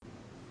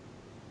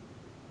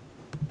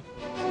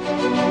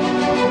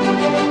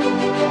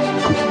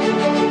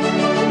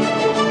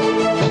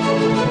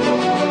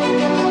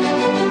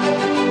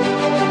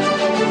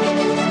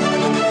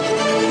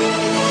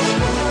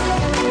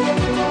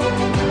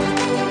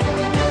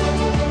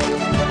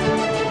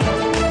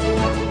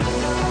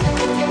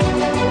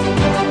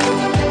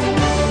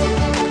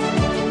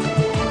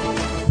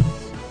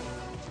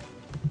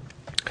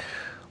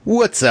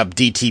What's up,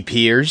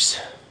 DTPers?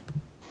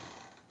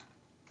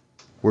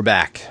 We're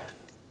back.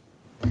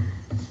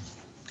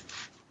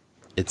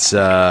 It's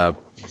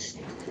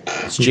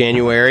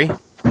January.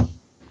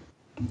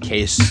 In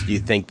case you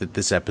think that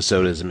this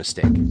episode is a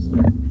mistake.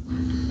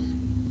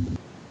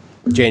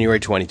 January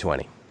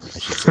 2020, I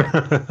should say. I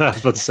was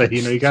about to say,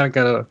 you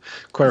gotta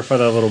clarify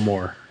that a little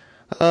more.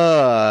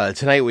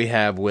 Tonight we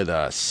have with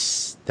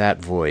us that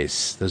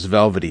voice, those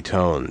velvety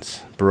tones,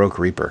 Baroque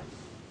Reaper.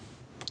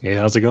 Hey,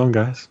 how's it going,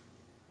 guys?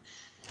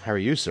 How are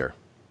you, sir?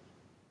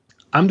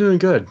 I'm doing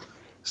good.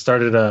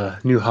 Started a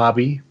new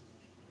hobby,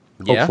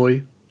 hopefully.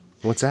 Yeah?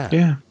 What's that?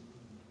 Yeah.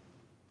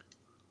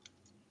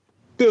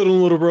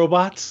 Building little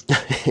robots.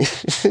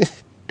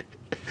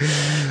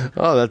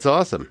 Oh, that's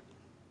awesome.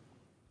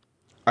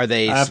 Are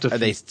they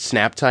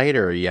snap tight,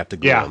 or you have to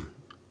glue them?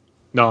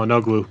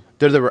 No glue.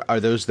 Are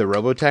those the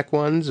Robotech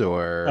ones,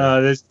 or?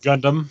 There's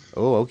Gundam.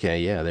 Oh, okay,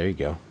 yeah, there you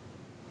go.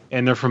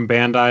 And they're from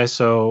Bandai,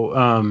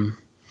 so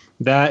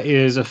that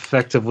is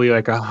effectively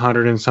like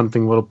 100 and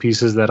something little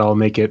pieces that'll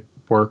make it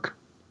work.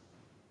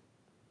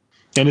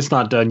 And it's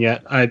not done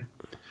yet. I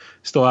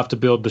still have to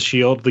build the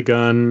shield, the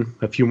gun,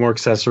 a few more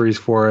accessories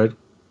for it.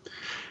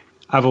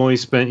 I've only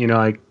spent,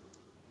 like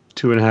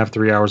 2.5,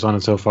 3 hours on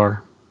it so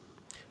far.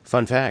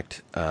 Fun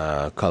fact,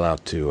 call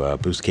out to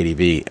Boost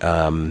KDV.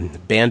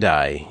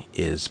 Bandai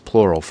is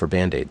plural for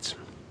Band-Aids.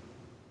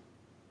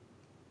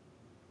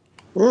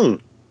 I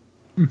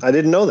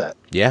didn't know that.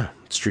 Yeah,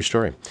 it's a true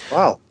story.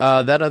 Wow.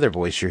 That other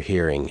voice you're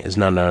hearing is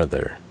none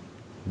other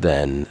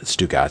than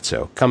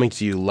Stugazzo, coming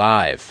to you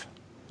live,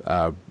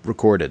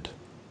 recorded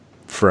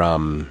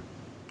from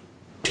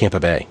Tampa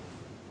Bay.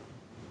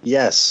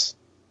 Yes,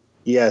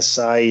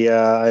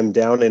 I'm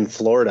down in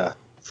Florida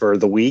for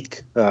the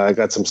week. I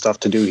got some stuff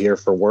to do here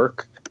for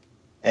work,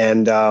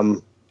 and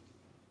I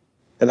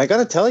got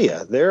to tell you,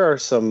 there are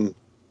some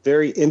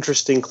very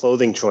interesting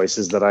clothing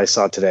choices that I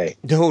saw today.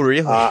 Oh,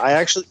 really?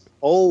 I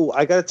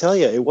got to tell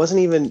you, it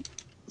wasn't even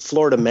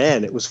Florida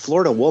man; it was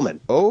Florida woman.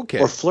 Oh, okay.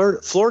 Or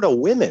Florida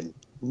women,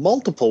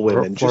 multiple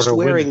women, just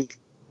wearing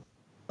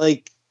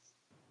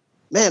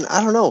man,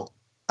 I don't know.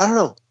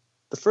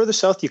 The further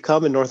south you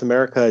come in North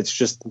America, it's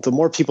just the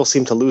more people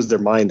seem to lose their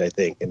mind, I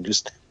think, and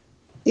just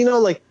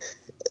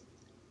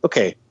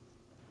okay,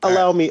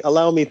 allow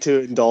me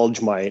to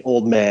indulge my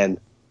old man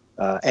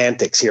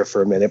antics here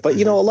for a minute. But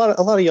a lot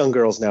of young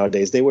girls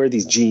nowadays, they wear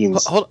these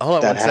jeans. Hold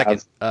on one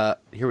second.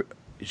 Here,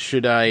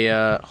 should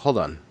I hold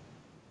on?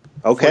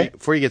 Okay.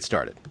 Before you get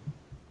started.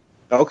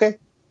 Okay.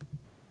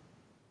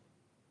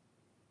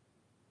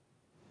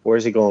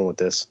 Where's he going with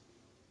this?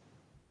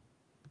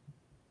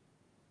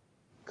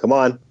 Come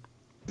on.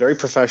 Very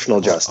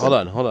professional, Justin.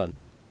 Hold on.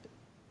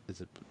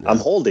 I'm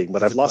holding,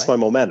 but I've lost my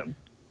momentum.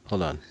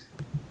 Hold on.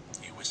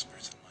 He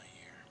whispers in my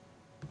ear.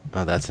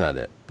 Oh, that's not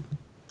it.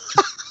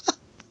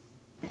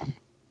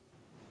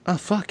 Oh,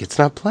 fuck, it's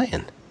not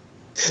playing.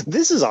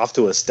 This is off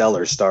to a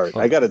stellar start,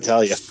 I gotta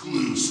tell you.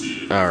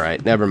 All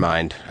right, never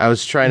mind. I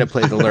was trying to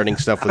play the Learning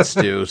Stuff with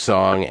Stu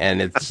song,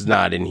 and it's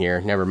not in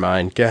here. Never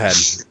mind. Go ahead.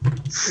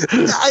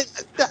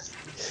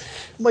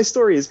 My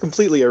story is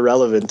completely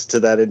irrelevant to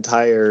that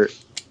entire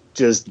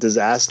just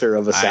disaster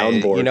of a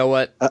soundboard. You know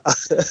what?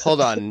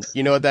 Hold on.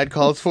 You know what that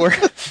calls for?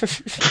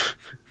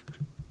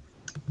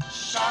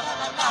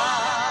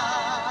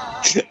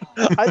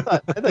 I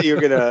thought you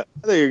were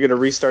gonna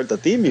restart the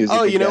theme music.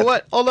 Oh, you again. know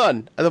what? Hold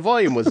on. The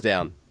volume was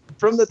down.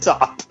 From the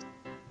top.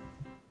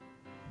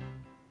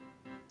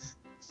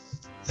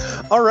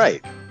 All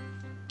right.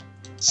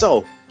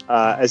 So,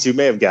 as you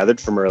may have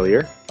gathered from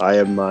earlier, I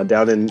am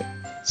down in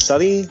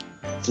sunny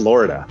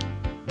Florida.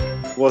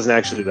 It wasn't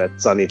actually that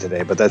sunny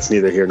today, but that's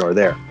neither here nor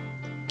there.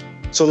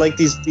 So, like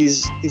these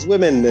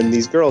women and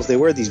these girls, they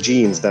wear these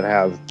jeans that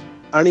have,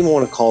 I don't even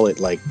want to call it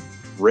like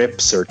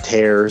rips or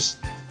tears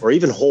or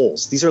even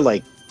holes. These are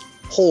like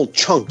whole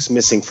chunks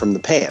missing from the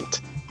pant.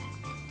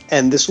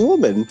 And this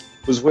woman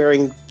was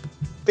wearing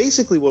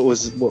basically what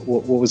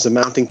was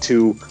amounting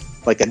to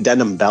like a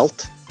denim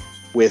belt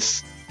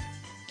with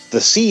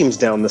the seams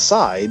down the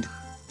side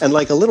and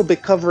like a little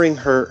bit covering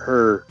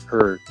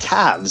her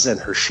calves and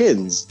her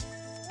shins.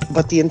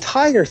 But the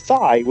entire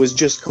thigh was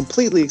just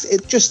completely,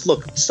 it just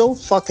looked so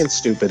fucking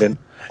stupid. And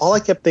all I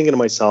kept thinking to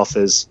myself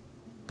is,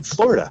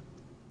 Florida.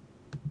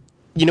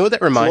 You know what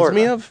that reminds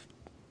me of?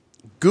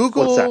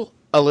 Google What's that?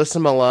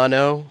 Alyssa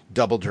Milano,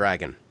 Double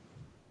Dragon.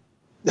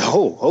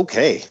 Oh,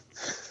 okay.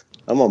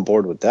 I'm on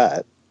board with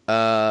that.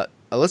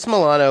 Alyssa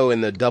Milano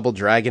in the Double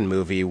Dragon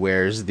movie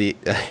wears the...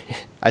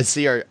 I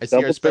see our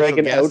special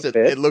Dragon guest. outfit.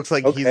 It looks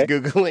like he's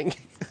Googling.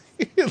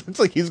 It looks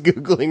like he's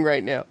Googling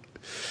right now.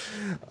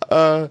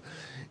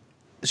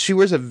 She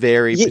wears a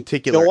very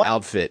particular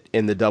outfit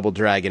in the Double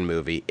Dragon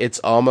movie. It's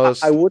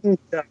almost... I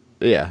wouldn't...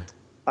 yeah.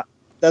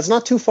 That's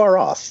not too far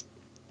off.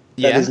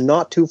 That is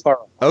not too far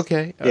off.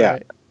 Okay.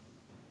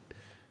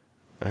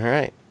 All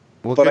right.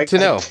 Well, good to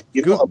know.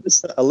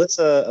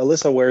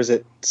 Alyssa wears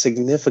it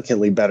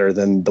significantly better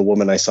than the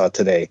woman I saw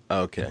today.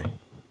 Okay.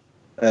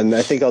 And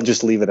I think I'll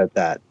just leave it at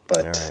that. But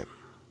all right.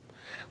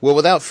 Well,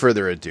 without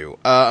further ado,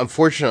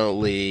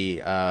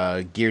 unfortunately,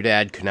 Gear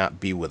Dad could not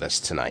be with us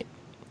tonight.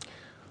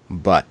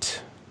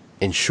 But,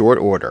 in short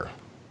order,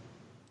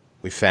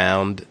 we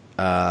found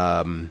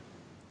not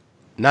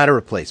a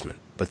replacement,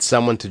 but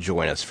someone to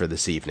join us for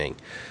this evening.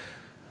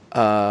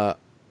 A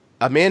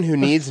man who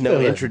needs no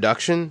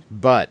introduction,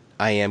 but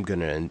I am going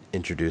to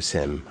introduce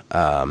him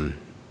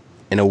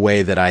in a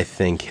way that I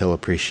think he'll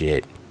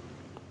appreciate.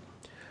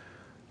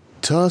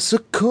 Toss a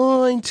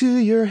coin to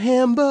your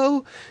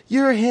hambo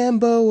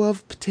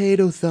of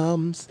potato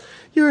thumbs,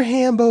 your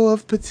hambo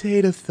of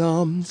potato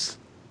thumbs.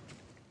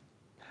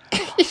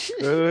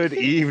 Good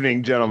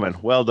evening, gentlemen.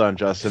 Well done,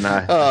 Justin.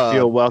 I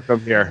feel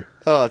welcome here.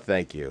 Oh,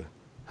 thank you.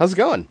 How's it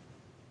going?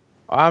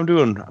 I'm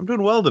doing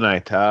well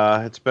tonight.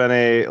 It's been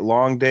a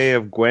long day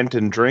of Gwent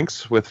and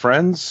drinks with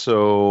friends,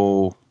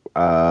 so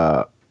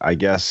I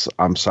guess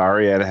I'm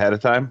sorry ahead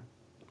of time.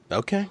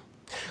 Okay.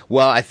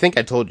 Well, I think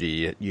I told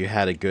you you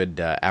had a good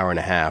hour and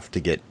a half to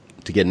get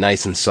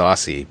nice and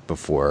saucy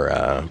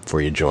before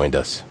you joined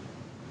us.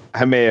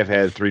 I may have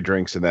had 3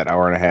 drinks in that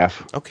hour and a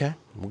half. Okay,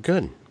 well,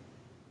 good.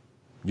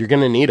 You're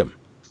gonna need them.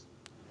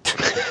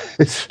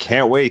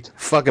 Can't wait.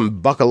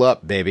 Fucking buckle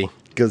up, baby,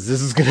 because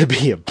this is gonna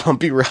be a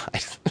bumpy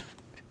ride.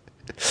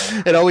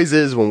 It always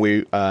is when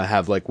we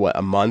have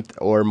a month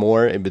or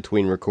more in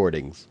between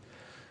recordings.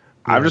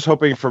 I'm just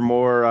hoping for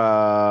more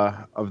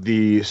of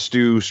the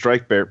Stu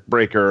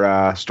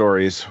Strikebreaker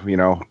stories. You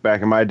know,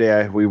 back in my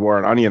day, we wore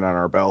an onion on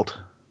our belt.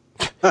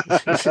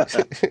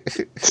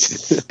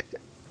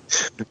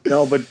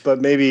 No, but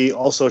maybe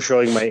also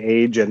showing my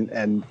age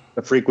and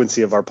the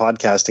frequency of our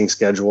podcasting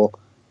schedule.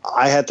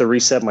 I had to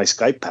reset my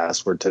Skype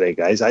password today,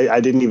 guys. I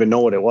didn't even know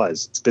what it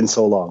was. It's been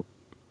so long.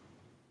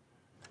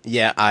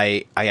 Yeah,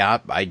 I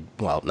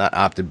not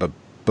opted, but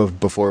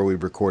before we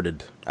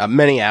recorded,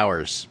 many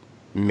hours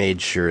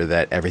made sure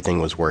that everything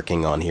was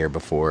working on here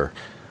before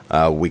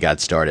we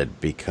got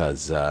started,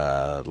 because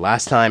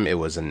last time it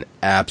was an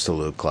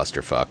absolute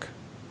clusterfuck.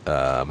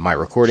 My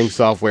recording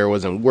software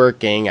wasn't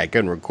working. I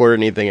couldn't record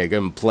anything. I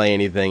couldn't play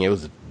anything. It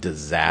was a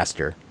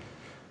disaster.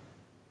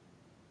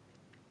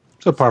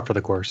 So par for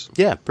the course.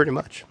 Yeah, pretty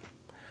much.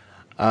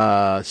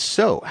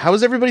 So, how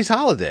was everybody's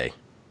holiday?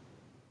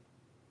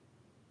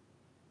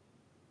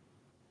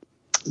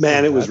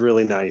 Man, it was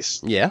really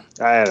nice. Yeah?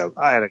 I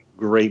had a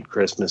great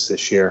Christmas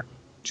this year.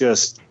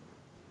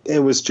 It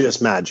was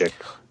just magic.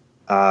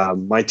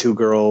 My 2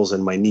 girls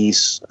and my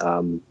niece,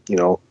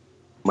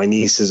 my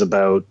niece is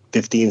about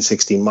 15,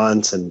 16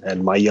 months,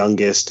 and my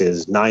youngest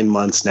is 9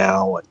 months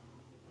now. And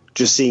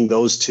just seeing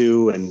those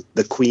two and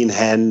the queen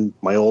hen,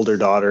 my older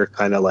daughter,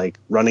 kind of like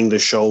running the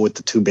show with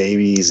the 2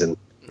 babies. And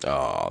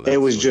it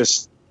was sweet.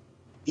 just,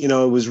 it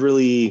was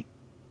really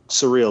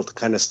surreal to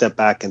kind of step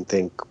back and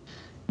think,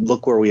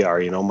 look where we are.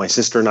 My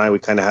sister and I, we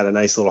kind of had a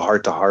nice little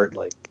heart to heart.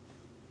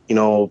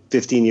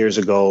 15 years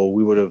ago,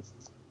 we would have,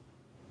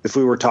 if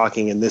we were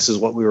talking and this is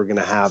what we were going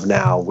to have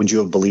now, would you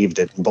have believed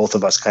it? And both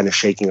of us kind of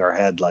shaking our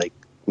head like,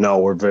 no,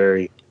 we're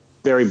very,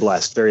 very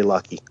blessed, very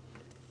lucky.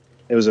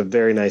 It was a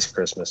very nice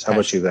Christmas. How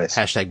about you guys?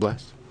 Hashtag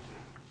blessed.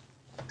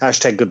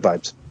 Hashtag good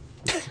vibes.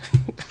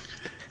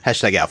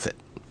 Hashtag outfit.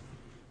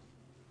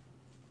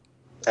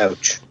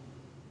 Ouch.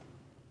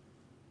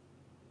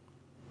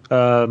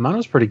 Mine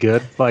was pretty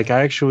good. I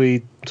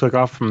actually took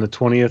off from the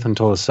 20th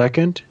until the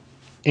 2nd.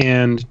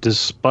 And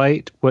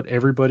despite what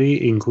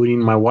everybody, including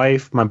my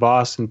wife, my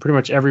boss, and pretty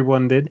much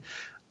everyone did,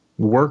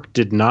 work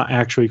did not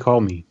actually call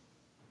me.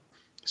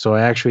 So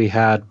I actually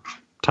had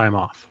time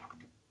off.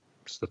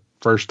 It's the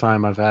first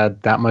time I've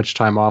had that much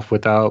time off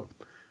without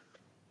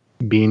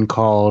being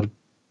called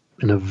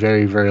in a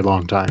very, very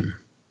long time.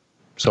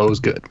 So it was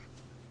good.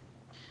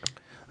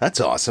 That's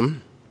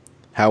awesome.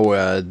 How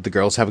the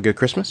girls have a good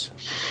Christmas?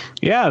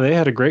 Yeah, they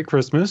had a great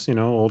Christmas.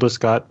 Oldest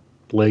got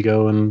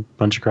Lego and a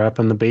bunch of crap,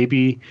 and the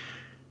baby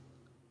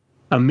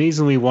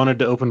amazingly wanted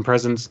to open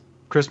presents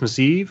Christmas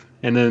Eve,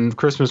 and then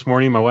Christmas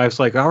morning my wife's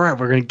like, all right,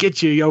 we're going to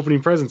get you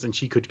opening presents, and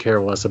she could care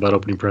less about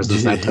opening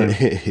presents that time.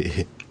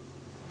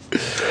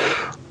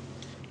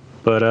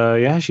 But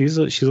yeah, she's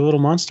a little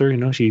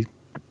monster. She's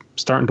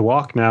starting to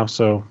walk now,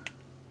 so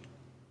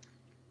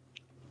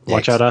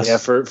watch out us. Yeah,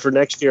 for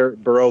next year,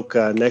 Baroque,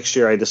 next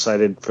year I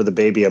decided for the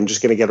baby I'm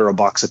just going to get her a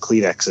box of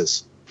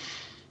Kleenexes.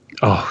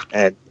 Oh,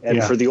 and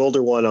yeah. For the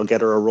older one, I'll get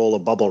her a roll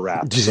of bubble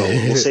wrap. So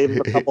we'll save them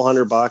a couple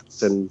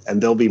 $100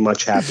 and they'll be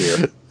much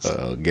happier.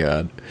 Oh,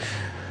 God.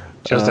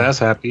 Just as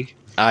happy.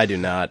 I do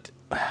not.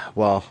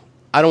 Well,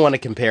 I don't want to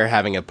compare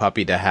having a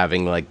puppy to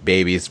having,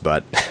 babies,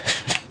 but...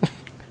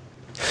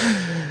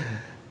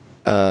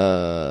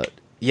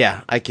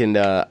 yeah, I could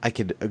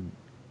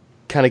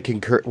kind of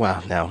concur...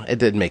 Well, no,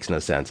 it makes no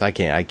sense. I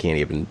can't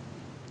even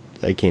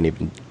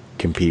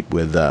compete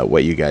with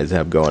what you guys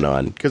have going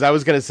on, because I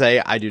was gonna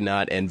say I do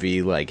not envy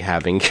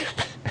having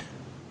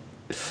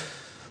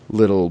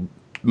little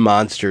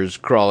monsters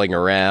crawling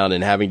around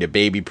and having to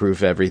baby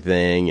proof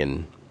everything.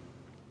 And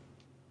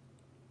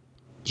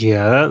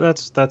yeah,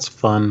 that's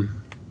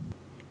fun.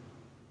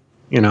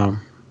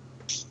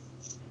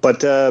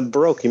 But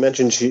Baroque, you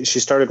mentioned she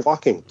started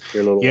walking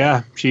your little.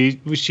 Yeah, she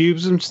was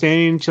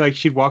standing.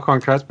 She'd walk on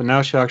crutches, but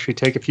now she'll actually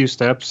take a few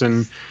steps.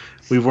 And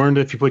we've learned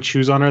if you put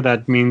shoes on her,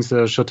 that means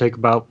that she'll take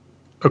about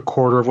a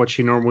quarter of what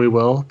she normally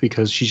will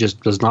because she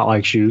just does not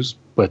like shoes.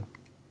 But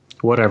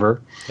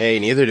whatever. Hey,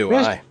 neither do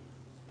I.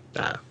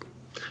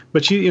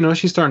 But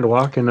she's starting to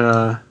walk. And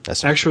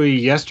actually,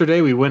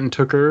 yesterday we went and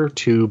took her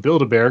to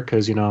Build-A-Bear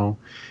because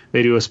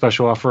they do a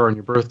special offer on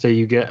your birthday.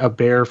 You get a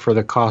bear for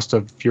the cost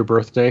of your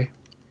birthday.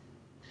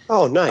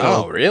 Oh, nice.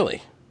 Oh,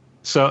 really?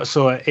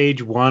 So at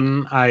age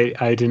 1,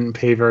 I didn't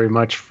pay very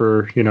much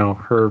for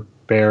her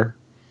bear.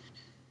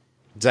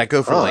 Does that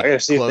go for I gotta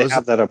see if they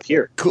have that up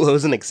here.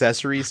 Clothes and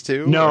accessories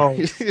too? No,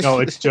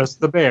 it's just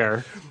the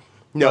bear.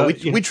 No,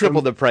 we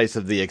tripled the price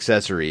of the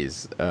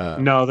accessories.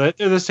 No, they're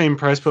the same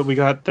price, but we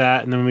got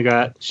that, and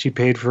then she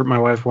paid for it. My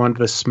wife wanted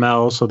the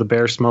smell, so the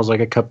bear smells like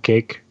a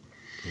cupcake,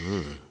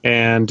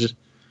 and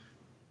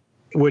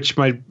which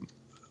my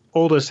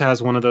oldest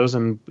has one of those,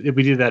 and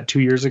we did that 2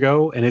 years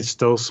ago, and it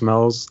still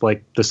smells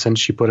like the scent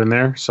she put in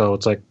there, so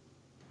it's like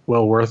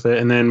well worth it.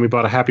 And then we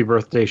bought a happy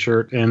birthday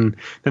shirt, and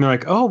then they're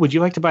like, oh, would you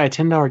like to buy a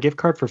 $10 gift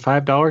card for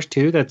 $5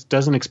 too that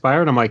doesn't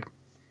expire? And I'm like,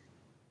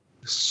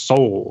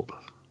 sold.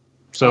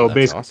 So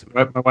basically awesome.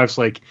 My wife's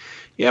like,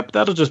 yep,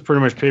 that'll just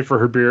pretty much pay for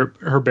her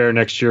bear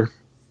next year.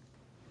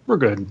 We're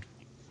good.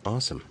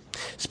 Awesome.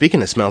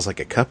 Speaking of smells like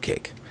a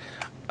cupcake,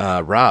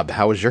 Rob,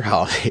 how was your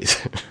holidays?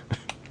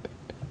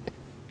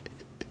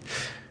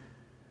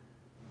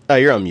 Oh,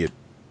 you're on mute.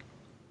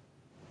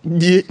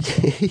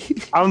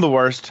 I'm the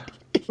worst.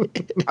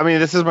 I mean,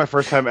 this is my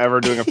first time ever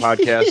doing a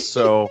podcast,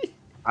 so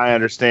I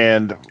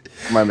understand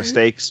my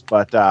mistakes,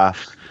 but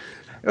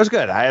it was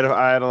good. I had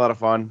a lot of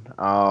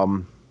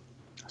fun.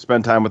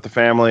 Spent time with the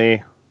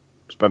family.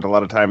 Spent a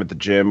lot of time at the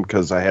gym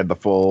because I had the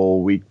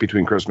full week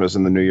between Christmas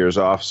and the New Year's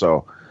off.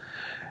 So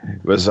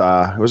it was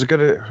a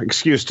good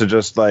excuse to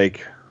just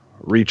like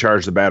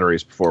recharge the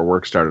batteries before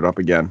work started up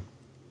again.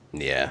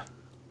 Yeah.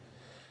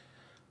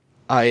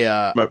 Go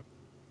ahead.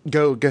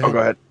 Oh, go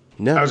ahead.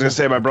 No, I was gonna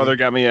say my brother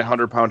got me a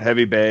 100-pound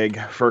heavy bag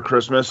for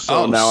Christmas,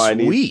 so now I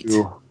need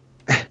to.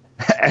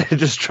 I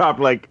just dropped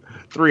like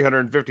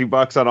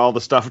 $350 on all the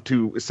stuff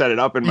to set it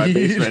up in my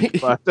basement.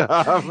 But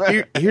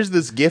here's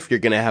this gift you're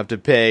gonna have to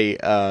pay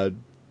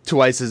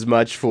twice as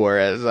much for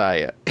as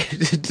I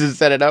to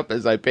set it up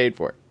as I paid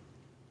for it.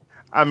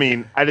 I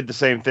mean, I did the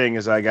same thing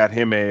as I got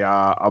him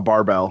a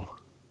barbell,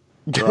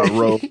 a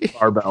row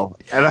barbell,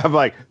 and I'm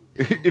like,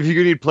 if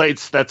you need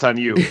plates, that's on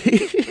you.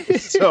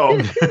 So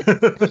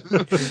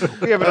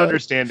we have an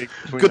understanding.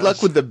 Good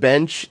luck with the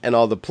bench and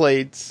all the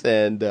plates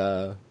and.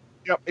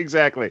 Yep,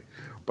 exactly.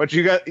 But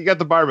you got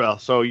the barbell,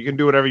 so you can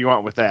do whatever you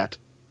want with that.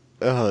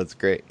 Oh, that's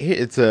great.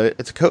 It's a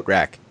coat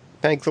rack.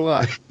 Thanks a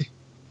lot.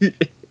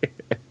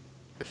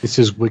 This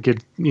is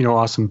wicked,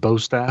 awesome bow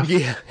staff.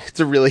 Yeah, it's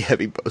a really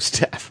heavy bow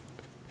staff.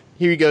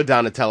 Here you go,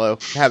 Donatello.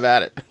 Have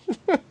at it.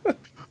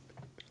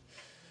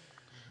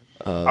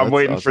 I'm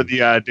waiting for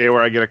the day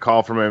where I get a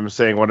call from him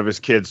saying one of his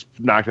kids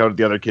knocked out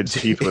the other kid's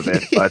teeth with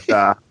it.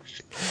 But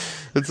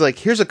it's like,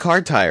 here's a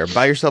car tire.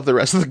 Buy yourself the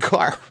rest of the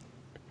car.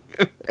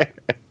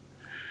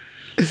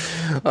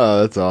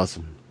 Oh, that's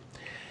awesome.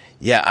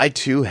 Yeah, I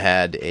too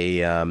had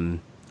a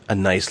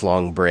nice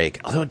long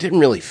break, although it didn't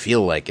really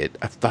feel like it.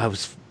 I thought I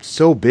was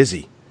so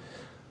busy.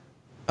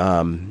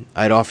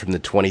 I'd off from the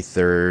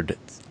 23rd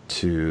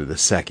to the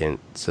 2nd,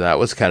 so that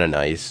was kind of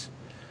nice.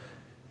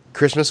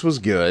 Christmas was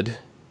good.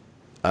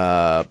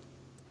 The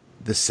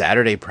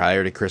Saturday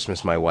prior to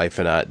Christmas, my wife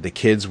and I, the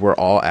kids were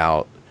all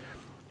out,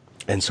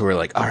 and so we're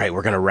like, all right,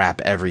 we're gonna wrap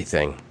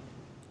everything.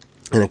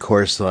 And of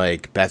course,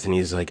 like,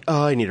 Bethany's like,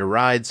 oh, I need a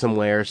ride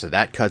somewhere, so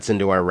that cuts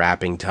into our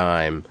wrapping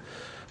time.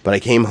 But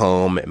I came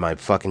home, and my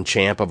fucking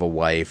champ of a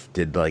wife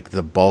did, like,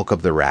 the bulk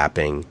of the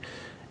wrapping.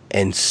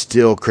 And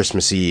still,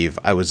 Christmas Eve,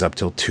 I was up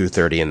till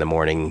 2:30 in the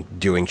morning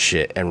doing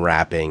shit and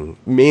wrapping,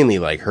 mainly,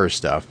 like, her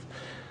stuff.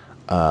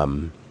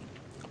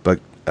 But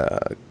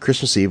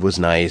Christmas Eve was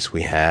nice.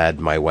 We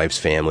had my wife's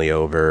family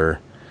over.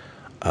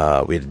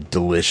 We had a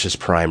delicious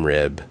prime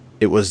rib.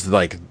 It was,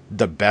 like,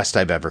 the best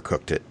I've ever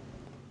cooked it.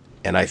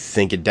 And I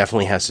think it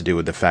definitely has to do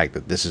with the fact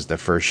that this is the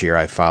first year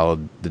I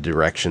followed the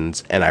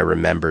directions and I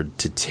remembered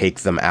to take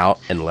them out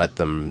and let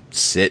them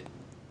sit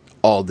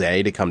all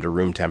day to come to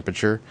room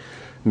temperature.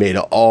 Made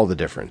all the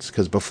difference.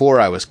 Because before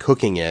I was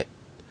cooking it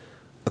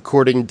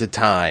according to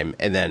time,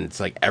 and then it's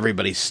like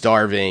everybody's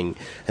starving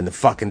and the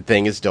fucking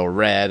thing is still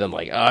red. I'm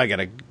like, oh, I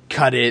gotta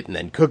cut it and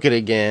then cook it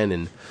again.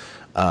 And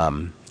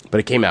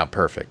but it came out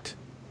perfect.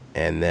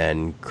 And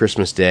then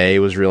Christmas Day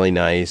was really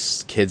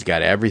nice. Kids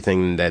got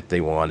everything that they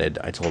wanted.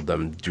 I told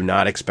them, do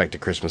not expect a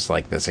Christmas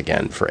like this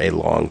again for a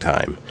long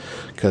time.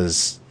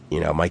 Because,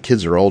 my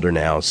kids are older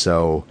now,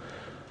 so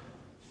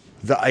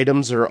the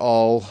items are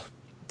all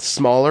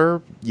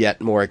smaller,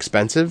 yet more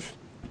expensive.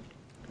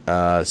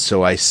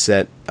 So I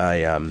spent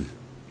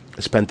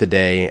the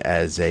day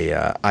as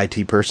a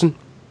IT person,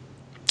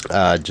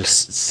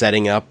 just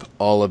setting up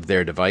all of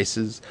their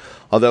devices.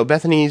 Although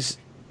Bethany's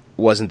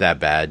wasn't that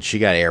bad. She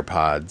got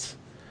AirPods.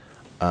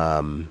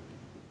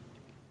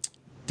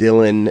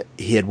 Dylan,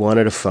 he had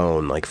wanted a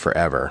phone like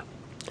forever,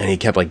 and he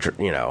kept like,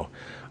 I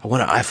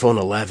want an iPhone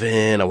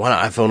 11. I want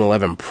an iPhone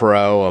 11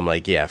 Pro. I'm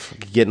like, yeah,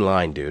 get in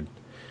line, dude.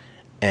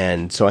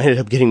 And so I ended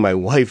up getting my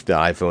wife the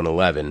iPhone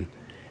 11,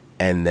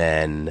 and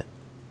then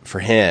for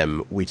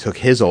him, we took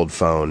his old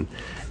phone,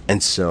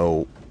 and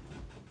so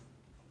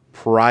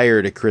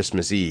prior to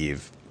Christmas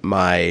Eve,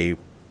 my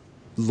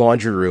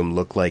laundry room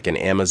looked like an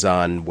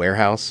Amazon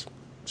warehouse.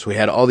 So we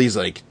had all these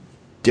like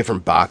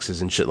different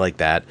boxes and shit like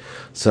that.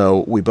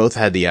 So we both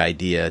had the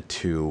idea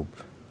to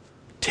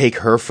take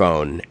her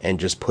phone and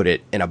just put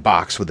it in a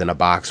box within a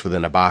box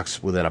within a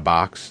box within a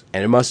box.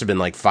 And it must have been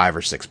like 5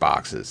 or 6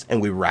 boxes.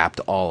 And we wrapped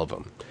all of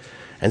them.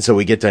 And so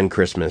we get done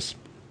Christmas.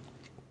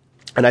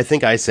 And I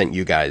think I sent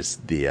you guys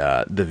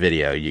the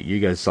video. You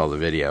guys saw the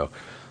video.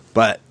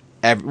 But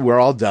we're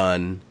all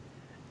done.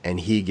 And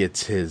he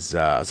gets his,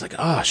 I was like,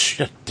 oh,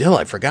 shit, Dill,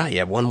 I forgot you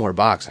have one more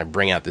box. I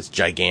bring out this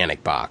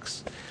gigantic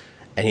box.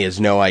 And he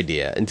has no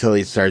idea until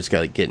he starts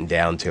getting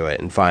down to it.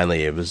 And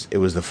finally, it was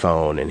the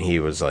phone. And he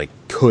was like,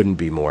 couldn't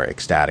be more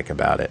ecstatic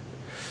about it.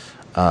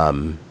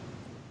 And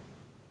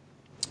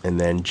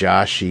then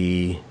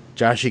Joshy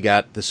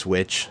got the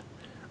Switch.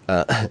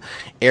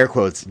 Air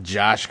quotes,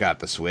 Josh got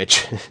the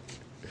Switch.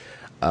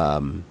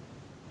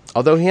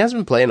 Although he has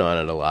been playing on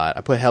it a lot.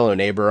 I put Hello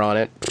Neighbor on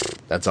it.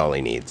 That's all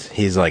he needs.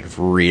 He's like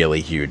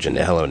really huge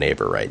into Hello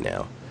Neighbor right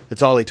now.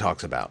 That's all he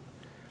talks about.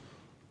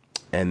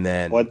 And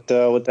then what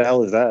the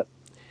hell is that?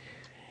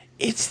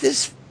 It's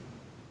this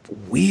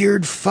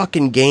weird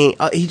fucking game.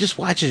 He just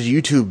watches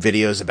YouTube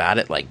videos about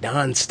it like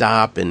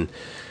nonstop, and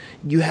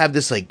you have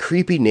this like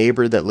creepy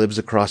neighbor that lives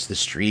across the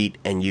street,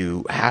 and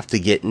you have to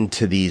get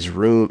into these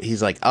rooms.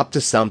 He's like up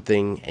to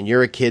something, and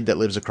you're a kid that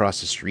lives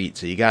across the street,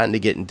 so you got to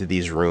get into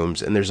these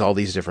rooms, and there's all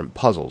these different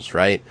puzzles,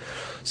 right?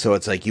 So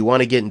it's like you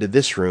want to get into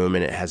this room,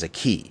 and it has a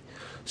key.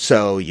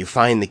 So you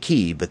find the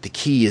key, but the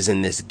key is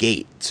in this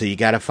gate. So you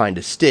got to find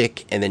a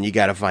stick, and then you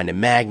got to find a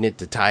magnet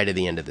to tie to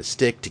the end of the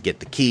stick to get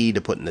the key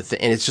to put in the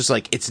thing. And it's just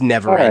like, it's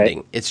never ending.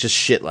 Right. It's just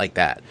shit like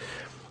that.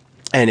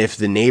 And if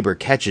the neighbor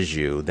catches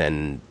you,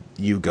 then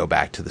you go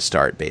back to the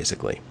start,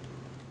 basically.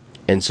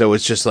 And so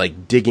it's just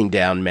like digging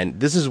down.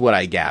 This is what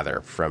I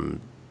gather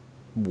from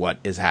what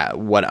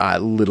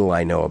little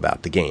I know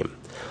about the game.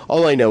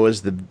 All I know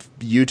is the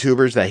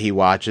YouTubers that he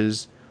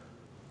watches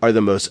are the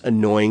most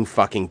annoying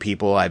fucking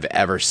people I've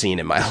ever seen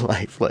in my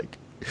life. Like,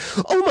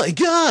 oh my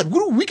god,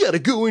 we gotta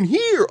go in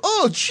here.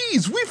 Oh,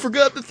 jeez, we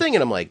forgot the thing.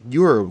 And I'm like,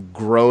 you're a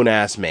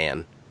grown-ass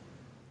man.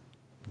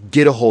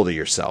 Get a hold of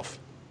yourself.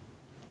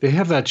 They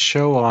have that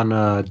show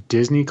on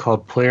Disney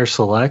called Player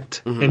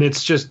Select, and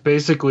it's just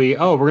basically,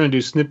 we're going to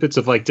do snippets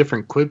of like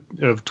different clip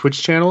of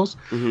Twitch channels,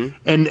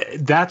 and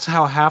that's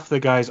how half the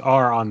guys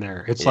are on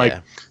there. It's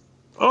like,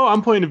 oh,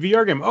 I'm playing a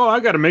VR game. Oh, I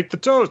got to make the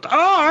toast.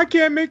 Oh, I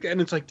can't make it.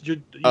 And it's like,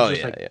 dude,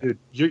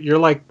 you're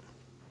like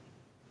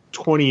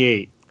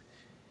 28.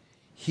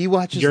 He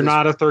watches. You're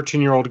not a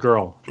 13-year-old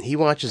girl. He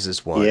watches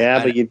this one.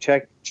 Yeah, but you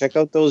check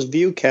out those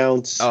view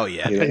counts. Oh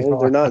yeah,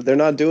 they're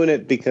not doing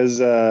it because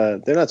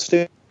they're not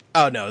stupid.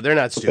 Oh no, they're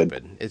not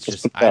stupid. It's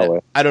just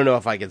I don't know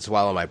if I can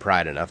swallow my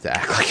pride enough to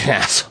act like an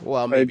asshole.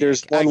 Well, maybe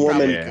there's one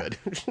woman.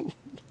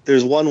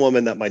 There's one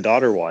woman that my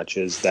daughter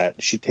watches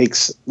that she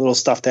takes little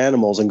stuffed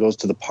animals and goes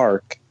to the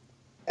park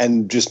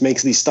and just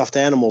makes these stuffed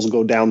animals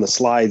go down the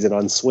slides and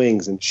on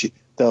swings. And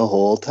the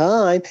whole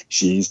time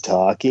she's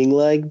talking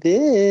like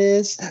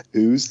this.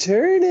 Whose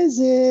turn is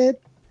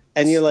it?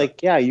 And you're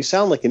like, yeah, you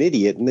sound like an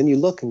idiot. And then you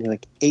look and you're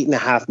like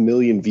 8.5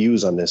 million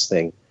views on this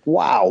thing.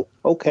 Wow.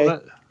 Okay.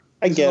 Well,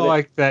 I get it.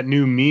 Like that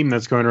new meme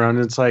that's going around.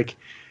 It's like,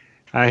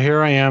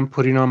 here I am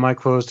putting on my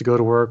clothes to go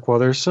to work while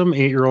there's some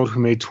 8-year-old who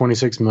made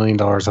 $26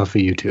 million off of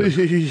YouTube.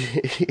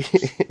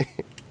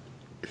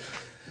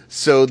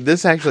 So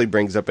this actually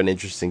brings up an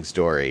interesting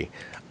story.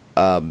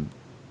 I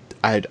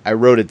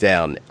wrote it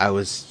down.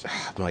 Oh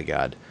my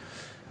God.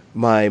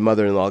 My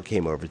mother-in-law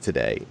came over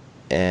today,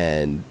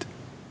 and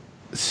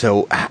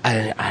so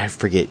I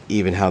forget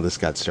even how this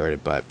got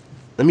started, but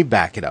let me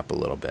back it up a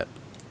little bit.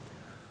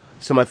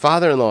 So my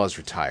father-in-law is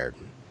retired,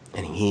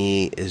 and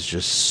he is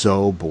just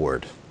so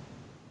bored.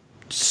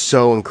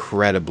 So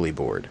incredibly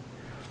bored.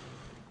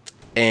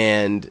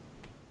 And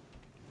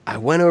I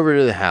went over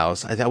to the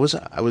house. I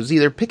was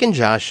either picking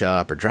Josh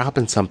up or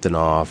dropping something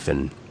off,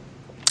 and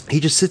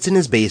he just sits in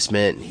his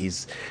basement.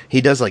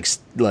 He does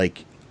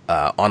like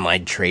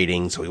online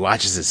trading, so he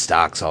watches his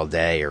stocks all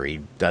day, or he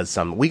does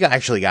some. We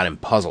actually got him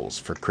puzzles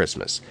for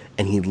Christmas,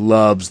 and he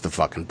loves the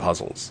fucking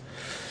puzzles.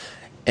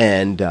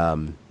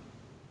 And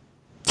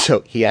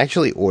so he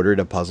actually ordered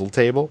a puzzle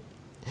table.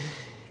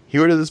 He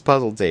ordered this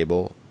puzzle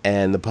table,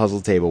 and the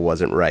puzzle table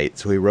wasn't right.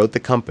 So he wrote the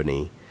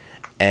company,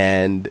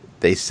 and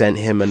they sent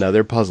him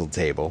another puzzle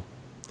table.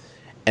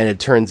 And it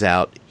turns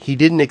out he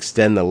didn't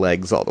extend the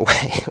legs all the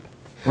way.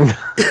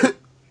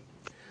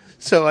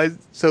 So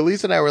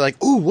Lisa and I were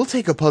like, ooh, we'll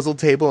take a puzzle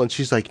table. And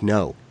she's like,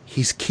 no,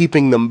 he's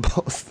keeping them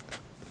both.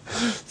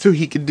 So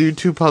he can do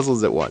 2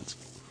 puzzles at once.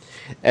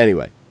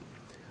 Anyway,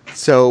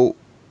 so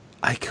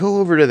I go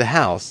over to the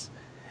house,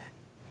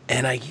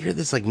 And I hear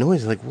this like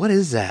noise, like, what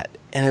is that?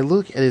 And I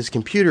look at his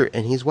computer,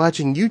 and he's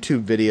watching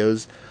YouTube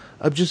videos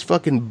of just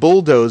fucking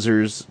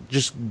bulldozers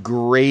just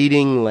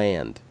grading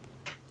land.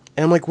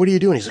 And I'm like, what are you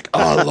doing? He's like,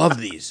 oh, I love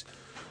these.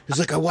 He's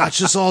like, I watch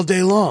this all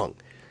day long.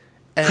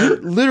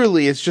 And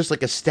literally, it's just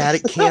like a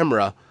static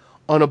camera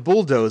on a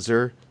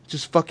bulldozer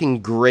just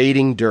fucking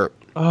grading dirt.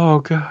 Oh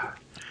god.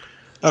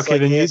 Okay,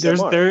 like then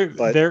ASMR,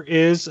 but there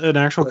is an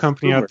actual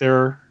company boomer. out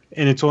there,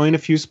 and it's only in a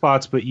few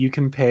spots, but you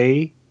can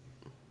pay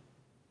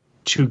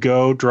to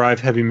go drive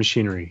heavy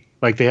machinery.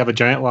 Like they have a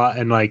giant lot,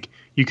 and like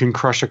you can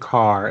crush a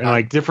car, and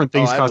like different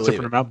things I cost believe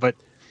different it. amount. But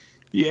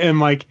yeah, and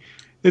like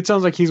it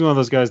sounds like he's one of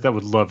those guys that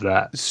would love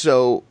that.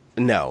 So,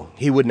 no,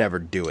 he would never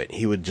do it.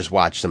 He would just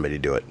watch somebody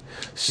do it.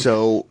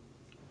 So,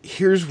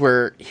 here's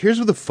where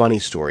the funny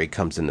story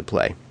comes into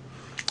play.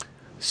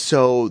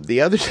 So,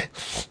 the other day...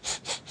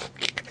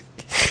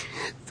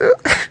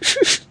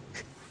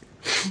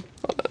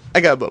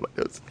 I gotta blow my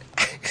nose.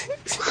 I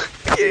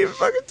can't even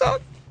fucking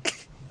talk.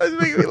 That's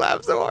making me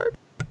laugh so hard.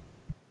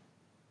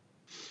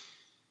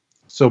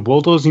 So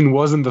bulldozing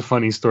wasn't the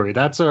funny story.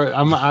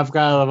 I've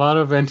got a lot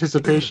of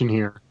anticipation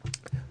here.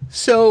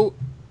 So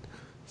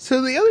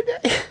the other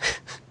day...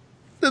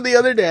 So the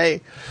other day,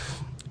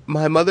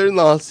 my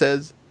mother-in-law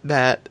says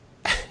that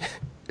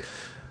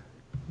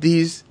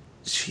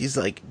she's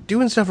like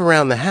doing stuff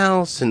around the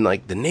house, and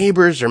like the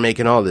neighbors are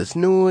making all this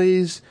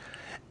noise,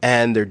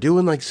 and they're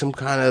doing like some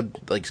kind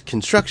of like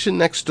construction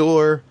next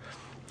door,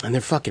 and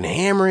they're fucking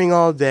hammering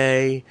all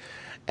day.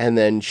 And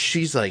then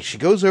she's like, she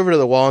goes over to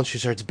the wall and she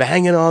starts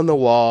banging on the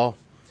wall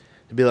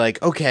to be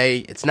like, okay,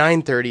 it's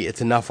 9:30,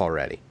 it's enough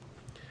already.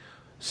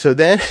 So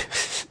then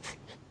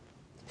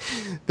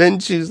then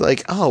she's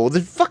like, oh, well,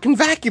 they're fucking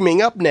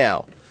vacuuming up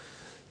now.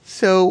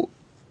 So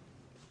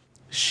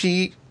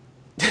she's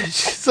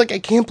like, I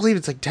can't believe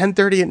it's like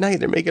 10:30 at night.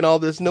 They're making all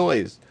this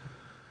noise.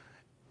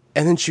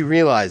 And then she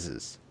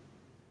realizes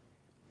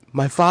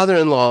my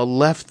father-in-law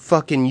left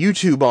fucking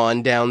YouTube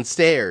on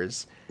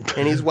downstairs,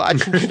 and he's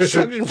watching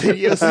construction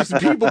videos of these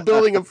people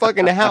building a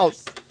fucking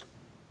house.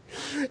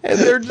 And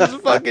they're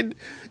just fucking...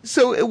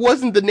 So it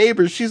wasn't the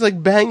neighbors. She's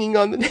like banging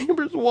on the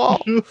neighbor's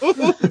wall,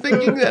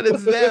 thinking that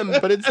it's them,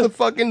 but it's the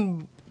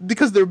fucking...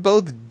 Because they're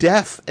both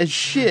deaf as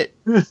shit.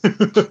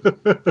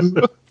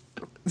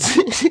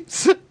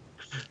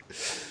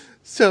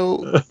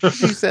 So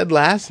she said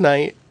last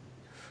night,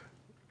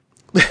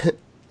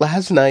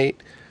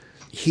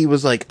 he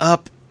was like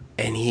up,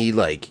 and he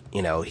like,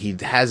 you know, he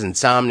has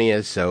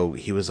insomnia, so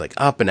he was like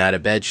up and out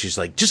of bed. She's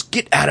like, just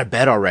get out of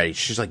bed already.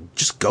 She's like,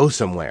 just go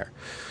somewhere.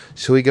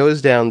 So he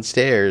goes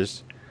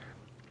downstairs,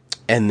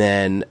 and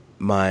then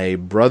my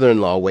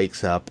brother-in-law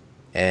wakes up,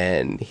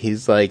 and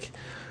he's like,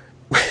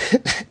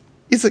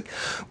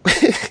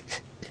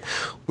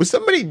 was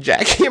somebody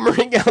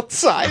jackhammering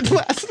outside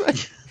last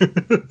night?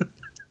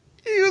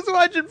 He was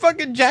watching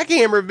fucking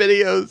jackhammer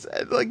videos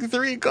at like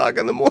 3 o'clock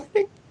in the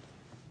morning.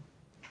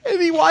 And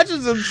he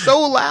watches them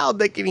so loud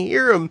they can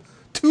hear him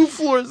 2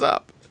 floors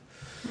up.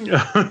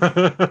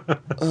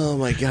 Oh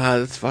my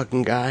god, this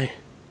fucking guy.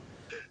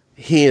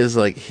 He is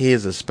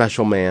a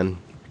special man.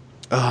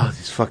 Oh,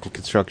 these fucking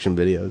construction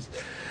videos.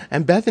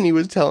 And Bethany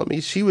was telling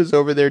me she was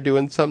over there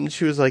doing something.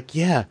 She was like,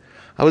 yeah,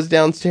 I was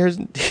downstairs,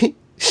 and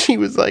she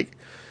was like,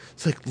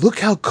 it's like, look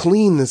how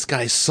clean this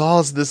guy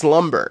saws this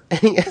lumber. And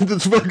he had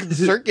this fucking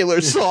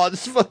circular saw,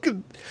 just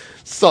fucking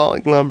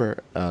sawing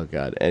lumber. Oh,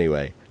 God.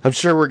 Anyway, I'm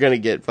sure we're going to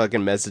get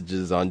fucking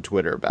messages on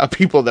Twitter about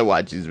people that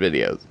watch these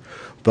videos.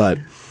 But,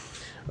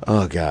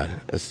 oh, God,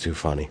 that's too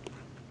funny.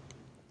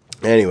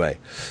 Anyway,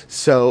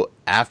 so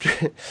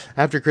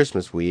after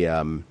Christmas, we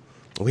had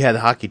the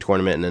hockey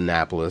tournament in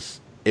Annapolis.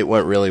 It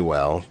went really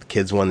well. The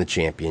kids won the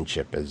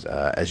championship,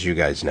 as you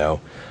guys know.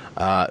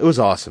 It was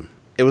awesome.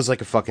 It was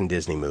like a fucking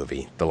Disney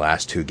movie. The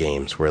last 2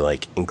 games were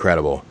like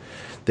incredible.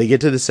 They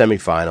get to the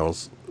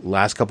semifinals.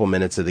 Last couple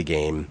minutes of the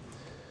game,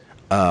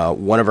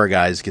 one of our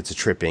guys gets a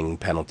tripping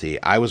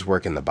penalty. I was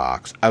working the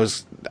box. I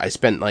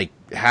spent like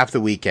half the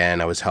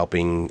weekend. I was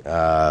helping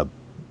the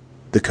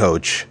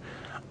coach,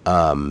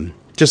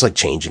 just like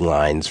changing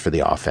lines for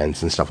the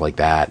offense and stuff like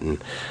that.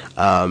 And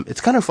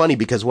it's kind of funny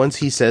because once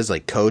he says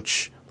like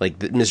coach, like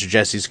Mr.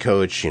 Jesse's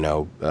coach, you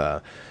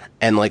know.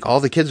 And, like, all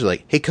the kids are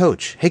like, hey,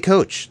 coach.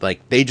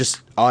 Like, they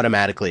just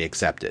automatically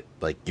accept it.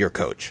 Like, you're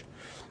coach.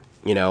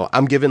 You know,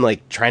 I'm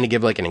trying to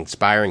give, like, an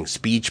inspiring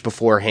speech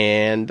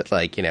beforehand.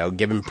 Like, you know,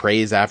 giving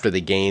praise after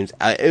the games.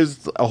 It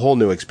was a whole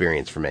new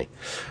experience for me.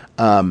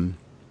 But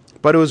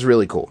it was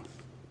really cool.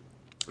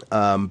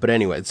 But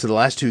anyway, so the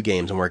last 2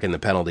 games, I'm working the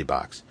penalty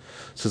box.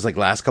 So it's, like,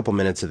 last couple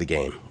minutes of the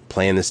game.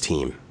 Playing this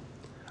team.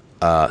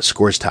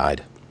 Scores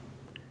tied.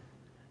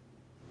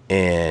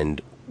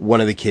 And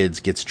one of the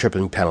kids gets a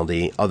tripping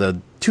penalty, although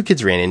 2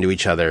 kids ran into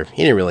each other.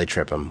 He didn't really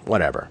trip him,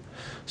 whatever.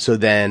 So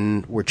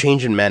then we're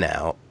changing men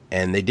out,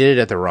 and they did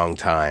it at the wrong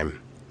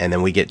time, and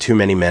then we get too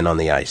many men on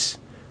the ice.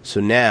 So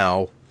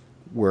now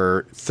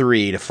we're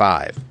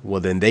 3-5.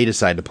 Well, then they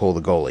decide to pull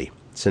the goalie.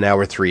 So now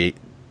we're 3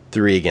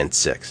 against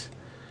 6.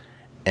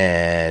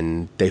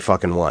 And they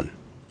fucking won.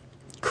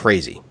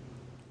 Crazy.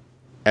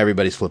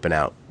 Everybody's flipping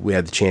out. We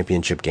had the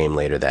championship game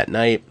later that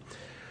night.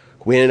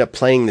 We ended up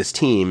playing this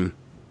team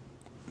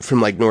from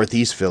like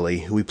Northeast Philly,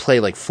 who we play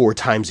like 4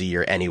 times a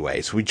year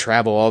anyway. So we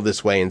travel all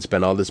this way and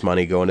spend all this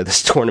money going to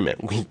this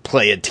tournament. We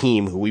play a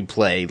team who we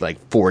play like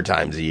 4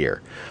 times a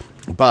year,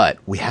 but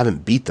we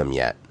haven't beat them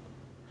yet.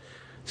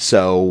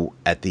 So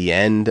at the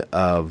end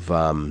of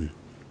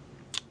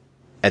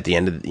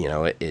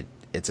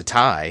it's a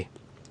tie,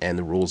 and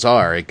the rules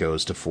are it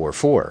goes to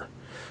 4-4.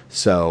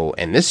 So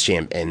in this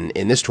in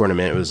this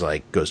tournament, it was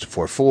like goes to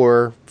 4-4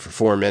 for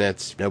 4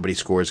 minutes. Nobody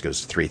scores,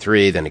 goes to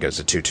 3-3. Then it goes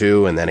to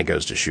 2-2, and then it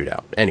goes to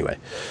shootout. Anyway,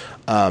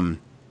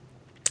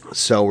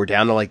 so we're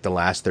down to like the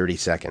last 30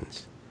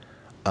 seconds.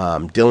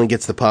 Dylan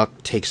gets the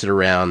puck, takes it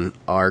around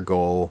our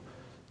goal,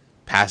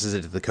 passes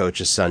it to the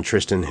coach's son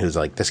Tristan, who's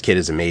like, this kid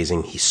is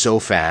amazing. He's so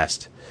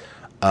fast.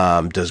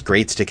 Does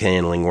great stick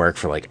handling work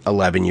for like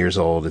 11 years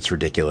old. It's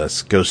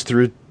ridiculous. Goes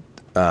through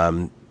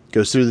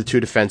the 2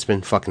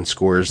 defensemen, fucking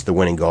scores the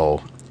winning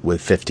goal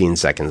with 15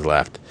 seconds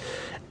left.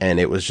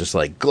 And it was just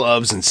like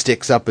gloves and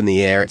sticks up in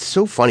the air. It's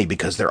so funny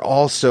because they're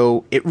all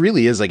so, it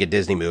really is like a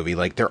Disney movie.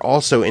 Like they're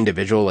all so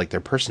individual, like their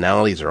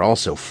personalities are all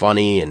so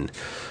funny. And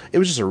it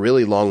was just a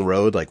really long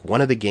road. Like one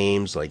of the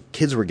games, like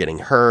kids were getting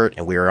hurt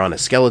and we were on a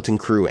skeleton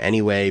crew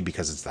anyway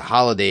because it's the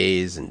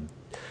holidays. And,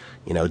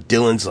 you know,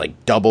 Dylan's like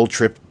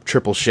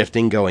triple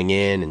shifting going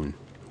in, and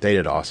they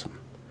did awesome.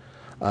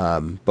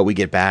 But we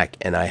get back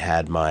and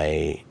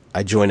I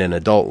joined an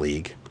adult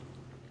league.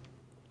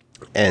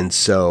 And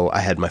so I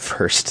had my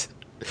first,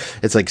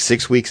 it's like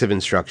 6 weeks of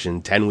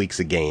instruction, 10 weeks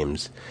of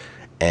games.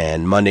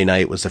 And Monday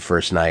night was the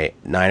first night,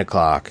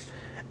 9:00.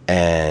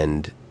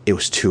 And it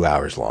was 2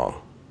 hours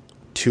long.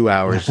 2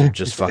 hours of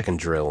just fucking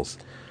drills.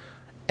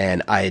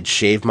 And I had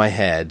shaved my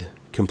head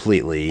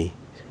completely.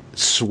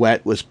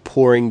 Sweat was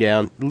pouring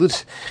down.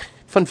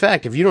 Fun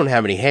fact, if you don't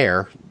have any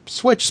hair,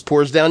 sweat just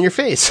pours down your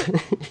face.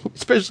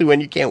 Especially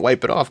when you can't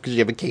wipe it off because you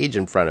have a cage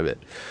in front of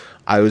it.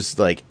 I was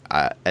like,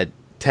 at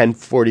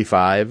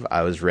 10:45,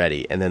 I was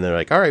ready. And then they're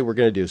like, all right, we're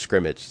going to do a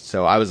scrimmage.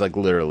 So I was like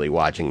literally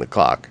watching the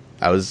clock.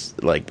 I was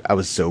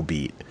so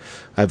beat.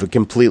 I have a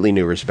completely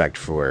new respect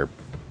for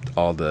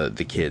all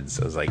the kids.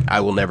 I was like,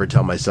 I will never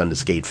tell my son to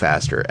skate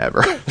faster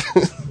ever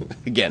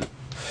again.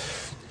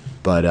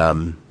 But,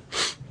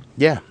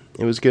 yeah,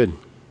 it was good.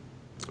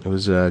 It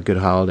was a good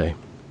holiday.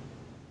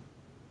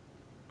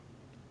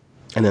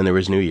 And then there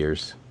was New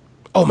Year's.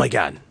 Oh my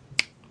God.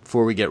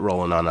 Before we get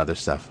rolling on other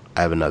stuff,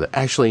 I have another.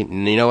 Actually,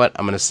 you know what?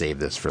 I'm going to save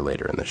this for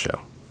later in the show.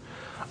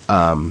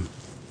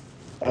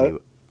 Anyway.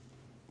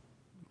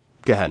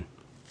 Go ahead.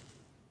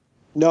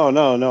 No.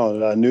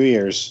 New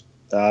Year's.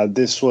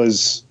 This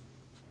was.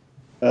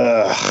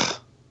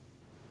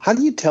 How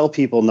do you tell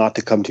people not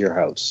to come to your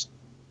house?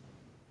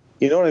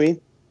 You know what I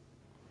mean?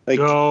 Like,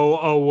 go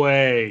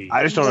away.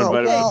 I just don't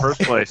invite him in the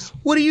first place.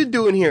 What are you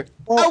doing here?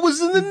 I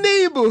was in the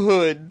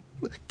neighborhood.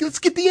 Let's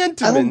get the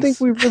Entenmann's. I don't think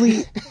we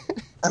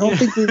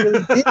really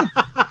did.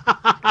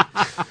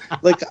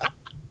 Like,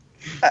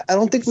 I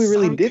don't think we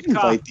really did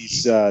invite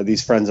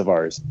these friends of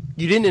ours.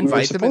 You didn't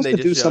invite them, and they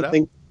just showed up?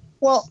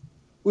 Well,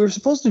 we were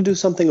supposed to do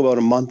something about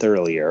a month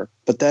earlier,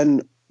 but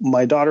then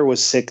my daughter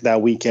was sick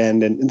that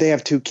weekend, and they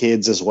have 2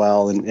 kids as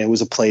well, and it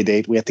was a play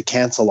date. We had to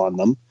cancel on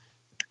them.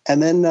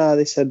 And then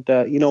they said,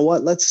 you know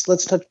what, let's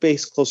touch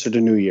base closer to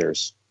New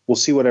Year's. We'll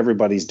see what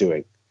everybody's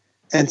doing.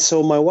 And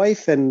so my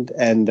wife and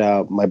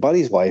my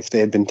buddy's wife, they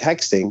had been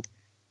texting,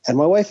 and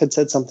my wife had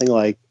said something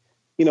like,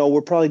 you know,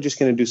 we're probably just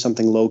going to do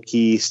something low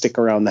key, stick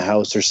around the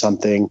house or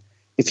something.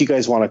 If you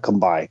guys want to come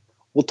by,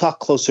 we'll talk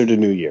closer to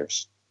New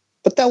Year's.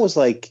 But that was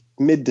like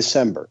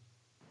mid-December.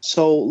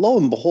 So lo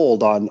and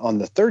behold, on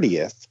the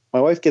 30th,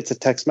 my wife gets a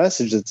text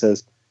message that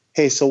says,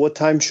 hey, so what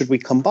time should we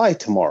come by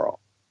tomorrow?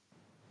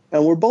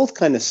 And we're both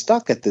kind of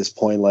stuck at this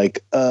point.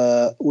 Like,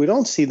 we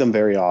don't see them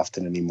very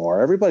often anymore.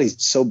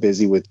 Everybody's so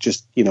busy with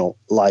just, you know,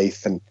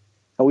 life. And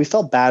we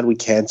felt bad we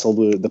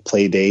canceled the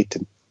play date.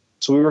 And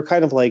so we were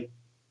kind of like,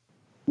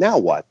 now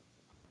what?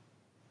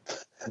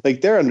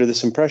 Like, they're under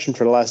this impression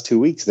for the last 2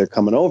 weeks. They're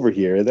coming over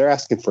here. They're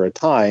asking for a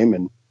time.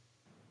 And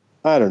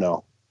I don't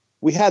know.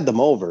 We had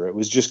them over. It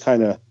was just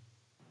kind of, it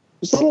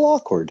was a little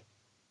awkward.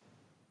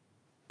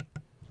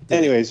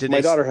 Anyways,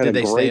 my daughter had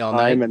a great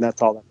time, and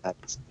that's all that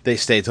matters. They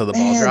stay till the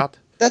ball dropped?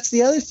 That's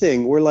the other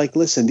thing. We're like,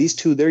 listen, these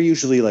 2, they're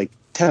usually like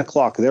 10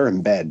 o'clock. They're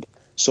in bed.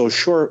 So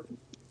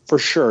for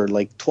sure,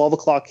 like 12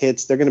 o'clock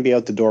hits, they're going to be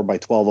out the door by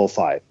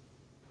 12:05.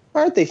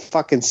 Aren't they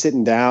fucking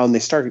sitting down? They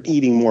started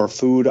eating more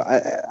food.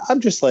 I'm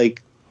just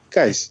like,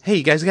 guys. Hey,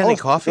 you guys got any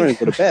coffee? I'm going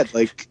to go to bed.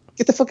 Like,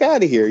 get the fuck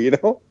out of here, you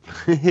know?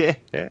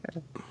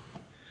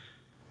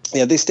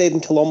 Yeah, they stayed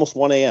until almost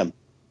 1 a.m.,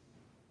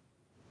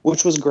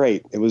 which was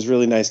great. It was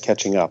really nice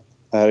catching up.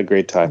 I had a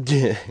great time.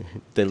 They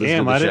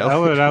Damn, I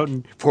went out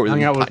and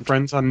hung out with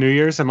friends on New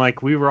Year's, and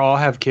like we all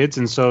have kids,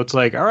 and so it's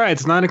like, all right,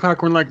 it's 9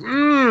 o'clock. We're like,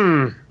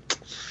 9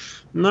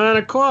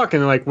 o'clock,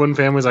 and like one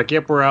family's like,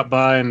 yep, we're out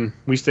by, and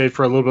we stayed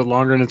for a little bit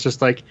longer, and it's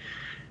just like,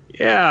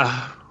 yeah,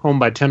 home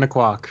by 10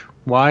 o'clock.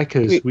 Why?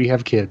 Because we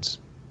have kids.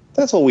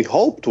 That's what we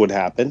hoped would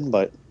happen,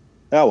 but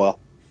oh well.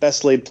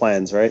 Best laid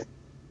plans, right?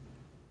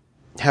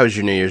 How was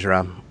your New Year's,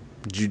 Rob?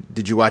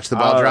 Did you watch the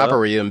ball drop, or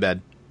were you in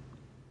bed?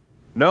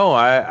 No,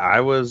 I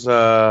was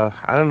I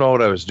don't know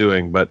what I was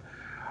doing, but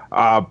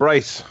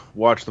Bryce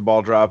watched the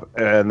ball drop,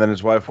 and then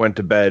his wife went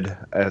to bed,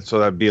 and so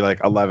that'd be like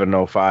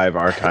 11:05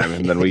 our time,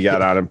 and then we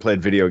got on and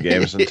played video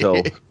games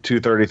until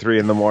 2:33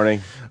 in the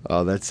morning.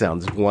 Oh, that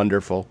sounds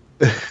wonderful.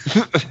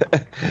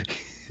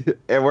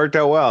 It worked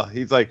out well.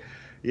 He's like,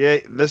 yeah,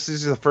 this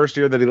is the first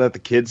year that he let the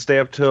kids stay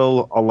up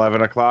till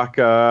 11 o'clock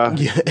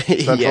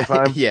Central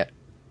Time. Yeah.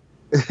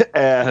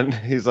 And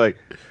he's like,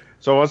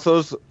 so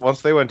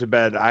once they went to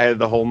bed, I had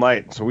the whole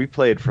night. So we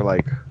played for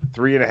like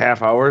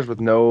 3.5 hours with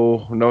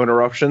no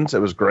interruptions. It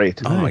was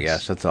great. Oh my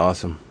gosh, that's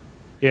awesome.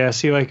 Yeah,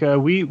 see, like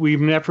we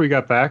after we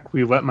got back,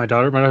 we let my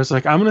daughter was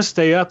like, I'm gonna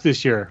stay up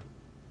this year.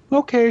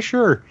 Okay,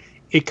 sure.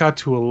 It got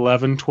to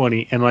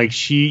 11:20, and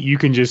like you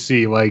can just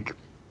see like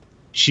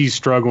she's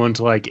struggling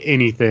to like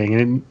anything,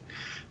 and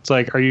it's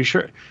like, are you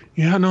sure?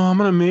 Yeah, no, I'm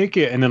gonna make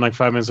it. And then like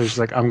 5 minutes later, she's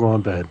like, I'm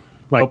going to bed.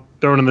 Like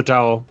throwing in the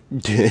towel.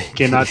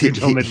 Cannot do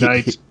till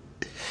midnight.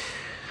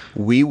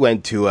 We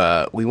went to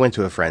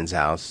a friend's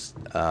house.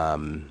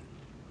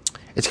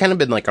 It's kind of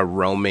been like a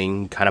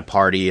roaming kind of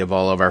party of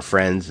all of our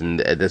friends, and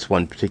this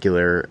one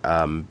particular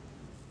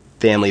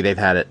family, they've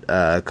had it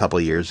a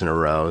couple years in a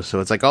row. So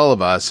it's like all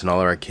of us and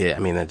all of our kids. I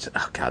mean, there's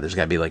got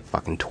to be like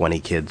fucking 20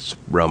 kids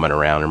roaming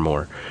around or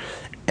more.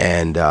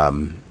 And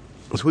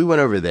so we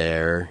went over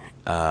there.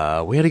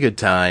 We had a good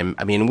time.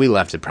 I mean, we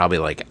left at probably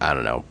like, I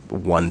don't know,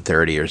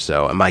 1:30 or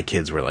so, and my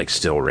kids were like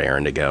still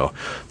raring to go.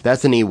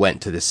 Bethany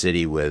went to the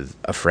city with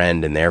a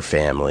friend and their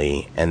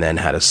family, and then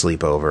had a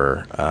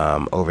sleepover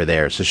over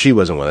there. So she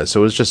wasn't with us.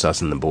 So it was just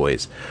us and the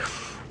boys.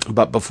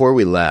 But before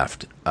we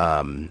left,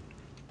 our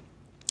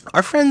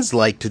friends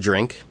like to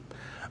drink.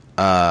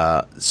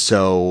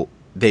 So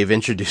they've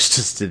introduced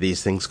us to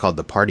these things called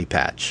the Party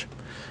Patch,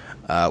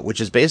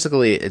 which is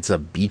basically, it's a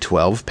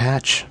B12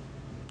 patch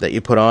that you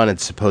put on.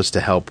 It's supposed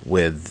to help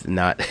with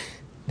not...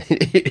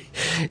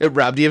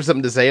 Rob, do you have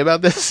something to say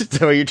about this?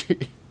 So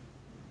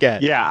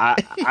Yeah,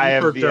 I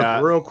have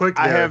the real quick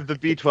there. I have the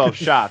B12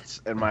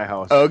 shots in my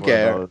house.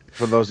 Okay.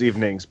 For those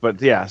evenings,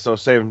 but yeah, so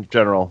same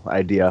general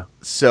idea.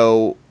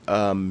 So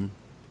Lisa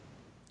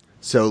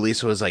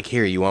was like,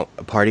 "Here, you want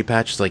a party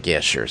patch?" She's like,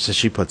 "Yeah, sure." So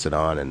she puts it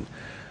on,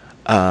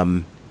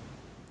 and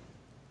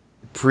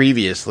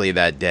previously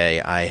that day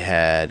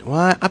I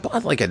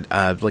bought like a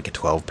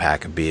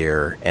 12-pack of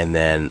beer, and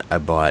then I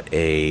bought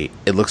it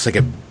looks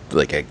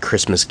like a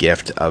Christmas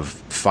gift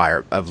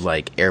of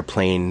like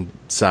airplane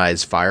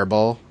size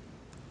Fireball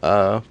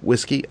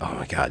whiskey. Oh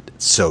my god,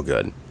 it's so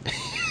good.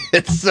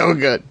 It's so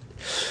good.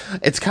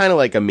 It's kind of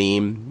like a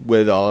meme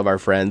with all of our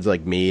friends,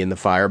 like me and the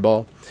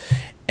Fireball.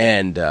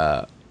 And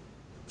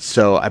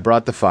so I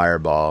brought the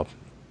Fireball,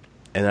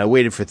 and I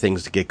waited for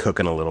things to get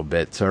cooking a little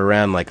bit. So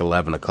around like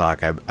 11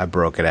 o'clock, I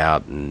broke it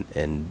out,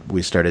 and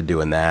we started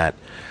doing that.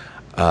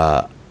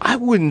 I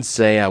wouldn't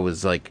say I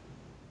was like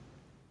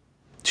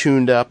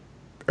tuned up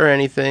or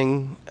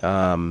anything.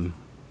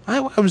 I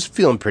was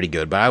feeling pretty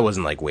good, but I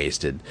wasn't like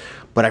wasted.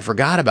 But I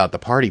forgot about the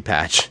party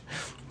patch.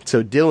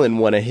 So Dylan,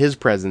 one of his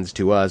presents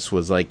to us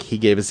was like, he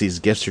gave us these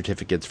gift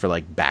certificates for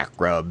like back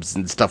rubs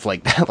and stuff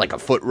like that, like a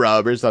foot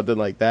rub or something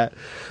like that.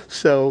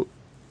 So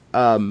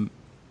I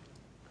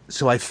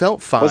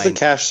felt fine. What's the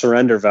cash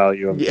surrender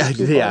value of these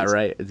coupons? Yeah,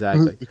 right,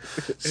 exactly.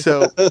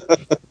 So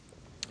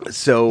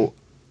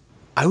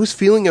I was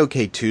feeling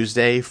okay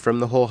Tuesday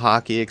from the whole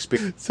hockey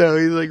experience. So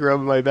he's like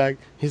rubbing my back.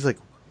 He's like,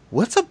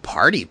 "What's a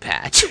party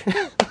patch?"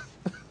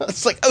 I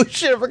was like, "Oh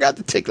shit, I forgot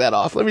to take that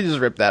off. Let me just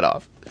rip that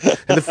off."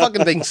 And the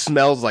fucking thing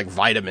smells like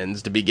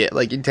vitamins to begin.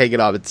 Like, you take it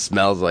off, it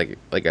smells like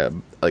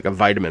a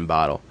vitamin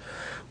bottle.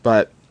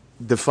 But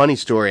the funny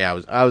story,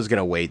 I was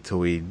gonna wait till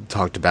we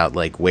talked about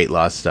like weight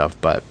loss stuff,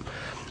 but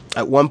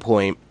at one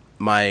point,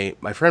 my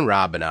friend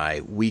Rob and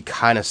I, we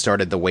kind of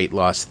started the weight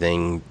loss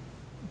thing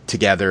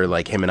together,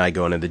 like him and I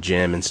going to the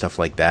gym and stuff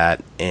like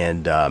that.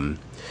 And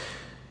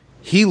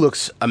he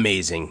looks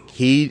amazing.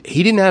 He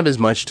didn't have as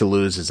much to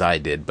lose as I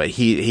did, but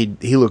he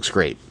looks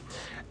great.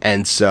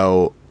 And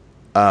so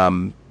at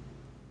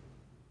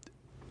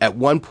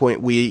one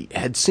point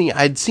I'd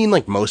seen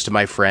like most of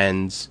my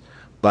friends,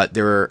 but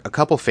there were a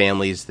couple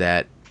families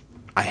that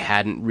I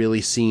hadn't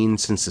really seen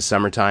since the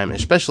summertime,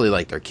 especially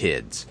like their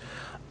kids.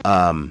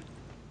 And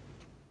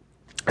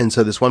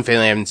so this one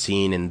family I haven't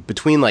seen, and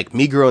between like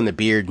me growing the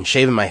beard and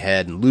shaving my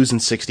head and losing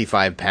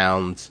 65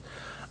 pounds,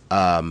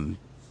 a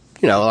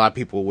lot of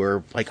people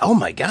were like, "Oh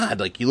my God,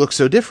 like you look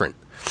so different."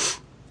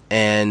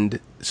 And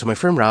so my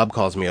friend Rob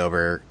calls me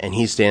over, and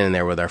he's standing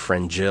there with our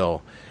friend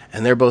Jill,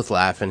 and they're both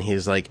laughing.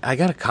 He's like, "I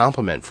got a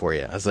compliment for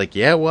you." I was like,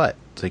 "Yeah, what?"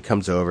 So he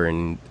comes over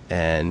and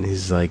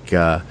he's like,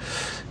 "Yeah,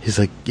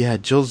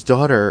 Jill's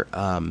daughter."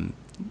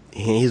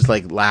 He's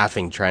like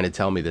laughing, trying to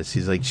tell me this.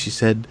 He's like, she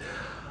said,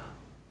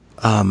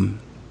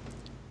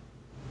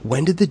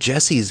 "When did the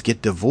Jessies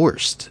get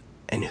divorced?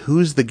 And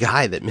who's the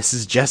guy that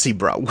Mrs. Jessie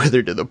brought with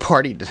her to the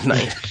party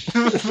tonight?"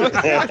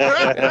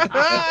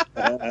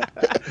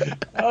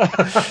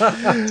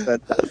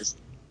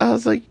 I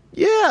was like,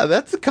 yeah,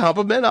 that's a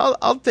compliment.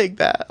 I'll take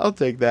that. I'll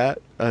take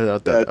that. I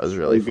thought that was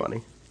really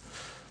funny.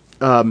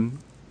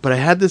 But I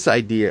had this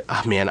idea.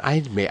 Oh man,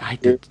 I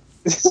did.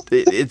 It's That's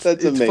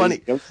it's amazing.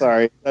 funny. I'm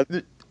sorry.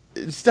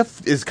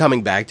 Stuff is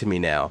coming back to me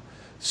now.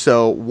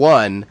 So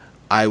one,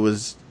 I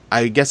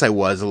guess I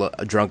was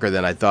drunker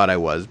than I thought I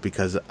was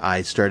because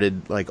I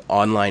started like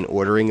online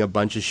ordering a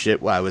bunch of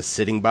shit while I was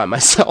sitting by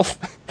myself.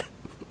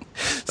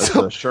 That's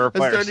a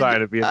surefire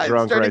sign of being drunk I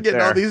started right getting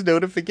there. all these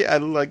notifications. I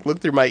like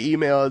looked through my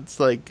email. It's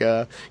like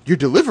your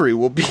delivery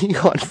will be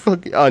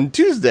on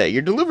Tuesday.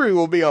 Your delivery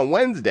will be on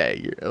Wednesday.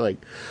 You're like,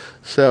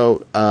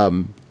 so.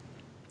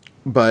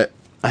 But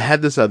I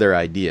had this other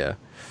idea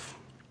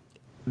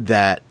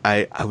that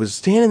I was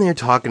standing there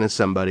talking to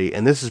somebody,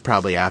 and this is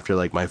probably after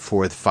like my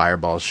 4th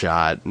Fireball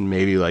shot, and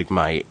maybe like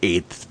my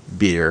 8th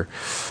beer,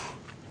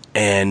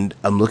 and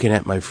I'm looking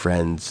at my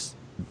friend's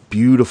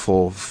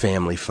beautiful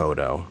family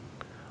photo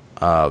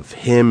of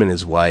him and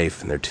his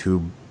wife and their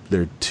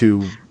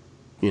two,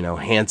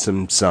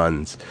 handsome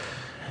sons.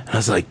 And I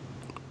was like,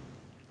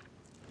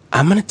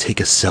 I'm going to take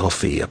a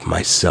selfie of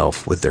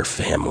myself with their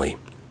family.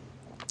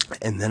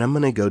 And then I'm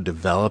going to go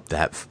develop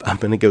that. I'm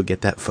going to go get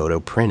that photo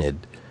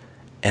printed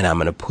and I'm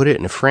going to put it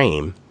in a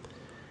frame.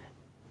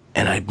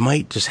 And I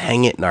might just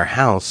hang it in our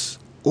house,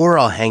 or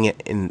I'll hang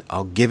it and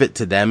I'll give it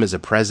to them as a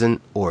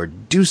present or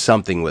do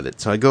something with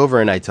it. So I go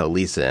over and I tell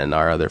Lisa and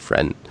our other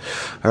friend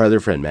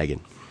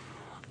Megan.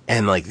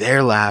 And like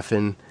they're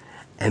laughing,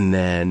 and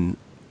then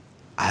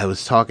I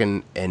was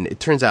talking, and it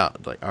turns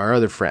out like our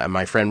other friend,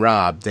 my friend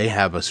Rob, they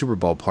have a Super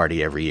Bowl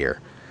party every year.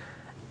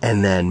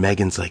 And then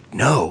Megan's like,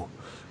 "No,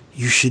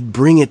 you should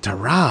bring it to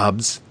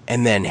Rob's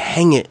and then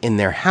hang it in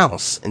their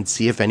house and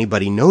see if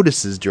anybody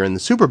notices during the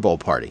Super Bowl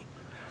party."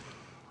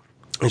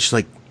 And she's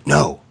like,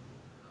 "No,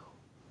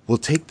 we'll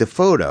take the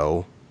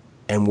photo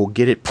and we'll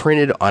get it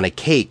printed on a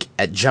cake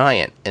at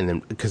Giant, and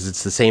then because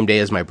it's the same day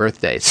as my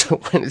birthday, so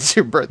when it's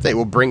your birthday,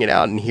 we'll bring it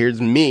out, and here's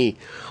me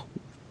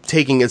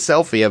taking a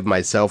selfie of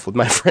myself with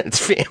my friend's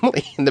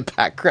family in the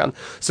background."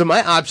 So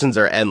my options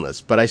are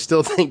endless, but I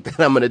still think that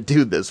I'm going to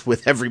do this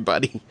with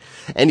everybody.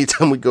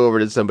 Anytime we go over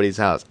to somebody's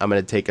house, I'm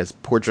going to take a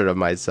portrait of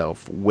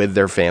myself with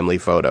their family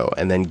photo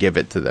and then give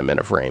it to them in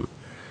a frame.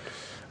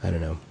 I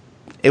don't know.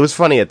 It was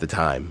funny at the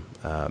time.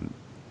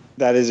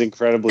 That is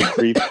incredibly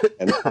creepy,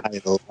 and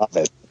I love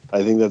it.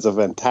 I think that's a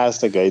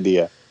fantastic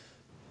idea.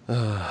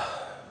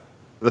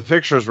 The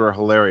pictures were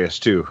hilarious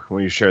too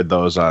when you shared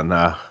those on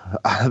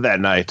that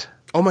night.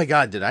 Oh my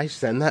God, did I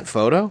send that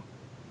photo?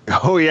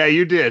 Oh yeah,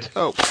 you did.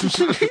 Oh.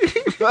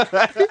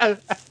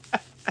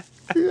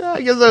 Yeah,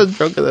 I guess I was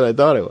drunker than I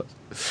thought I was.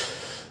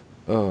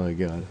 Oh my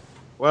God.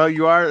 Well,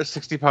 you are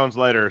 60 pounds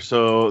lighter,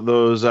 so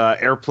those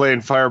airplane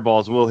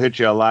fireballs will hit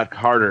you a lot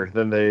harder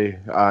than they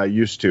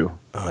used to.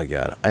 Oh my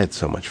God, I had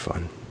so much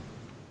fun.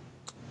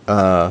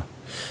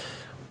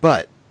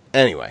 But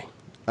anyway,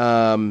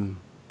 so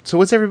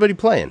what's everybody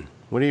playing?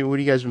 What are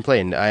you guys been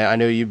playing? I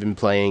know you've been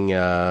playing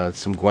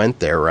some Gwent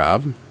there,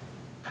 Rob.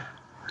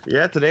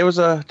 Yeah, today was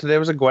a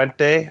Gwent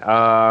day.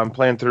 I'm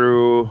playing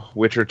through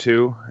Witcher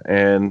 2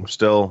 and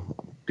still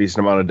a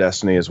decent amount of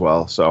Destiny as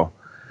well. So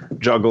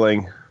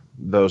juggling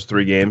those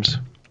 3 games.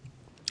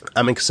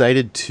 I'm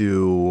excited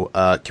to.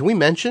 Can we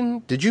mention?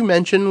 Did you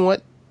mention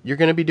what you're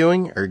going to be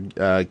doing,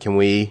 or can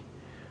we?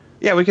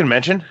 Yeah, we can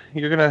mention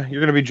you're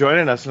gonna be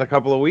joining us in a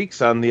couple of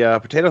weeks on the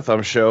Potato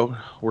Thumb show.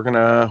 We're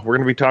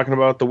gonna be talking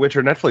about the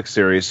Witcher Netflix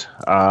series.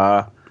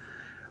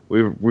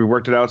 We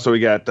worked it out so we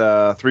got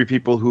 3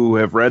 people who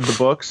have read the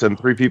books and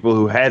 3 people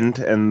who hadn't,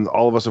 and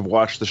all of us have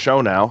watched the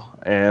show now,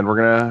 and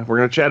we're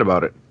gonna chat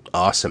about it.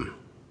 Awesome.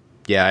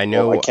 Yeah, I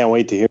know. I can't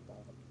wait to hear.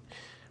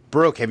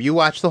 Brooke, have you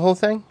watched the whole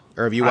thing,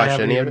 or have you watched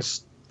any of it?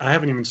 I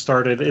haven't even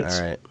started.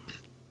 All right.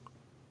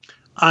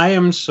 I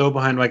am so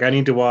behind. Like I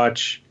need to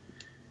watch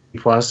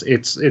Plus.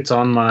 It's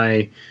on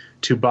my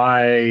to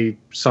buy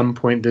some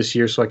point this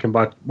year so I can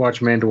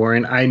watch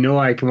Mandalorian. I know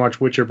I can watch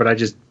Witcher, but I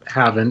just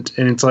haven't.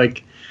 And it's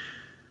like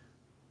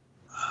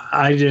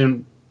I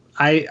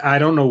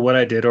don't know what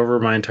I did over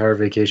my entire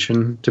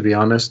vacation, to be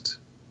honest.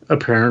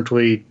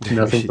 Apparently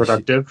nothing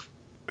productive.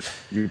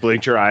 You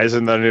blinked your eyes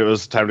and then it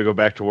was time to go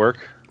back to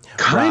work?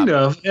 Kind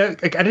of.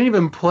 Like, I didn't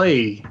even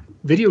play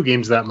video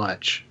games that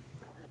much.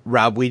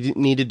 Rob, we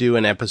need to do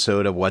an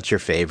episode of What's Your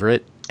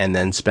Favorite, and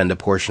then spend a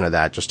portion of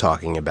that just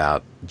talking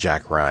about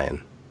Jack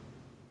Ryan.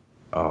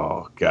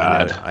 Oh,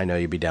 God. I know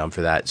you'd be down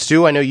for that.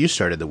 Stu, I know you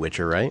started The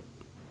Witcher, right?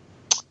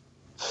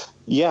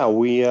 Yeah,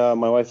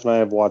 my wife and I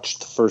have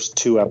watched the first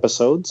 2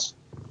 episodes.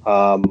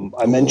 I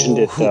mentioned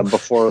it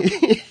before.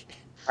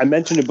 I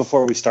mentioned it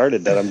before we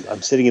started that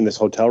I'm sitting in this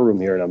hotel room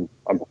here and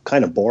I'm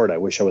kind of bored. I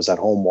wish I was at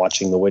home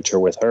watching The Witcher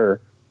with her.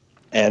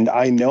 And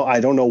I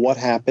don't know what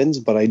happens,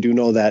 but I do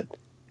know that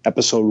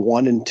episode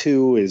 1 and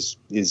 2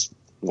 is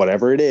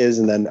whatever it is,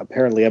 and then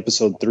apparently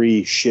episode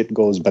 3 shit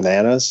goes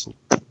bananas.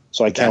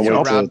 So I can't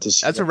wait to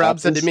see. That's what Rob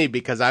said to me,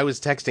 because I was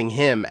texting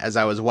him as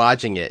I was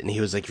watching it, and he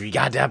was like, "You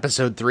got to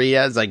episode 3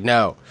 yet?" I was like,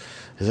 "No."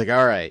 He's like,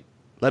 "All right,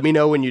 let me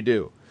know when you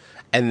do."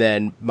 And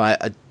then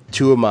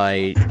two of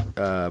my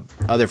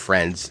other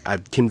friends,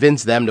 I've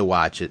convinced them to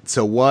watch it.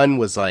 So one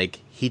was like,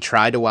 he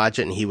tried to watch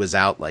it and he was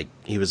out, like,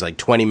 he was like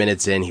 20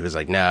 minutes in. He was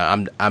like,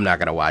 no, I'm not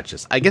going to watch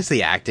this. I guess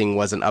the acting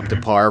wasn't up to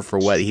par for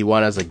what he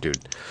wanted. I was like, dude,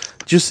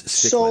 just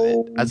stick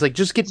with it. I was like,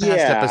 just get past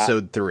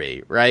episode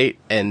 3, right?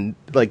 And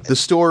like the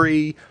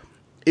story,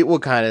 it will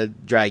kind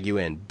of drag you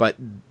in. But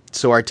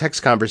so our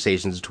text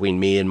conversations between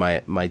me and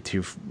my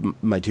two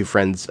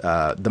friends,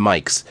 the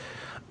Mikes,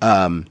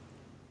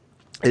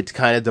 it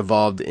kind of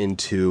devolved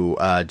into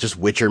just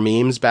Witcher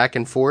memes back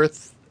and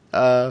forth.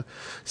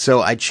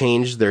 So I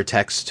changed their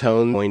text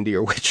tone going to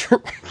your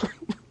Witcher.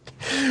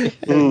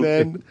 And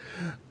then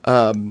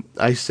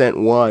I sent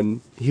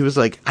one. He was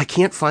like, I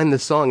can't find the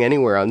song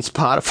anywhere on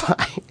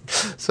Spotify.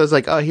 So I was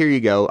like, oh, here you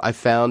go. I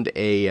found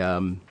a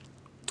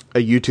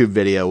YouTube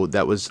video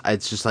that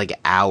it's just like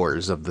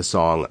hours of the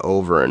song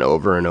over and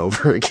over and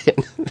over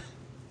again.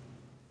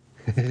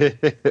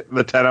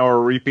 The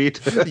 10-hour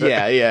repeat.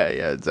 Yeah,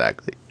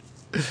 exactly.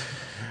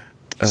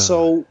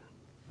 So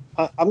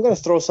I'm going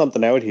to throw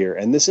something out here,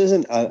 and this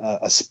isn't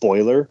a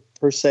spoiler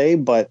per se,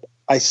 but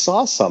I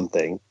saw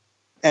something,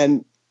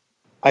 and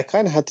I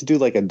kind of had to do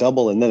like a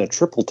double and then a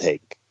triple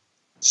take.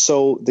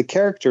 So the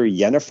character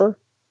Yennefer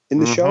in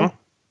the show,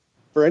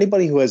 for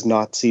anybody who has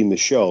not seen the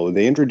show,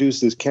 they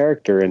introduced this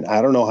character, and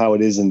I don't know how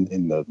it is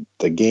in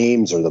the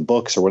games or the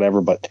books or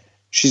whatever, but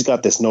she's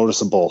got this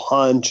noticeable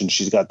hunch, and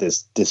she's got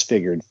this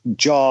disfigured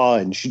jaw,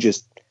 and she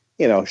just,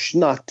 she's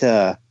not,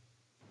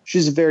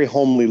 she's a very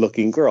homely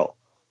looking girl.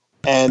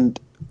 And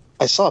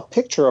I saw a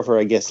picture of her,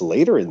 I guess,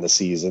 later in the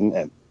season,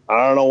 and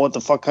I don't know what the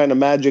fuck kind of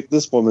magic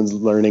this woman's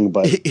learning,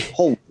 but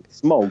holy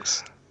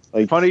smokes.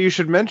 Like, funny you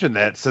should mention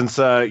that, since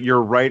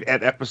you're right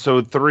at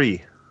episode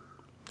 3.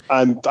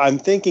 I'm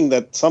thinking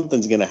that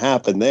something's going to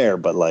happen there,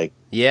 but like,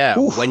 yeah,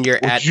 when you're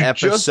at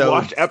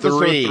episode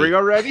 3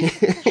 already.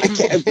 I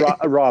can't,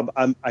 Rob.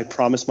 I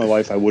promised my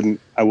wife I wouldn't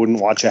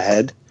watch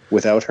ahead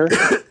without her.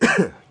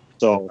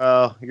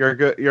 So, you're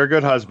a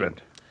good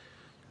husband.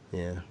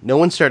 Yeah, no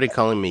one started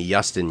calling me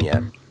Justin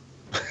yet.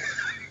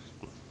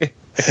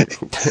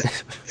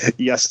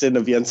 Justin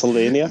of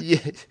Pennsylvania.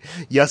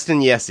 Justin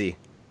Yessie.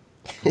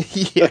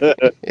 Yeah.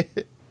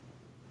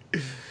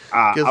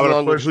 I'm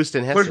going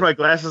to push my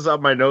glasses up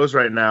my nose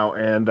right now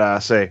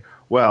and say,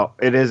 well,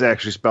 it is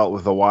actually spelt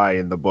with a Y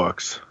in the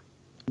books.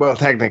 Well,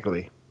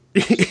 technically,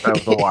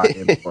 spelled with a Y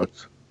in the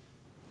books.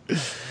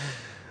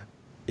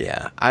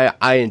 Yeah,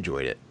 I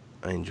enjoyed it.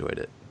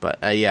 But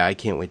I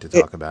can't wait to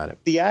talk about it.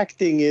 The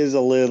acting is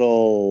a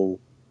little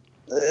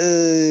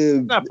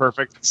not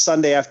perfect.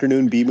 Sunday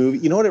afternoon B movie.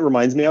 You know what it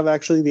reminds me of,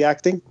 actually, the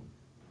acting?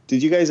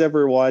 Did you guys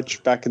ever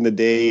watch back in the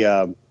day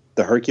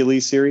the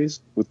Hercules series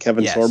with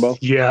Kevin Sorbo?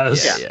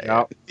 Yes.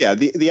 Yeah.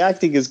 The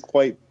acting is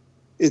quite.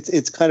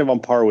 It's kind of on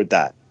par with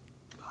that.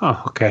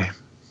 Oh, okay.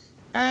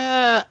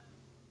 I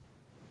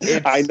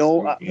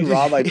know,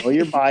 Rob. I know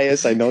you're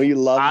biased. I know you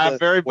love. I'm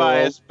very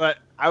biased, but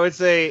I would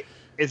say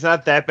it's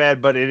not that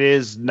bad, but it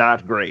is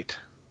not great.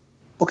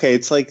 Okay,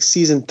 it's like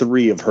season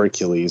 3 of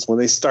Hercules when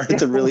they started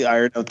to really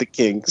iron out the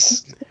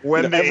kinks.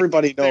 When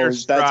everybody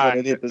knows that's what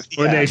it is.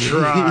 When they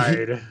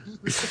tried.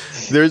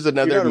 There's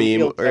another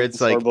meme where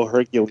it's like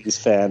Hercules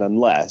fan,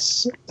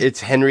 unless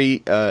it's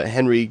Henry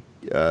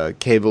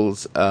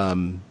Cavill's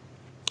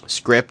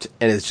script,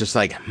 and it's just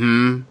like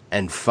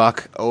and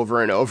fuck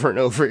over and over and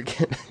over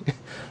again.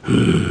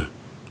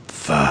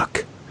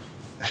 Fuck.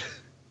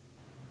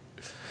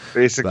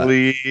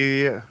 Basically,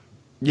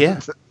 yeah.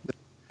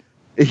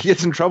 He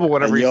gets in trouble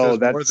whenever he says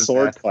that more than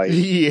sword that. fight.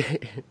 Yeah.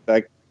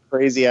 That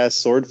crazy ass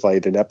sword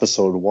fight in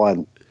episode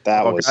 1.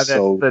 That was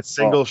so that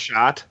single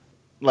shot,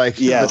 like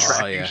the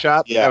tracking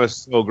shot. Yeah. That was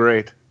so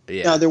great.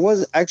 Yeah. Now there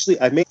was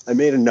actually I made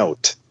a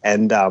note,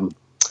 and the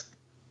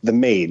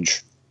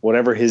mage,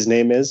 whatever his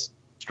name is,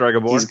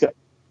 Stragaborn.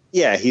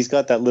 He's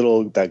got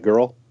that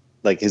girl,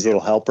 like his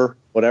little helper,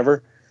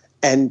 whatever,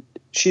 and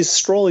she's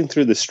strolling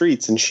through the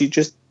streets, and she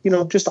just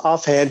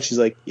offhand, she's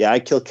like, yeah, I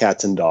kill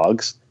cats and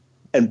dogs.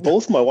 And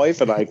both my wife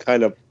and I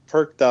kind of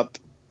perked up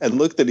and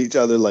looked at each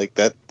other like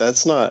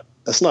that's not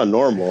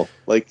normal.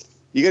 Like,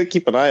 you got to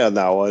keep an eye on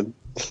that one.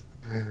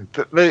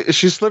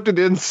 She slipped it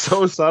in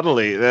so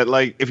subtly that,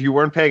 like, if you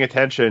weren't paying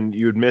attention,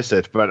 you'd miss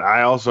it. But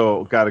I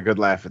also got a good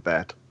laugh at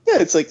that. Yeah,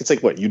 it's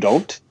like what, you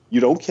don't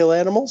kill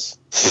animals?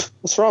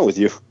 What's wrong with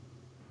you?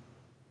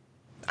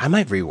 I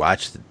might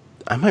rewatch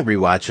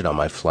it on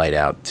my flight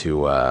out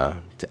to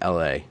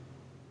LA.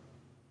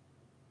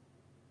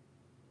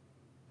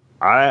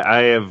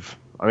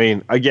 I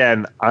mean,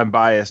 again, I'm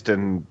biased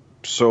and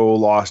so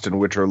lost in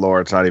Witcher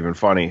lore, it's not even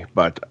funny.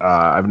 But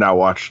I've now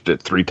watched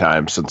it 3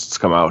 times since it's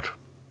come out.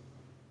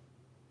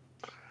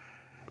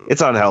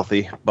 It's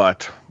unhealthy,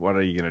 but what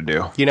are you going to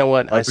do? You know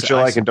what? Like what you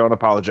like and don't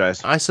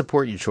apologize. I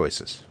support your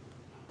choices.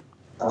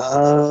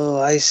 Oh,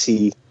 I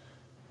see.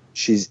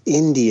 She's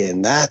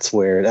Indian. That's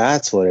what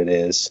it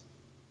is.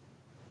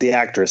 The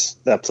actress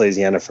that plays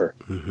Yennefer.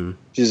 Mm-hmm.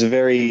 She's a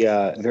very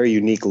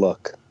unique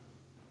look.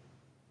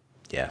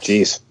 Yes.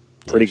 Jeez.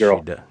 Pretty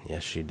girl.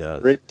 Yes, she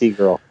does. Pretty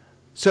girl.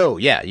 So,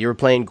 yeah, you were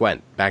playing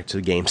Gwent. Back to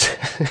the games.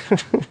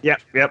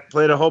 Yep.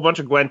 Played a whole bunch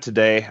of Gwent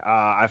today.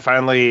 I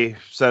finally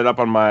set it up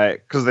on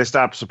because they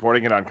stopped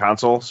supporting it on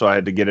console, so I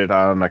had to get it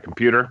on my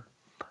computer.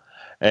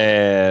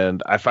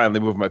 And I finally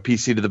moved my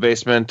PC to the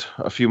basement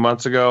a few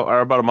months ago, or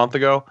about a month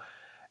ago.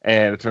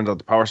 And it turns out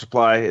the power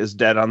supply is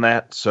dead on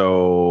that,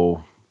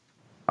 so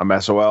I'm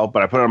SOL.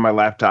 But I put it on my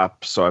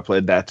laptop, so I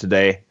played that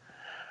today.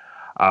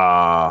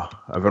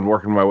 I've been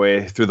working my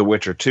way through The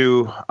Witcher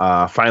 2.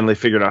 Finally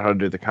figured out how to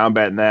do the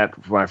combat in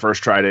that. When I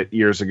first tried it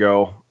years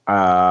ago,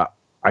 I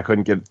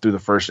couldn't get through the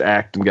first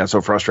act and got so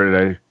frustrated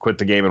I quit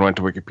the game and went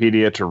to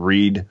Wikipedia to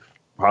read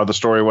how the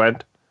story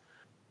went.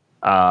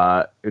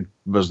 It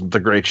was the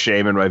great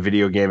shame in my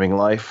video gaming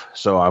life,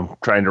 so I'm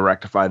trying to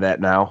rectify that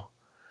now.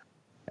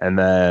 And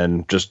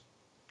then just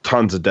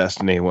tons of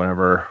Destiny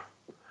whenever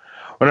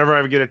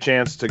I get a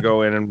chance to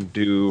go in and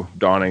do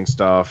dawning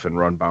stuff and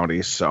run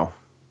bounties. So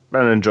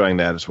been enjoying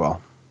that as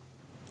well.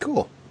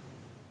 Cool.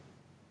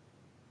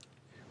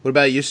 What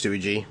about you, Stewie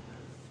G?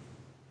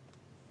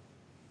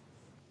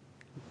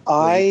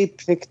 I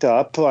picked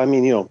up,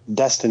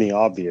 Destiny,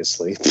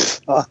 obviously.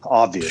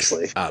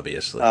 Obviously.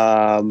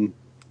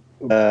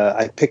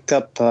 I picked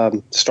up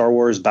Star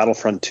Wars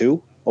Battlefront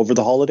 2 over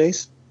the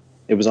holidays.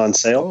 It was on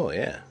sale. Oh,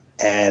 yeah.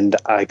 And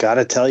I got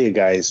to tell you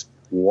guys,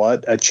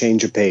 what a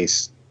change of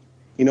pace.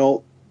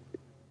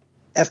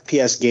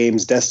 FPS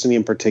games, Destiny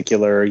in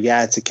particular,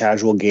 yeah, it's a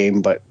casual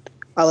game, but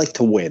I like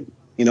to win.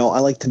 I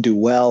like to do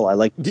well. I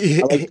like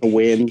to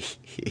win.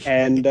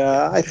 And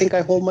I think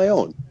I hold my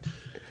own.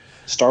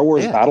 Star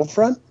Wars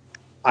Battlefront,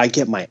 I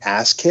get my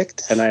ass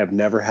kicked, and I have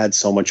never had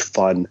so much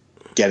fun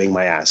getting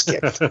my ass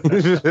kicked.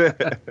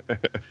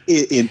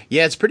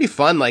 It's pretty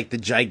fun, like the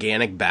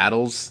gigantic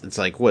battles. It's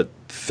like,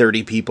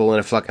 30 people in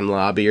a fucking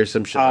lobby or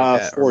some shit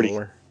like that? 40.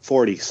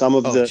 40. Some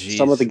of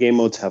the game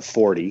modes have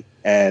 40,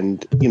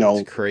 and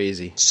it's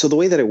crazy. So the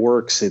way that it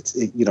works,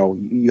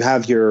 you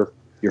have your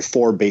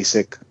 4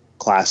 basic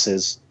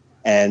classes,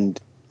 and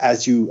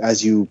as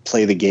you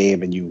play the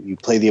game and you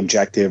play the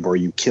objective or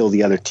you kill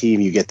the other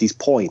team, you get these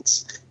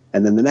points.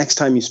 And then the next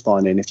time you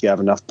spawn in, if you have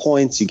enough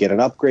points, you get an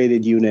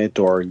upgraded unit,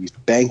 or you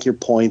bank your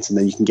points, and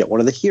then you can get one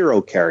of the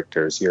hero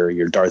characters,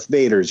 your Darth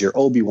Vaders, your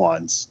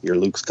Obi-Wans, your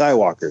Luke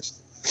Skywalkers.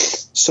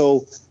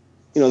 So,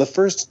 the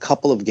first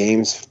couple of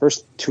games,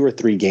 first 2 or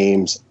 3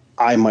 games,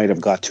 I might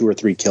have got 2 or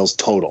 3 kills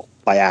total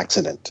by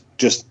accident,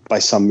 just by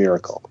some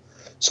miracle.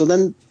 So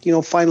then,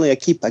 finally I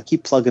keep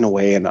plugging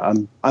away, and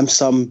I'm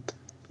some,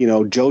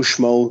 Joe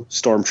Schmo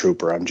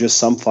stormtrooper. I'm just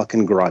some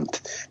fucking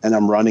grunt, and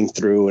I'm running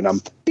through, and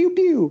I'm pew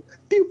pew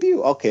pew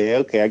pew. Okay,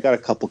 I got a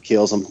couple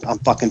kills. I'm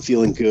fucking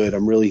feeling good.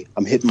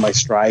 I'm hitting my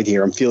stride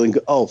here. I'm feeling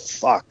good. Oh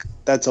fuck,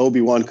 that's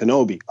Obi-Wan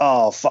Kenobi.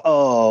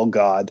 Oh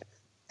god,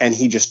 and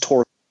he just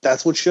tore.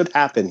 That's what should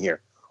happen here.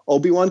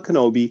 Obi-Wan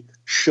Kenobi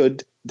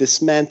should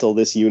dismantle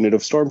this unit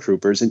of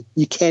stormtroopers, and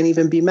you can't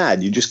even be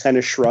mad. You just kind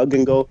of shrug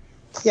and go,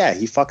 yeah,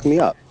 he fucked me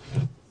up.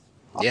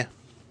 Yeah.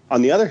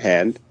 On the other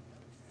hand,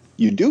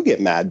 you do get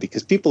mad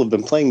because people have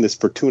been playing this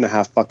for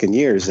 2.5 fucking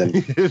years, and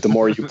the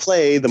more you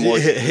play, the more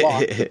you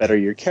block, the better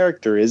your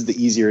character is,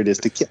 the easier it is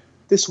to kill.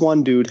 This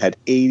one dude had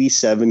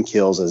 87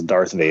 kills as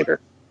Darth Vader.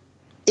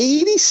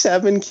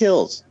 87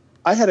 kills.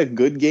 I had a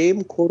good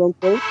game, quote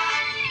unquote.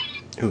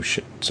 Oh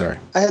shit! Sorry.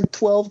 I had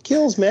 12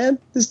 kills, man.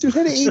 This dude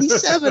had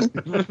 87.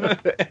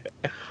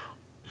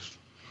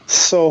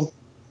 So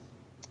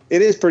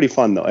it is pretty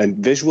fun though, and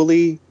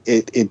visually,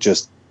 it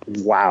just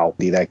wow,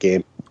 that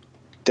game.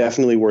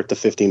 Definitely worth the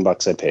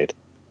 $15 I paid.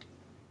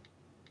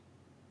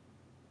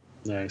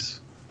 Nice.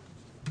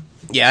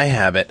 Yeah, I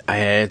have it.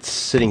 It's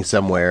sitting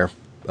somewhere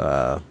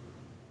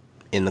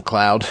in the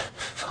cloud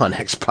on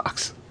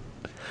Xbox.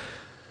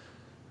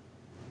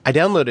 I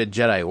downloaded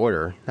Jedi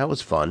Order. That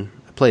was fun.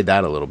 I played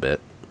that a little bit.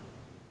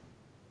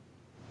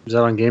 Is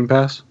that on Game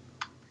Pass?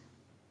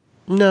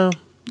 No,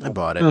 I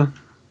bought it.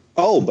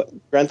 Oh, but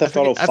Grand Theft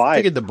Auto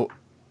 5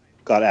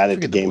 got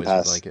added to Game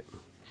Pass. Like it.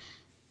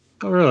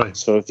 Oh, really?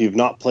 So if you've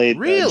not played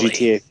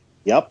GTA,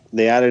 yep,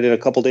 they added it a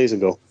couple days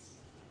ago.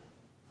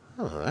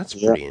 Oh, that's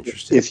pretty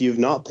interesting. If you've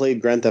not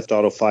played Grand Theft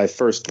Auto 5,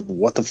 first,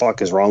 what the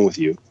fuck is wrong with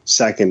you?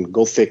 Second,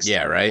 go fix it.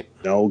 Yeah, right?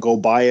 Go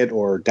buy it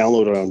or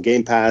download it on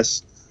Game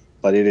Pass.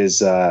 But it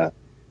is,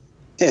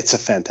 it's a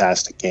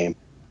fantastic game.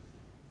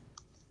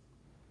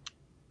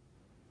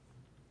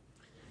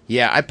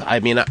 Yeah, I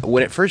mean,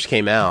 when it first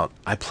came out,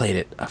 I played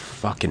it a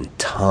fucking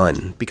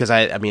ton. Because,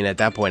 I mean, at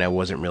that point, I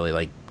wasn't really,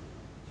 like,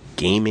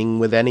 gaming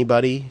with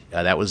anybody.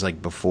 That was,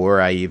 like,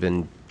 before I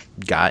even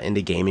got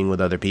into gaming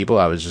with other people.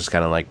 I was just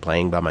kind of, like,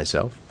 playing by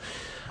myself.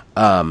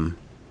 Yeah,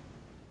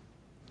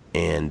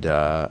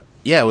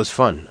 it was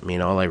fun. I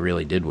mean, all I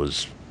really did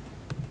was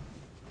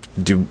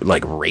do,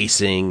 like,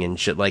 racing and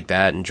shit like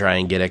that and try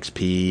and get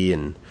XP.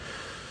 And,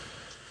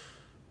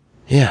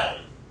 yeah,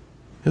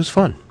 it was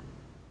fun.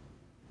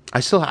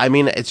 I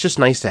mean, it's just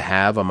nice to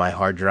have on my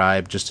hard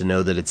drive just to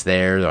know that it's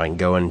there, so I can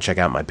go and check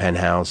out my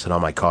penthouse and all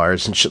my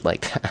cars and shit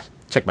like that.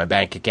 Check my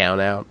bank account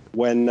out.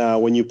 When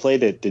you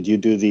played it, did you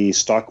do the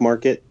stock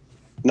market?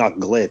 Not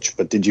glitch,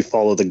 but did you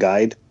follow the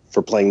guide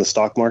for playing the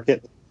stock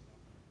market?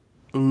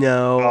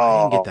 No,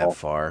 I didn't get that Oh,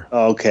 far.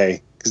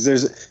 okay. Because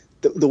there's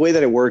the way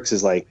that it works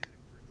is like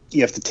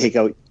you have to take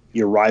out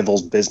your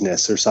rival's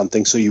business or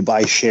something, so you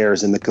buy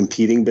shares in the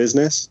competing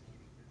business,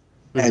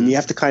 and you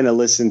have to kind of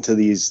listen to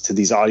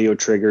these audio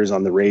triggers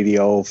on the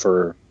radio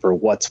for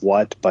what's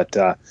what. But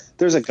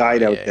there's a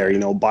guide out there. yeah. You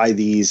know, buy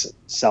these,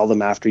 sell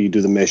them after you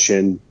do the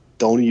mission.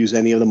 Don't use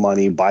any of the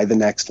money. Buy the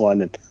next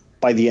one, and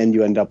by the end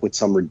you end up with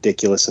some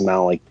ridiculous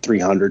amount, like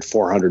 300,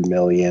 400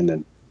 million,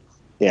 and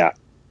yeah,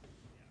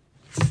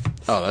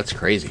 Oh, that's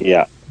crazy.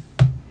 yeah.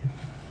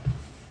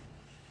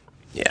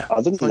 Yeah.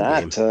 Other than Fun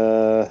that,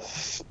 game.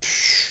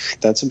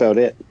 that's about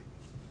it,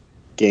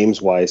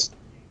 games wise.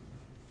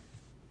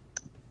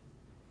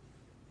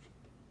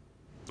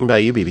 What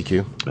about you,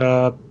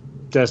 BBQ?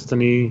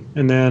 Destiny,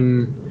 and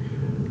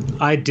then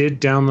I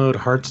did download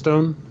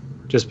Hearthstone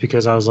just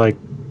because I was like,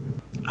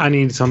 I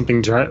need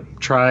something to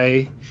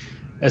try,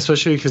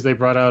 especially because they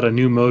brought out a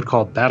new mode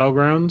called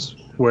Battlegrounds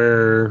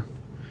where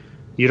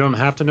you don't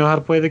have to know how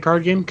to play the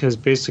card game, because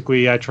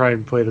basically I try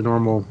and play the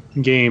normal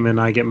game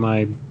and I get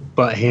my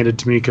butt handed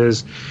to me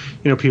because,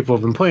 people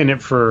have been playing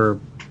it for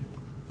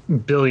a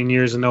billion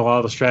years and know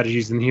all the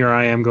strategies, and here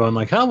I am going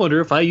like, I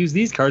wonder if I use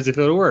these cards if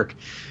it'll work.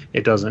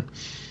 It doesn't.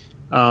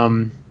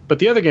 But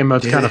the other game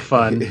mode's kind of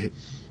fun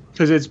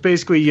because it's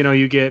basically,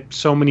 you get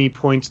so many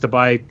points to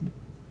buy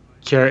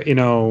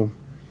from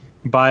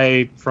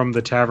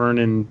the tavern,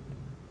 and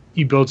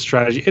you build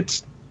strategy.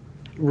 It's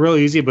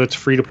really easy, but it's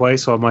free to play.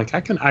 So I'm like,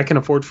 I can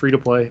afford free to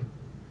play.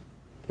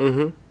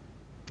 Mm-hmm.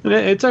 And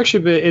it's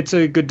actually it's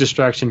a good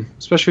distraction,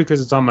 especially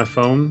because it's on my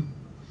phone.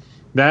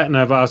 That, and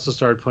I've also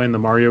started playing the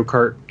Mario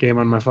Kart game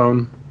on my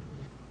phone.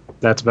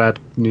 That's bad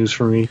news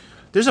for me.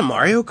 There's a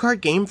Mario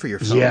Kart game for your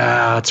phone?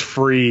 Yeah, it's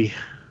free.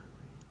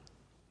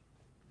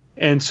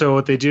 And so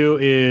what they do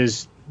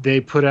is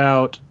they put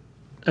out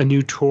a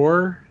new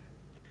tour,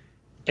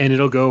 and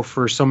it'll go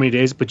for so many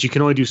days, but you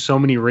can only do so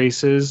many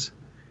races.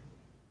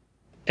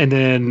 And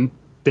then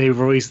they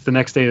release the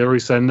next day, they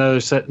release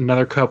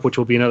another cup, which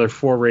will be another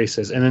 4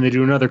 races. And then they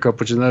do another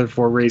cup, which is another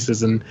 4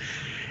 races. And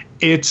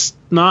it's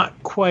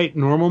not quite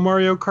normal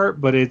Mario Kart,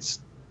 but it's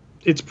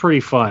pretty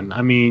fun.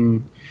 I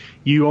mean,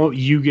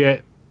 you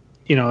get,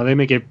 they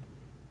make it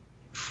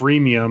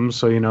freemium,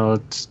 so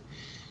it's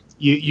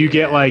you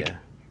get like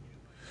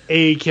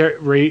a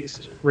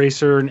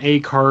racer, an a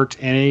cart,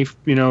 and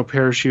a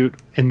parachute,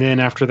 and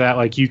then after that,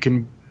 like, you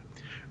can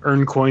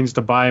earn coins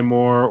to buy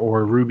more,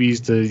 or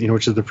rubies to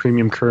which is the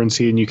premium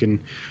currency, and you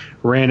can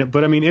ran it.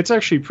 But I mean, it's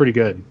actually pretty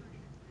good.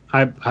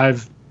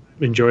 I've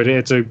enjoyed it.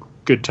 It's a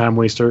good time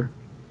waster.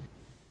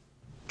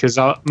 Because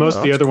most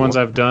of the other ones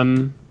I've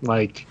done,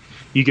 like,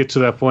 you get to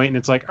that point and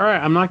it's like, all right,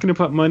 I'm not going to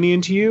put money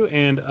into you,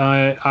 and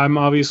I'm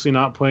obviously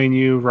not playing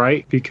you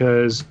right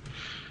because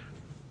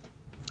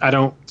I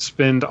don't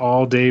spend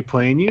all day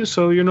playing you,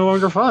 so you're no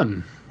longer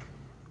fun.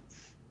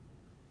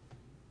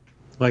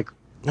 Like,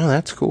 No,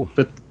 that's cool.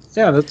 but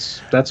yeah,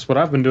 that's what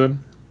I've been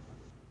doing.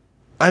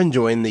 I'm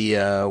enjoying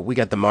we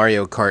got the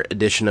Mario Kart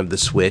edition of the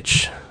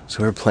Switch,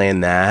 so we're playing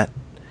that.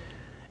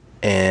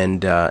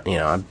 And,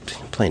 I'm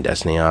playing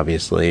Destiny,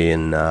 obviously,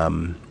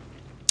 and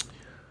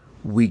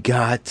we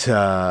got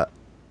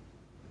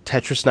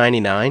Tetris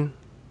 99.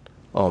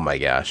 Oh my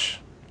gosh.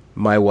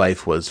 My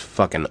wife was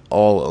fucking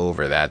all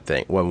over that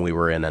thing when we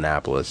were in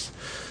Annapolis.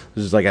 It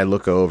was like, I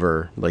look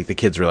over, like, the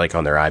kids were like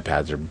on their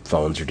iPads or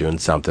phones or doing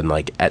something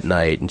like at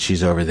night, and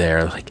she's over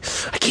there like,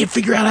 I can't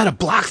figure out how to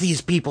block these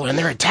people and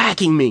they're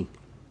attacking me.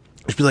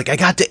 She'd be like, I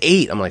got to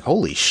 8. I'm like,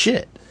 holy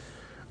shit.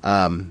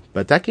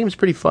 But that game's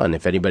pretty fun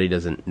if anybody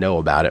doesn't know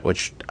about it,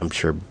 which I'm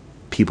sure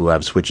people who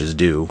have Switches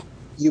do.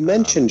 You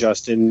mentioned,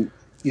 Justin,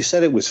 you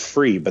said it was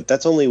free, but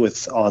that's only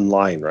with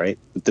online, right?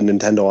 With the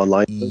Nintendo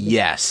Online?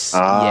 Yes.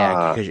 Ah.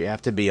 Yeah, because you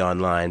have to be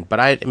online. But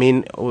I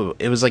mean,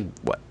 it was like,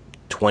 what,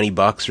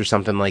 $20 or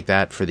something like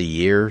that for the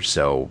year,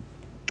 so...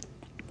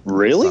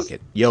 Really? Fuck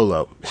it.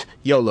 YOLO.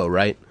 YOLO,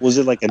 right? Was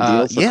it like a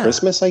deal for yeah.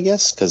 Christmas, I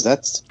guess? Because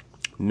that's...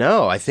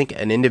 No, I think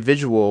an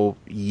individual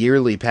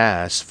yearly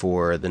pass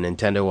for the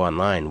Nintendo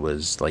Online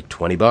was like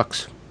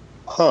 $20.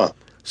 Huh.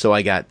 So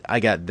I got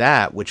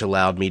that, which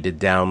allowed me to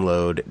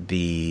download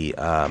the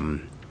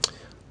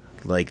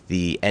like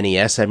the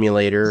NES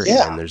emulator,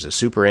 Yeah. and there's a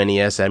Super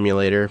NES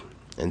emulator,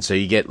 and so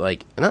you get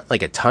like not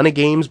like a ton of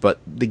games, but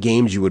the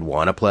games you would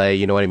want to play.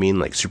 You know what I mean?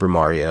 Like Super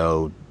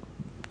Mario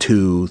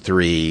 2,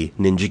 3,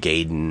 Ninja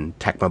Gaiden,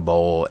 Tecmo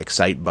Bowl,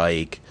 Excite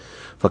Bike,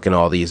 fucking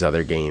all these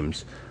other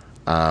games.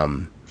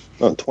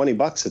 Oh,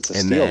 $20, it's a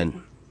And steal.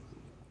 then,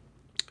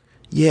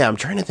 yeah, I'm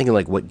trying to think of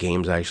like what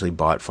games I actually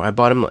bought for. I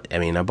bought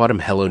him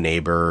Hello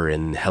Neighbor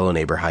and Hello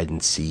Neighbor Hide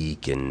and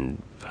Seek,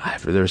 and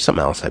there was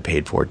something else I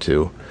paid for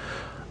too.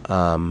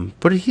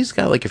 But he's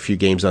got like a few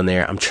games on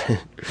there.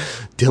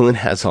 Dylan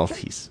has all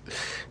these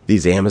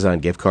Amazon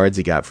gift cards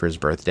he got for his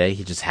birthday.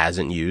 He just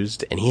hasn't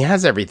used, and he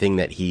has everything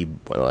that he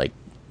like.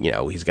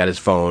 He's got his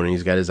phone, and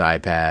he's got his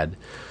iPad,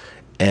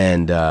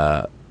 and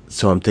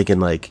so I'm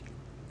thinking like,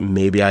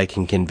 maybe I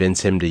can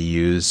convince him to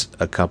use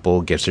a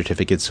couple gift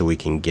certificates so we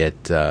can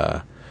get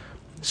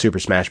Super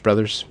Smash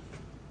Brothers.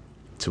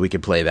 so we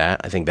could play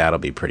that. I think that'll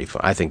be pretty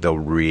fun. I think they'll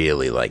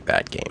really like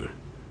that game.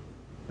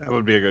 That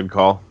would be a good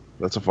call.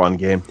 That's a fun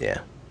game.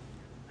 Yeah.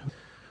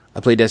 I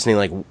played Destiny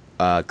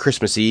like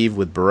Christmas Eve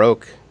with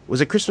Baroque.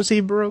 Was it Christmas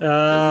Eve, Baroque?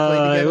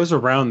 It was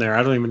around there.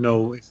 I don't even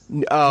know. If,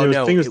 Oh,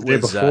 no. I think it was the day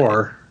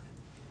before.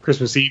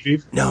 Christmas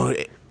Eve. No.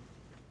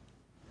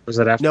 Was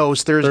that after? No, it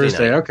was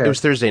Thursday night. Okay. It was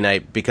Thursday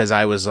night because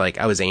I was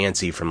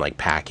antsy from like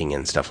packing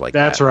and stuff like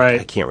that. That's right.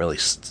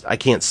 I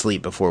can't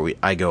sleep before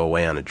I go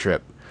away on a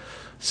trip.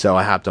 So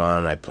I hopped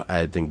on and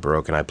I think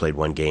Baroque and I played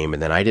one game,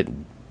 and then I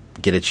didn't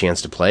get a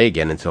chance to play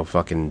again until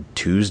fucking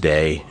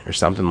Tuesday or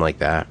something like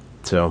that.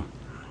 So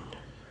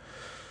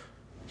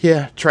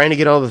yeah, trying to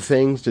get all the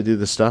things to do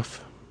the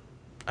stuff.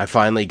 I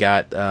finally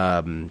got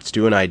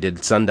Stu and I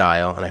did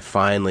Sundial, and I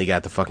finally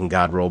got the fucking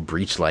God Roll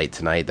Breachlight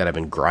tonight that I've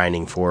been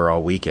grinding for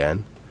all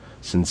weekend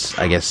since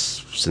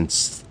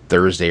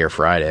Thursday or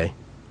Friday.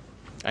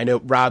 I know,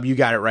 Rob, you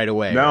got it right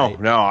away. No,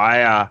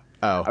 right?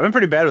 I've been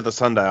pretty bad with the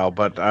Sundial,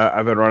 but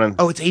I've been running.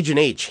 Oh, it's Agent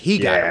H. He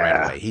got it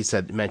right away. He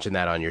mentioned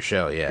that on your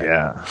show. Yeah.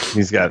 Yeah,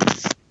 he's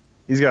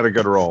got a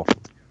good roll.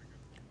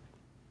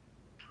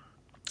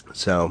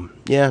 So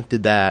yeah,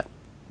 did that.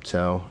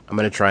 So I'm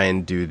gonna try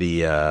and do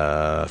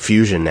the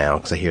fusion now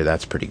because I hear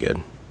that's pretty good.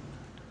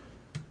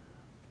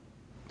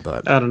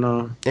 But I don't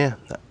know. Yeah,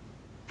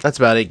 that's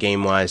about it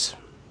game wise.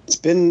 It's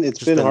been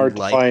hard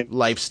to find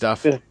life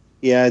stuff.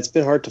 It's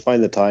been hard to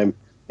find the time.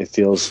 It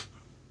feels,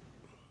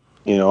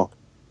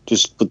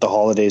 just with the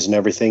holidays and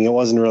everything, it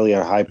wasn't really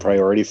a high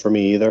priority for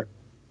me either.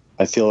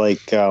 I feel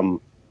like I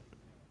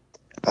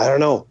don't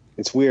know.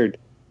 It's weird.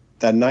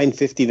 That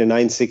 950 to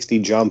 960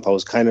 jump, I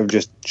was kind of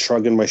just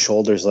shrugging my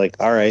shoulders, like,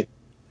 all right,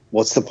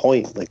 what's the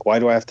point? Like, why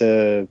do I have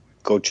to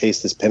go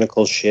chase this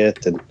pinnacle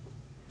shit? And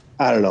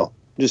I don't know.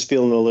 I'm just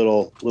feeling a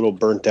little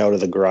burnt out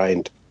of the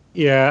grind.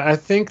 Yeah, I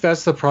think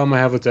that's the problem I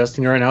have with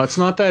Destiny right now. It's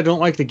not that I don't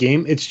like the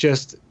game. It's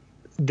just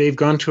they've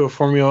gone to a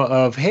formula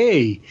of,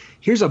 hey,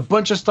 here's a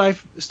bunch of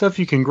stuff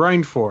you can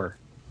grind for.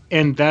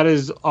 And that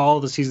is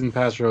all the season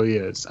pass really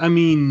is. I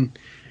mean,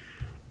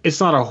 it's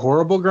not a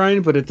horrible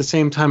grind, but at the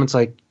same time, it's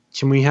like,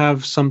 can we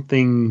have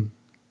something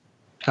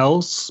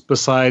else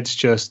besides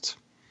just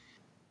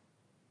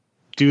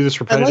do this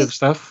repetitive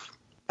stuff?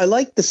 I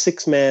like the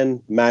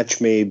 6-man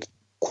match-made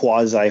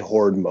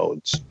quasi-horde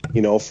modes,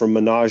 from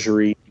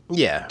Menagerie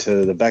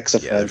to the Vex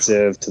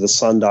Offensive to the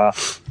Sundial.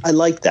 I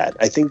like that.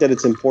 I think that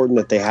it's important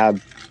that they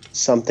have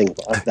something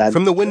of that.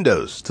 From the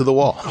windows to the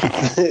wall.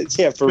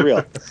 Yeah, for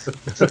real.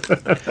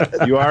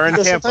 You are in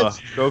Tampa.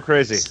 Go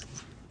crazy.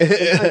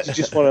 Sometimes you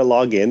just want to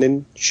log in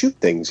and shoot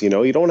things, You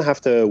don't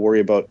have to worry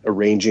about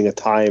arranging a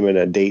time and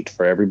a date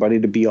for everybody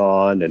to be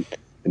on and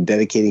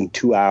dedicating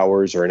 2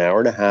 hours or an hour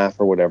and a half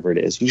or whatever it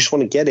is. You just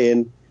want to get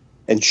in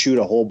and shoot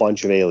a whole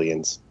bunch of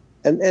aliens.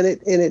 And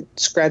it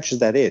scratches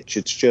that itch.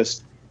 It's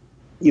just,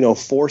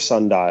 4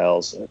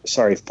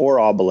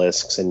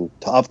 obelisks,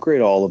 and to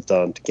upgrade all of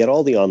them, to get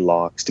all the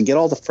unlocks, to get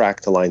all the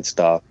Fractaline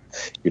stuff.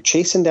 You're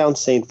chasing down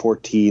Saint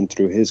 14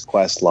 through his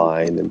quest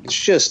line, and it's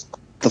just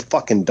the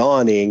fucking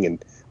dawning,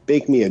 and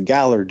bake me a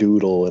Galler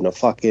Doodle and a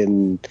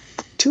fucking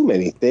too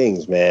many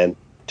things, man.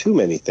 Too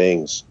many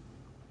things.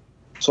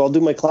 So I'll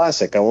do my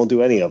classic. I won't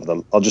do any of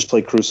them. I'll just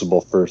play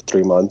Crucible for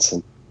 3 months.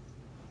 And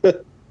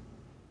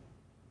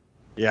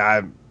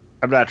yeah,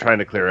 I'm not trying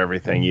to clear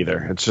everything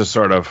either. It's just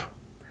sort of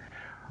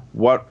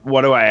what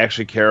do I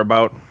actually care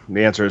about?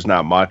 The answer is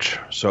not much.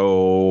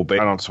 So I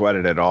don't sweat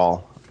it at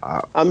all.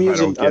 I'm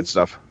using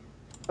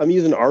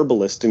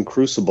Arbalist in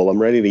Crucible.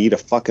 I'm ready to eat a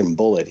fucking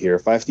bullet here.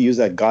 If I have to use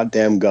that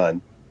goddamn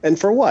gun, and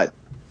for what?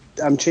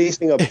 I'm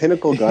chasing a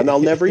pinnacle gun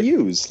I'll never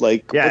use.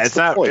 Like, yeah, it's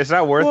not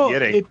worth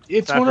getting.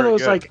 It's one of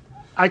those good. Like,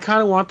 I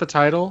kind of want the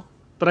title,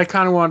 but I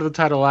kind of wanted the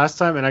title last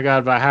time, and I got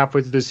about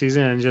halfway through the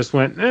season and just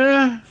went,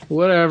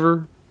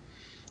 whatever.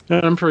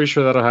 And I'm pretty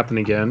sure that'll happen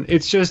again.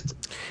 It's just...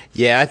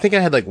 Yeah, I think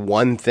I had like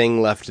one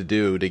thing left to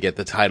do to get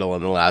the title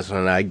on the last one,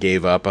 and I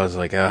gave up. I was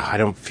like, I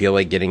don't feel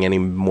like getting any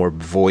more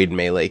void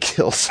melee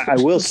kills. I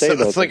will say, so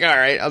though, it's like, all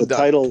right, I'm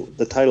done.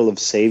 The title of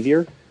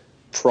Savior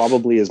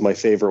probably is my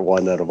favorite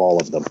one out of all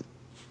of them.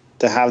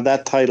 To have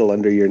that title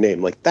under your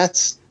name, like,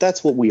 that's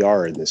what we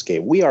are in this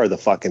game. We are the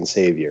fucking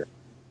Savior.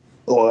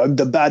 Oh, I'm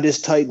the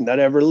baddest Titan that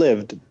ever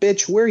lived.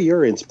 Bitch, we're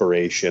your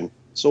inspiration.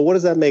 So what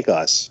does that make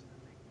us?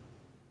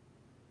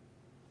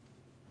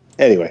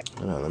 Anyway,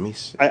 let me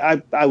see.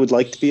 I would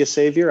like to be a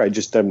savior. I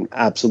just am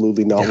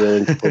absolutely not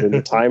willing to put in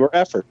the time or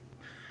effort.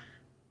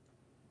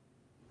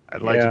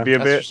 I'd like to be a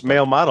bit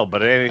male model,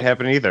 but it ain't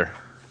happening either.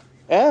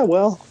 Yeah,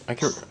 well, I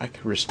can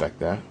respect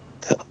that.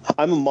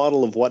 I'm a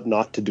model of what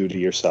not to do to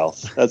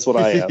yourself. That's what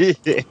I am.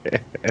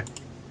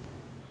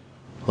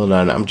 Hold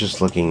on, I'm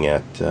just looking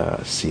at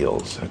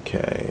seals.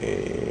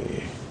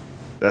 Okay.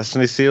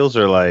 Destiny seals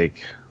are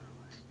like...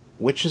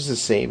 Which is the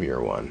Savior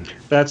one?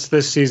 That's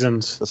this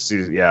season's.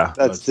 Yeah.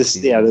 That's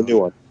the new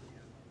one.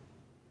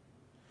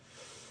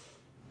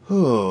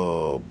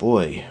 Oh,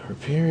 boy.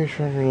 Repair.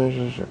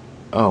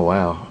 Oh,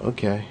 wow.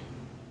 Okay.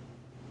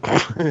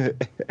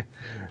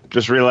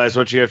 Just realize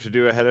what you have to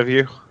do ahead of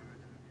you?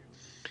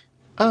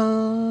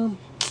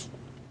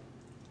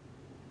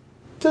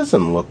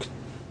 doesn't look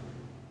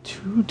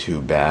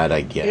too bad,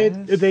 I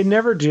guess. They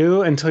never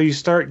do until you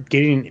start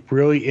getting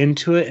really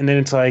into it, and then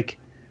it's like,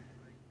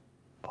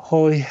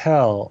 holy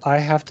hell, I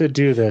have to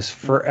do this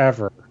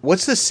forever.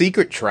 What's the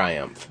secret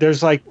triumph?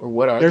 There's like, Or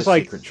what are there's the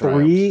like secret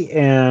 3,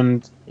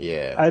 and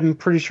Yeah. I'm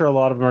pretty sure a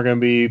lot of them are going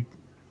to be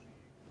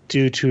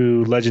due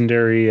to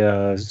legendary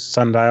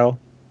sundial.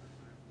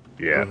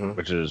 Yeah, Mhm.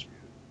 which is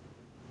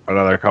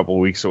another couple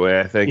weeks away,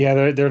 I think.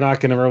 Yeah, they're not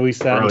going to release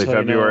that Early until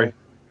February.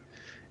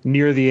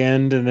 Near the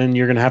end, and then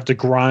you're going to have to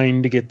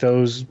grind to get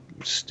those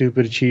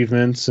stupid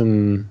achievements,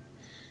 and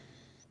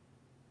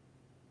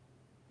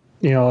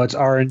it's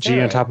RNG on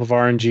Alright. top of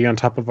RNG on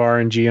top of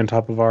RNG on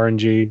top of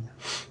RNG.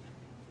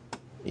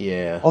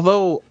 Yeah.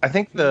 Although I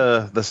think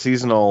the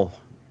seasonal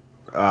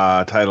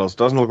titles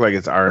doesn't look like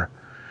it's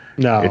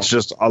No, it's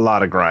just a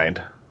lot of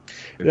grind.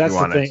 if that's you the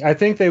want thing. it. I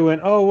think they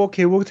went, oh,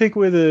 okay, we'll take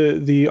away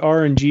the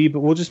RNG,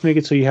 but we'll just make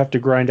it so you have to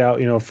grind out,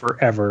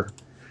 forever.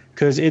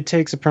 Because it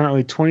takes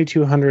apparently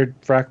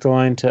 2,200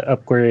 Fractaline to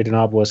upgrade an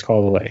obelisk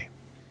all the way.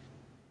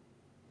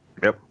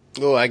 Yep.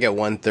 Oh, I got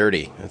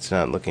 130. That's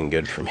not looking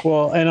good for me.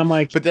 Well, and I'm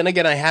like, But then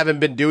again, I haven't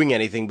been doing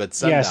anything but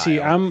sundial. yeah, see,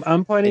 I'm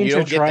planning And you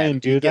to don't get try that. and You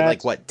do get, that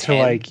like, what, to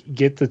 10?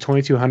 get the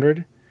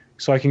 2,200,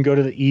 so I can go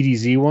to the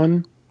EDZ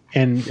one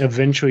and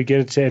eventually get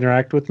it to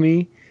interact with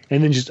me,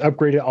 and then just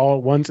upgrade it all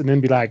at once, and then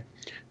be like,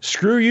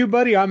 screw you,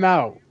 buddy, I'm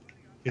out.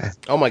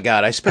 Oh my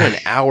god, I spent an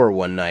hour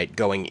one night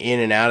going in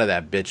and out of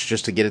that bitch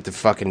just to get it to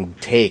fucking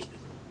take.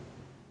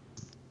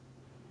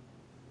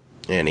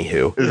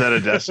 Anywho. Is that a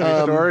Destiny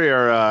story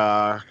or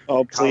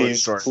Oh,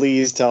 College story?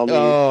 please tell me.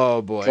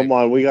 Oh boy. Come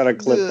on, we gotta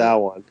clip that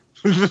one.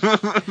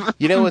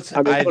 You know what's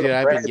I mean, I've look,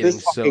 been Brad, getting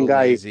this so fucking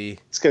guy- lazy.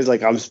 This guy's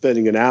like, I'm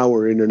spending an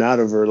hour in and out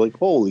of her. Like,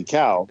 holy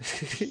cow!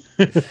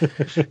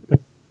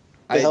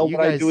 hell You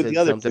would I guys do with said the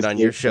other something on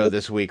 15 your show minutes?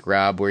 this week,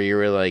 Rob, where you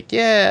were like,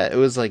 yeah, it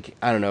was like,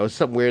 I don't know,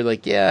 something weird,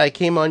 like, yeah, I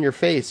came on your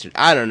face.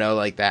 I don't know,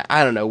 like that.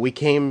 I don't know. We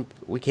came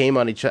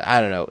on each other.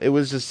 I don't know. It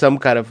was just some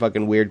kind of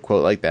fucking weird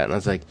quote like that. And I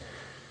was like,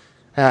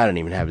 I don't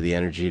even have the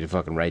energy to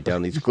fucking write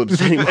down these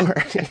clips anymore.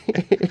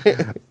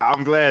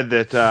 I'm glad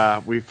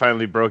that we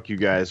finally broke you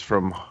guys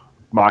from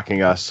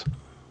mocking us.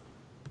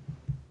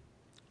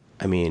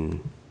 I mean,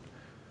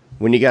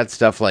 when you got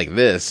stuff like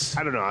this,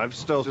 I don't know. I'm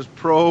still just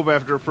probe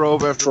after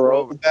probe after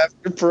probe. Probe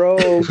after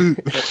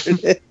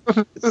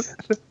probe.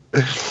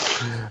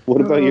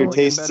 What about your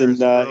tastes getting in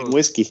better as it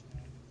whiskey?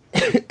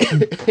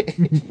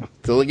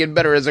 it's only getting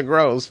better as it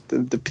grows.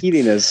 The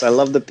peatiness. I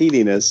love the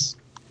peatiness.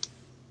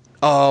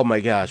 Oh my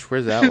gosh,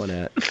 where's that one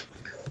at?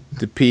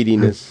 The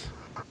peatiness.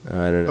 I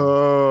don't know.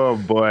 Oh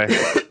boy,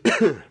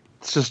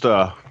 it's just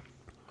 2+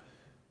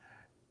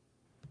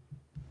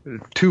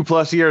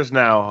 years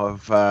now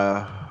of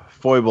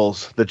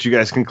foibles that you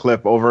guys can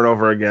clip over and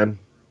over again.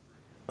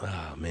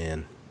 Oh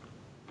man,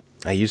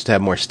 I used to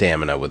have more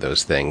stamina with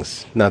those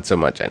things. Not so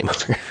much anymore.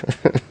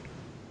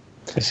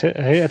 I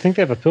think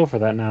they have a pill for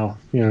that now,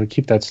 to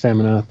keep that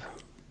stamina up.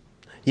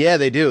 Yeah,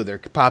 they do. They're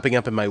popping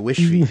up in my wish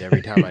feed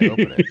every time I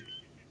open it.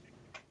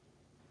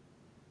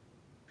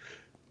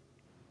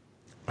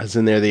 I was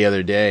in there the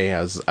other day.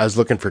 I was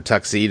looking for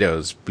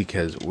tuxedos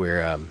because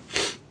we're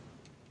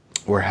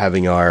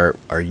having our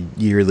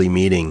yearly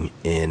meeting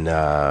in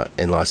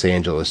Los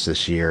Angeles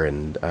this year,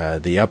 and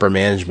the upper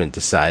management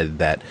decided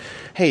that,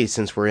 hey,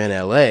 since we're in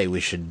LA, we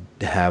should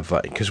have,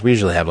 because we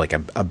usually have like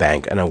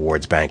an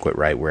awards banquet,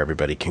 right, where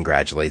everybody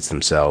congratulates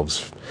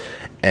themselves,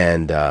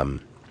 and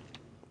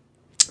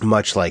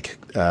much like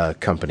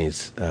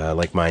companies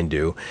like mine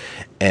do.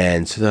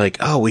 And so they're like,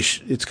 oh,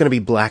 it's going to be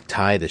black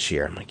tie this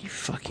year. I'm like, you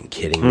fucking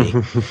kidding me?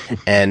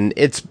 And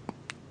it's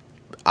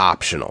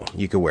optional.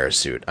 You could wear a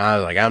suit. I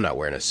was like, I'm not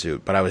wearing a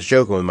suit. But I was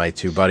joking with my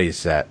two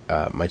buddies,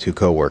 my two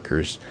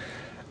coworkers,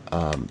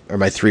 or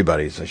my three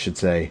buddies, I should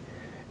say.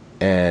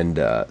 And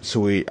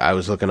so I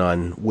was looking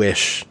on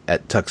Wish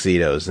at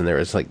tuxedos, and there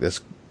was like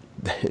this,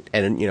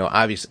 and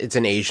obviously it's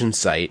an Asian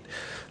site,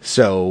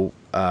 so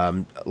a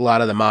lot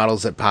of the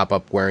models that pop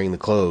up wearing the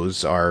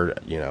clothes are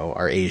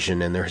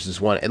Asian, and there's this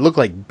one. It looked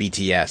like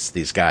BTS.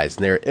 These guys,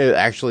 and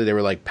they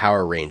were like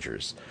Power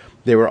Rangers.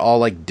 They were all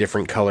like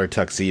different color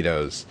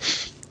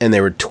tuxedos, and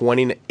they were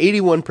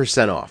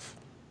 81% off.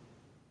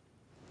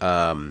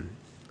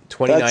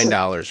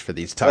 $29 for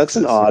these tuxes. That's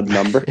an odd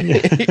number.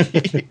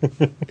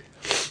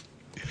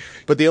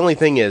 But the only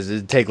thing is,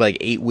 it'd take like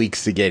 8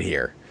 weeks to get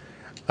here.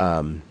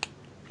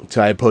 So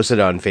I posted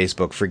on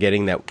Facebook,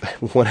 forgetting that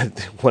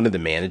one of the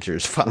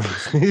managers followed.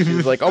 She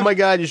was like, "Oh my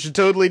god, you should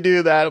totally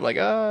do that." I'm like,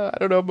 I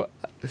don't know.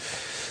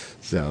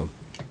 So,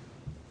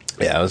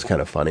 yeah, it was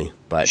kind of funny.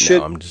 But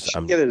no, I'm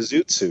get a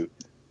zoot suit.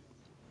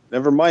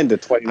 Never mind the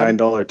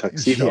 $29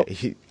 tuxedo.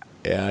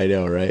 Yeah, I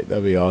know, right?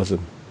 That'd be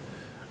awesome.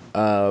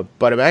 But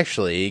I'm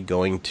actually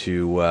going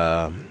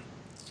to.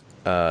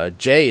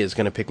 Jay is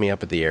going to pick me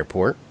up at the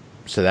airport,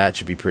 so that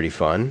should be pretty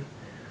fun.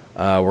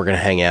 We're going to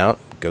hang out,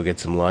 go get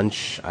some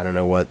lunch. I don't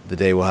know what the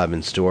day will have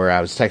in store.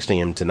 I was texting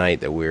him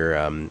tonight that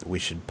we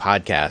should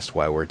podcast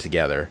while we're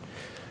together.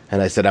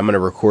 And I said, I'm going to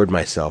record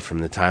myself from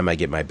the time I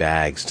get my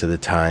bags to the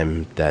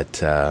time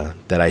that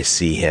I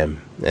see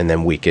him. And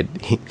then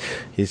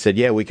he said,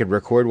 yeah, we could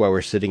record while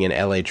we're sitting in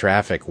LA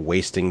traffic,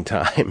 wasting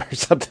time or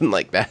something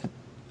like that.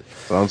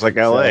 Sounds like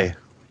LA. So,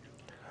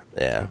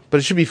 yeah,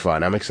 but it should be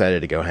fun. I'm excited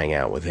to go hang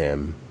out with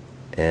him.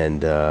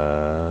 And,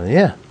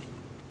 yeah,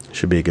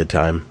 should be a good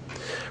time.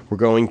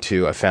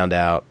 I found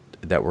out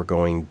that we're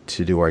going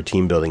to do our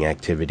team building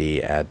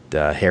activity at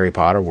Harry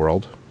Potter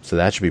World. So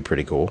that should be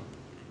pretty cool.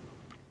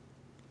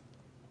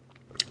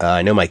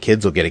 I know my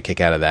kids will get a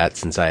kick out of that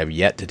since I have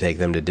yet to take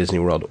them to Disney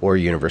World or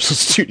Universal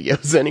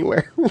Studios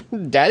anywhere.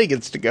 Daddy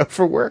gets to go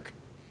for work.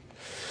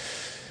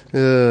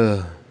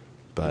 But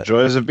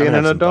Joys of being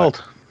an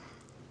adult.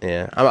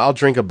 Yeah, I'll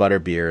drink a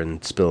butterbeer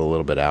and spill a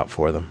little bit out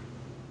for them.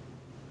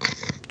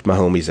 My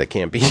homies that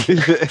can't be.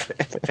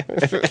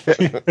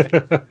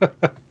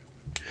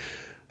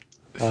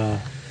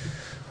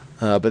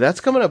 But that's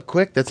coming up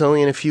quick. That's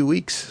only in a few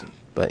weeks.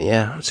 But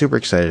yeah, I'm super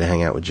excited to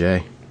hang out with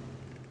Jay.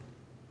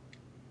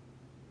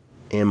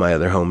 And my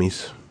other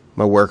homies.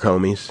 My work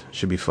homies.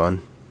 Should be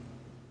fun.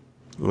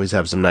 Always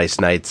have some nice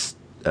nights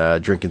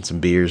drinking some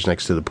beers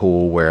next to the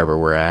pool wherever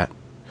we're at.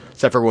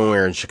 Except for when we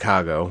were in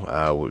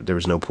Chicago. There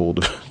was no pool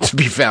to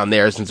be found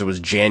there since it was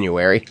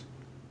January.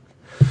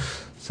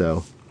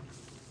 So,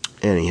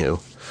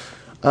 anywho.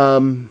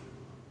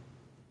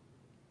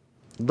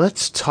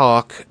 Let's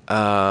talk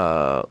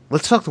the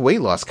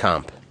weight loss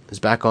comp is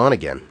back on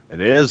again. It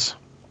is.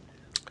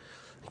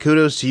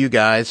 Kudos to you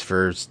guys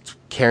for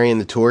carrying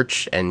the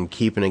torch and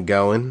keeping it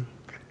going.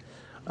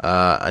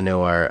 I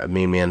know our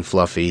main man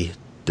Fluffy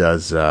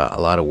does a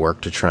lot of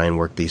work to try and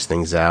work these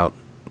things out.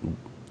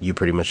 You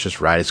pretty much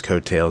just ride his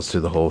coattails through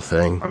the whole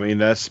thing. I mean,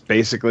 that's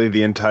basically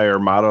the entire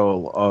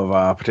motto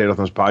of Potato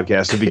Thumbs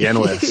podcast to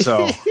begin with.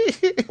 So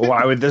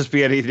why would this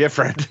be any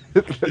different?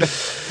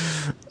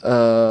 You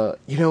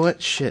know what?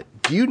 Shit.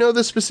 Do you know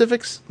the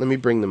specifics? Let me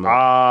bring them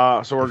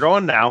up. So we're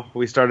going now.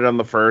 We started on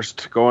the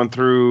 1st, going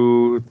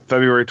through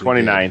February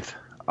 29th.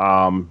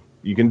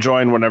 You can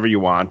join whenever you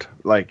want.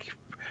 Like,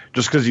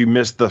 just because you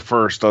missed the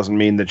 1st doesn't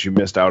mean that you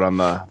missed out on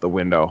the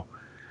window.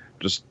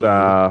 Just,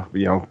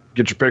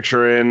 get your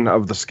picture in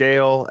of the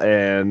scale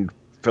and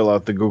fill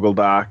out the Google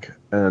Doc,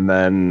 and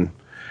then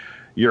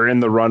you're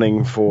in the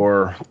running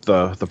for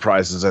the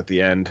prizes at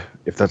the end,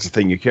 if that's the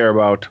thing you care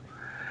about.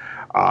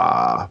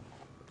 I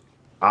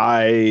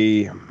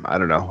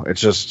don't know.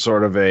 It's just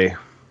sort of a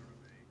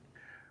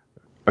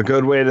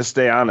good way to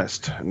stay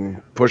honest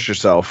and push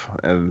yourself,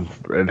 and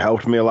it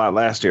helped me a lot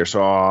last year,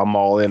 so I'm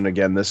all in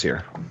again this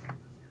year.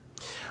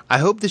 I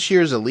hope this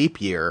year is a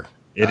leap year.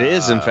 It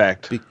is, in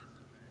fact.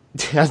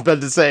 I was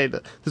about to say,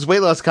 this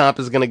weight loss comp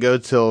is going to go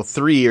till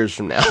 3 years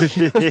from now.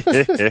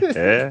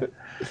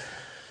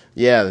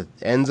 Yeah, it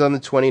ends on the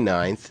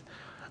 29th.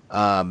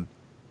 I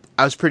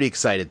was pretty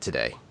excited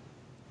today.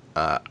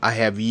 I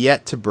have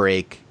yet to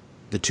break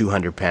the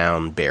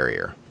 200-pound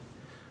barrier.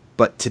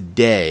 But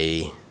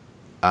today,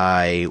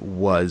 I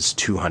was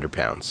 200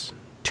 pounds.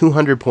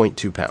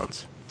 200.2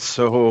 pounds.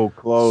 So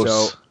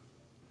close. So,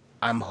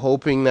 I'm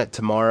hoping that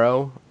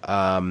tomorrow,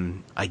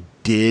 I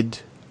did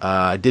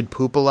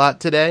poop a lot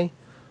today.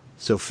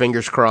 So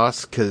fingers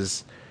crossed,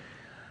 because,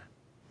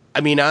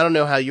 I mean, I don't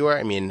know how you are.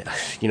 I mean,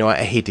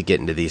 I hate to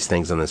get into these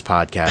things on this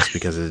podcast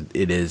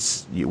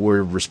because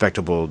we're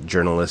respectable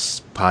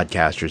journalists,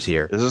 podcasters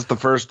here. Is this the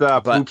first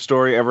poop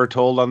story ever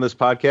told on this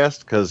podcast?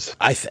 Because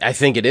I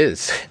think it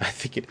is. I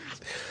think it is.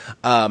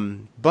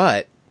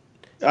 But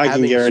I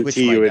can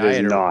guarantee you it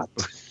is not.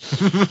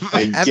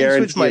 Having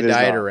switched my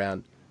diet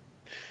around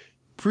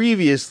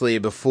previously,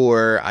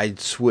 before I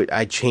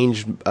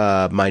changed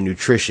my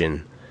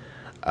nutrition.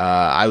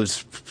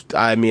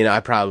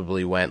 I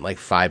probably went like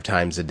 5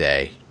 times a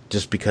day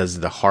just because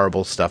of the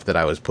horrible stuff that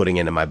I was putting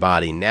into my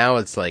body. Now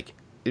it's like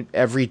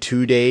every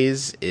 2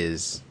 days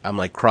I'm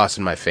like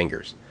crossing my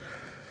fingers.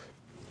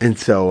 And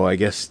so I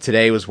guess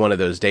today was one of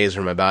those days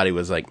where my body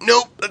was like,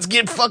 nope, let's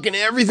get fucking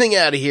everything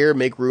out of here,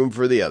 make room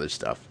for the other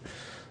stuff.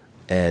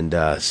 And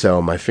so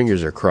my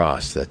fingers are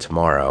crossed that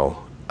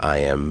tomorrow I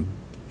am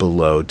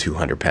below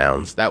 200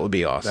 pounds. That would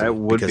be awesome. That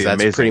would be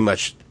that's amazing. Pretty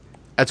much,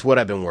 that's what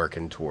I've been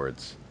working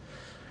towards.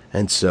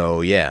 And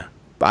so, yeah,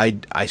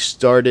 I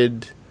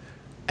started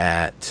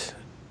at,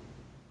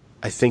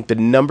 I think the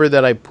number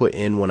that I put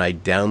in when I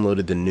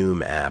downloaded the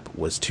Noom app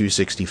was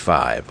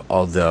 265,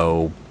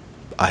 although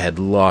I had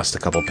lost a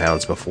couple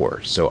pounds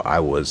before, so I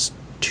was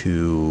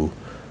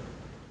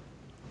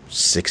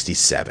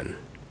 267.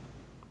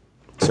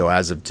 So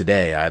as of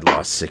today, I had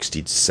lost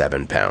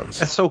 67 pounds.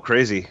 That's so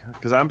crazy,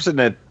 because I'm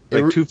sitting at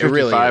like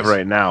 255 really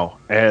right now,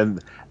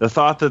 and the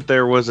thought that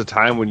there was a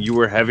time when you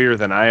were heavier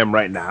than I am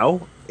right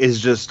now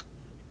is just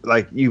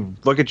like, you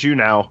look at you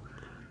now,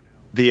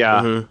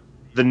 the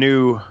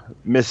new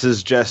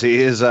Mrs. Jesse,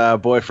 his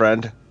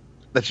boyfriend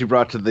that she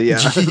brought to the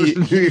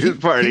New Year's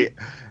party.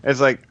 It's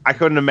like, I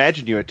couldn't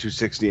imagine you at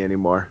 260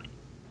 anymore.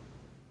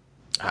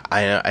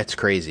 It's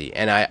crazy.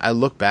 And I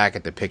look back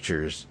at the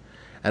pictures,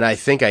 And I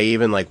think I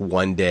even, like,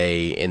 one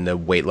day in the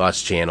weight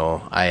loss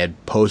channel, I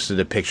had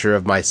posted a picture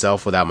of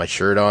myself without my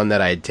shirt on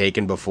that I had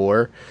taken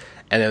before.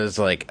 And it was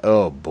like,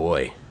 oh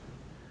boy.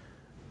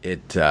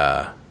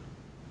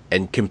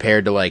 And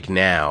compared to, like,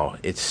 now,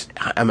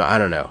 I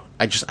don't know.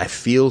 I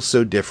feel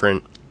so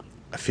different.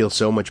 I feel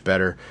so much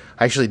better.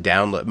 I actually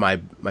download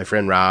my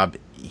friend Rob.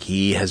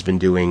 He has been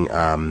doing,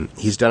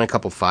 he's done a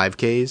couple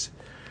 5Ks.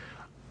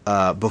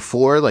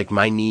 Before, like,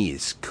 my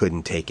knees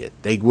couldn't take it.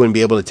 They wouldn't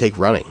be able to take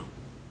running.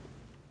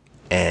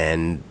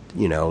 And,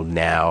 you know,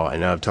 now, I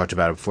know I've talked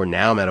about it before,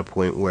 now I'm at a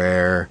point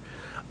where,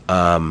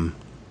 you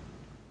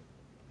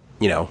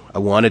know, I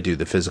want to do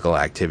the physical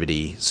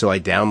activity. So I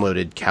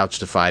downloaded Couch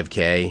to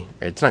 5K.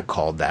 It's not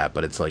called that,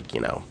 but it's like, you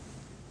know,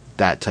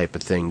 that type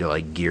of thing to,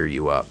 like, gear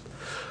you up.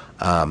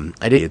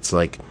 It's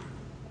like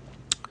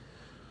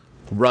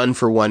run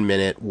for 1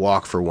 minute,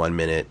 walk for 1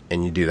 minute,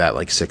 and you do that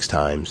like 6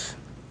 times.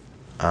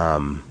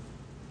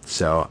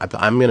 So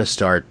I'm going to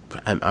start,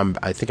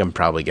 I think I'm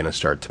probably going to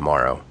start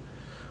tomorrow.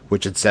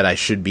 Which it said I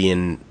should be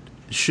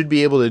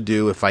able to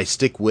do, if I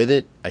stick with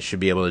it, I should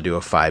be able to do a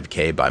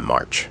 5K by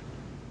March.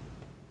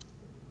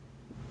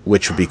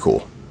 Which would be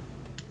cool.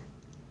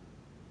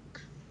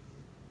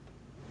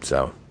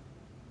 So,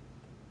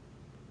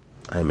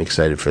 I'm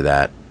excited for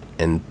that.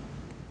 And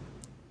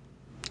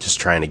just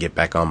trying to get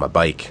back on my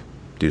bike.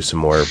 Do some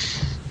more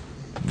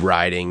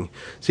riding.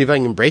 See if I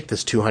can break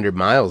this 200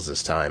 miles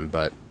this time,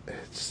 but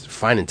it's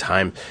finding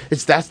time.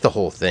 That's the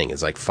whole thing,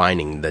 is like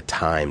finding the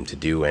time to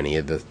do any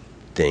of the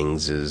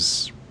things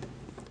is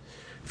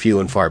few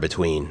and far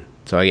between.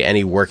 So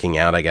any working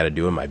out I got to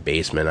do in my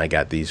basement. I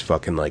got these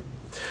fucking, like,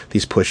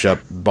 these push-up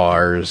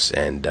bars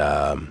and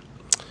a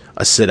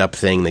sit-up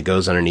thing that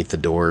goes underneath the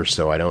door,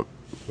 so I don't,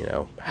 you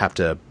know, have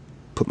to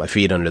put my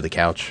feet under the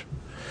couch.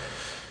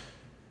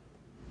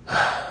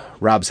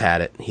 Rob's had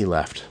it. He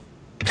left.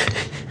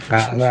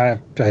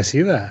 I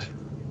see that.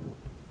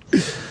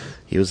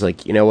 He was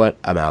like, you know what?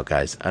 I'm out,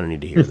 guys. I don't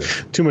need to hear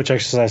this. Too much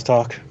exercise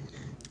talk.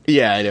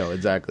 Yeah, I know,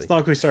 exactly. It's not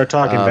like we start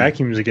talking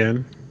vacuums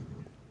again.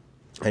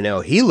 I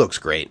know. He looks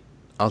great.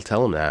 I'll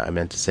tell him that. I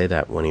meant to say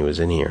that when he was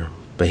in here.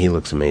 But he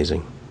looks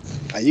amazing.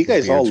 You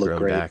guys all look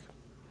great. Back.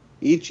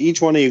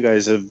 Each one of you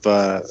guys have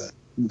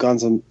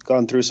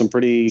gone through some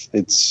pretty.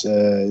 It's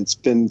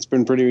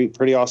been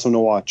pretty awesome to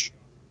watch.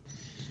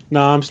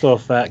 No, I'm still a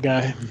fat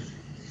guy.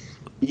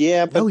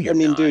 Yeah, but I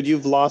mean, dude,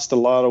 you've lost a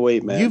lot of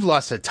weight, man. You've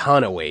lost a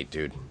ton of weight,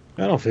 dude.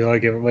 I don't feel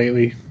like it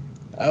lately.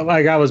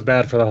 Like, I was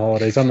bad for the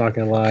holidays. I'm not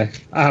gonna lie.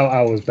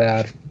 I was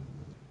bad.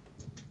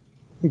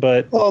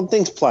 But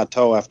things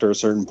plateau after a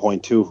certain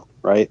point too,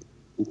 right?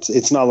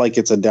 It's not like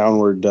it's a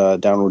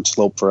downward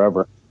slope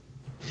forever.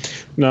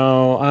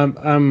 No,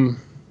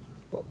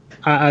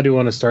 I do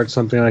want to start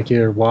something like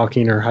either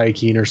walking or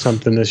hiking or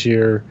something this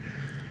year.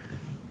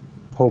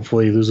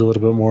 Hopefully lose a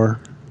little bit more.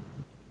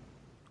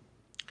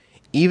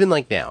 Even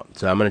like now.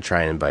 So I'm going to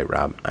try and invite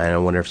Rob. I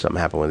wonder if something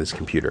happened with his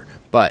computer.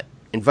 But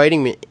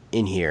inviting me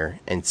in here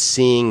and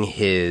seeing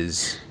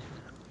his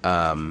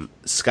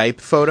Skype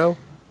photo,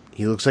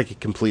 he looks like a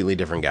completely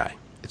different guy.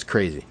 It's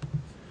crazy.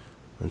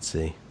 Let's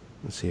see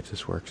if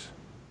this works.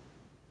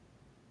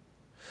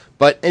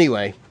 But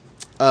anyway,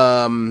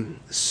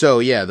 so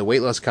yeah, the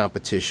weight loss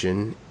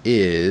competition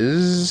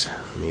is,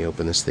 let me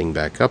open this thing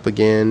back up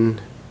again.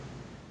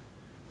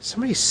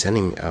 Somebody's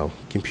sending,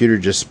 computer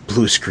just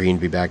blue screen,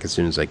 be back as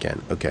soon as I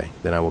can. Okay,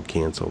 then I will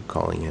cancel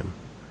calling him.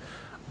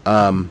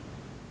 Let me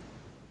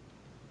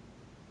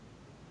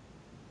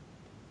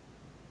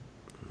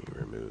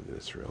remove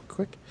this real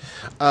quick.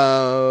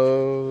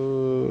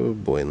 Oh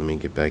boy, let me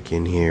get back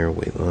in here.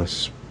 Weight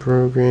loss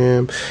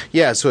program.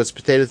 Yeah, so it's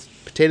potato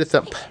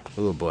thumb.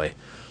 Oh boy,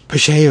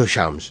 potato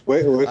chums.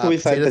 Where can we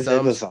find potato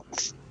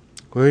thumbs?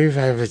 Where do you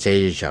find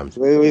potato chums?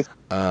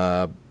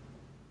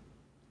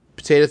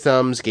 Potato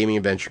Thumbs Gaming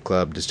Adventure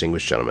Club,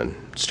 Distinguished Gentlemen.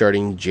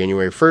 Starting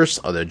January 1st,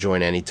 although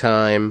join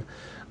anytime.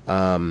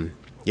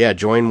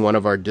 Join one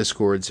of our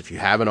Discords if you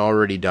haven't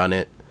already done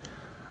it.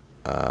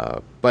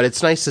 But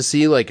it's nice to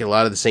see, like, a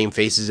lot of the same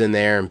faces in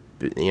there. And,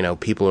 you know,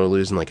 people are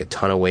losing, like, a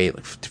ton of weight.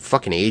 Like,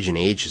 fucking Agent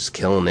H is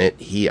killing it.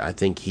 I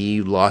think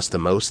he lost the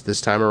most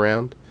this time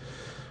around.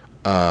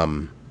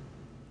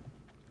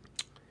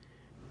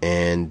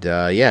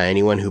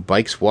 Anyone who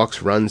bikes,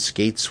 walks, runs,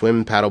 skates,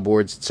 swim,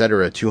 paddleboards,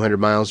 etc. 200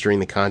 miles during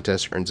the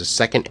contest earns a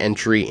second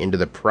entry into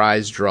the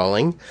prize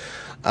drawing.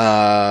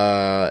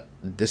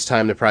 This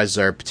time the prizes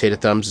are Potato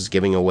Thumbs is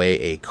giving away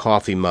a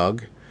coffee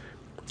mug.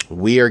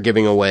 We are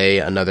giving away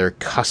another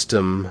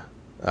custom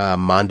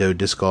Mondo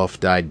Disc Golf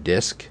dyed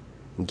disc.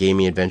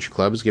 Gaming Adventure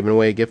Club is giving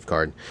away a gift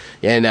card.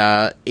 And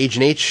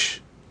Agent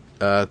H,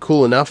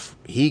 cool enough,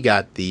 he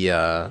got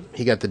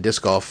the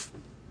disc golf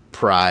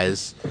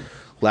prize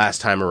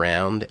last time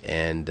around,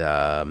 and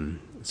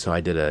so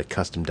I did a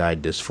custom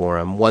dyed disc for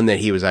him, one that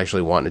he was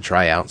actually wanting to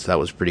try out, so that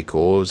was pretty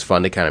cool. It was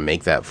fun to kind of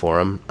make that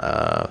for him.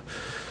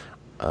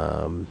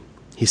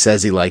 He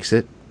says he likes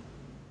it,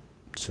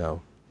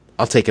 so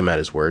I'll take him at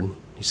his word.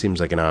 He seems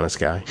like an honest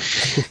guy.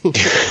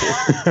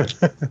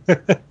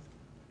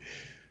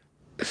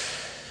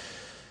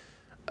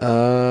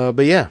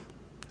 But yeah,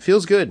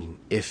 feels good.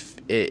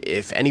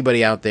 If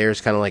anybody out there is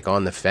kind of like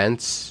on the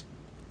fence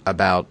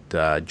about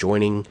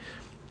joining,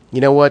 you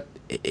know what?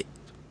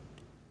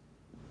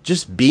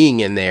 Just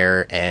being in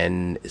there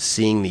and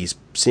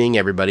seeing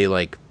everybody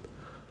like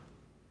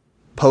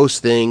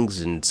post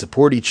things and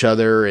support each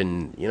other,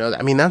 and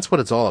I mean, that's what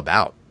it's all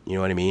about. You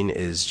know what I mean?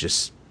 Is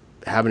just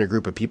having a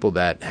group of people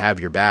that have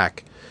your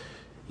back.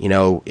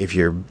 If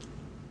you're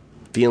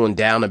feeling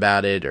down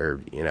about it,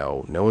 or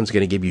no one's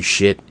going to give you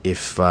shit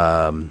if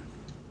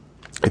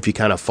you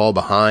kind of fall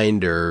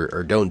behind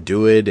or don't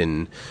do it,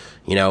 and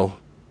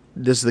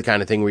this is the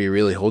kind of thing where you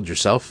really hold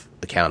yourself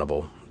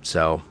accountable.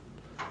 So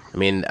I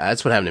mean,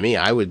 that's what happened to me.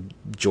 I would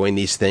join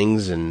these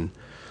things and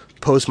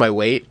post my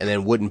weight and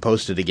then wouldn't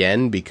post it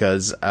again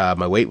because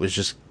my weight was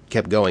just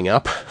kept going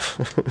up.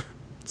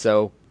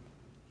 So,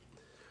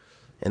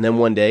 and then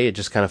one day it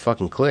just kind of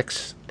fucking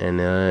clicks,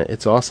 and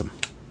it's awesome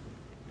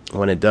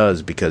when it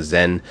does, because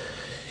then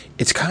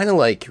it's kind of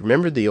like,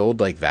 remember the old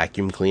like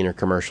vacuum cleaner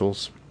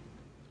commercials?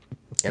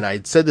 And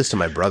I said this to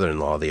my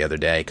brother-in-law the other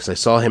day because I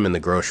saw him in the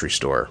grocery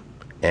store,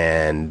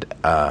 and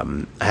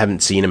I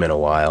haven't seen him in a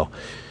while.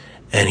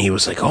 And he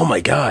was like, "Oh my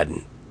God."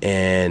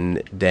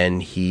 And then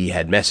he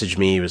had messaged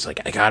me. He was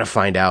like, "I got to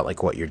find out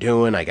like what you're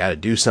doing. I got to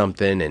do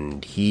something."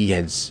 And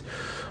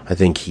I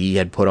think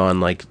he put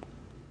on like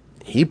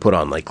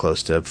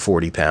close to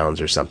 40 pounds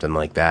or something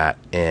like that.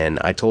 And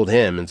I told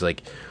him, it's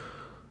like,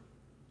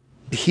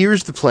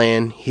 here's the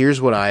plan.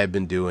 Here's what I have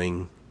been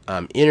doing.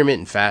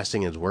 Intermittent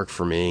fasting has worked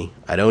for me.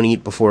 I don't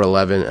eat before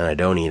 11 and I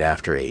don't eat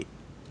after 8.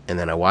 And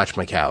then I watch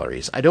my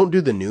calories. I don't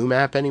do the new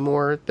map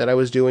anymore that I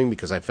was doing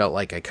because I felt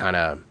like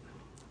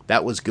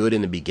that was good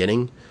in the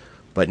beginning,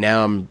 but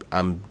now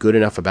I'm good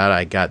enough about it.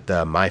 I got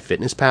the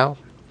MyFitnessPal,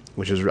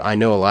 which is, I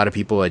know a lot of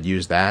people had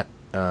used that,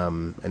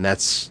 and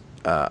that's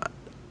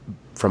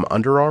from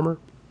Under Armour.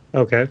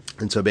 Okay.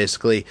 And so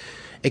basically,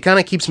 it kind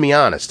of keeps me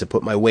honest to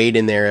put my weight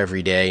in there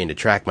every day and to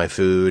track my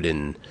food.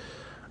 And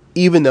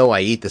even though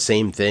I eat the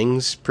same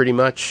things pretty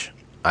much,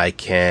 I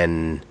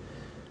can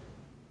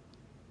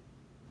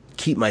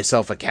keep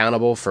myself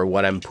accountable for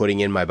what I'm putting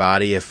in my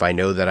body if I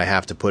know that I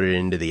have to put it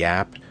into the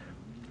app.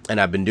 And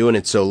I've been doing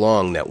it so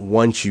long that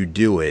once you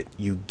do it,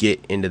 you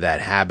get into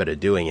that habit of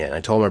doing it. And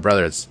I told my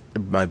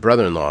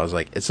brother-in-law, I was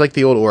like, it's like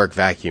the old Oric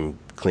vacuum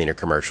cleaner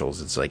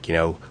commercials. It's like,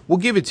 we'll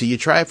give it to you,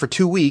 try it for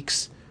 2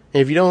 weeks, and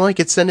if you don't like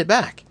it, send it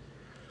back.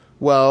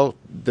 Well,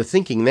 the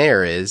thinking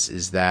there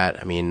is that,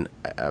 I mean,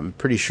 I'm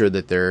pretty sure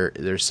that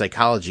there's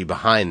psychology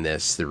behind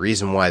this. The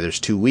reason why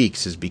there's 2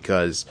 weeks is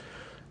because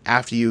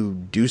after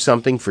you do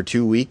something for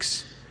 2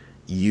 weeks,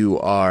 you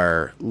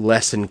are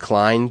less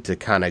inclined to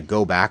kind of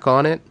go back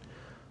on it.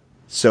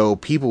 So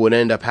people would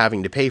end up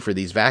having to pay for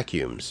these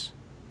vacuums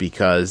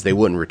because they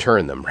wouldn't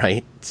return them,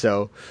 right?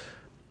 So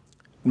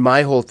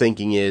my whole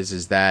thinking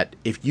is that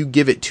if you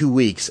give it 2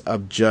 weeks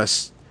of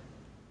just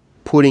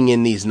putting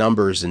in these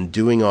numbers and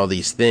doing all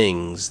these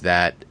things,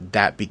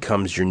 that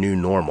becomes your new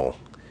normal.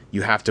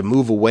 You have to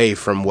move away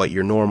from what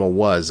your normal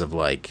was of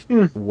like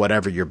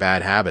whatever your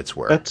bad habits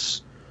were.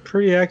 That's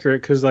pretty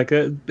accurate, because like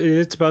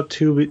it's about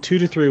 2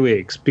 to 3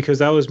 weeks, because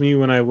that was me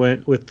when I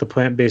went with the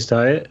plant-based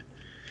diet.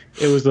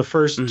 It was the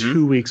first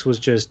 2 weeks was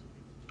just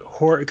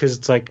horror, because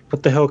it's like,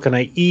 what the hell can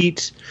I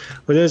eat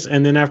with this?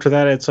 And then after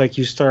that, it's like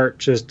you start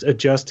just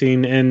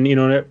adjusting. And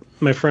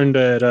my friend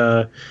at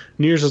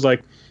New Year's was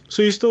like,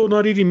 "So you're still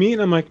not eating meat?"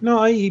 And I'm like, "No,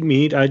 I eat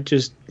meat. I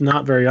just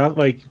not very often.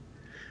 Like,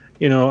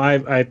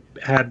 I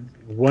had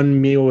one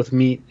meal with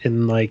meat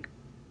in like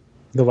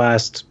the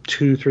last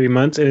 2-3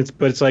 months, and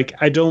it's like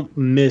I don't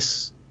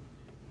miss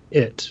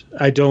it.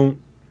 I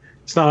don't.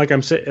 It's not like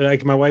I'm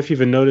like, my wife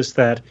even noticed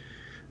that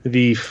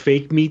the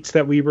fake meats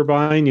that we were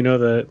buying,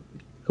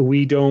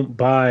 we don't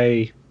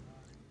buy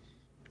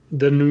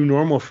the new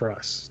normal for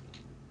us.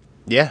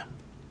 Yeah,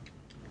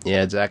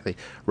 exactly.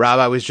 Rob,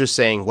 I was just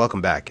saying,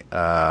 welcome back.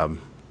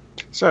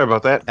 Sorry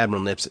about that.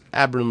 Admiral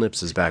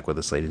Nips is back with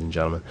us, ladies and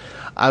gentlemen.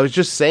 I was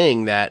just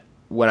saying that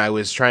when I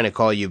was trying to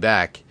call you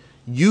back,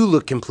 you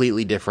look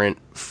completely different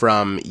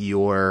from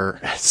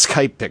your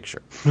Skype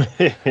picture.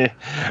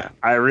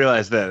 I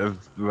realized that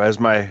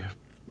as my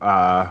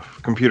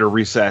computer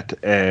reset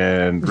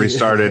and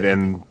restarted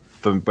and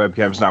the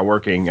webcam's not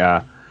working,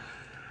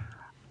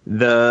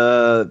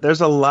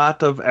 there's a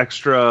lot of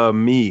extra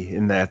me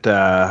in that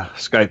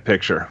Skype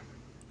picture.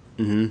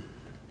 Mm-hmm.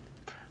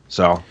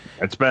 So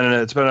it's been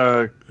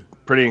a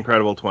pretty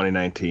incredible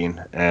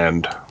 2019,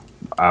 and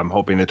I'm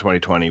hoping that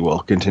 2020 will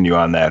continue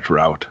on that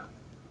route.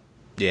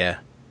 Yeah.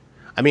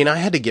 I mean,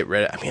 I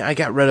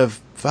got rid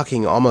of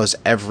fucking almost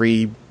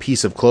every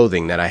piece of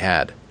clothing that I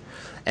had.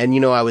 And,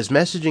 I was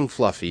messaging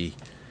Fluffy,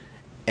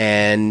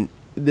 and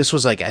this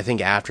was like, I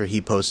think after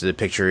he posted a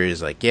picture, he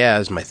was like, yeah,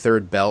 it's my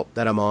third belt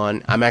that I'm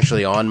on. I'm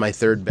actually on my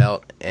third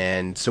belt.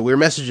 And so we were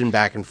messaging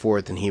back and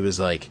forth, and he's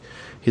like,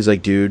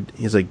 dude,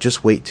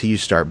 just wait till you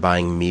start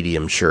buying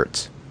medium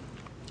shirts.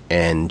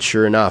 And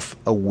sure enough,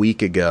 a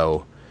week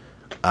ago,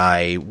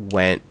 I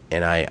went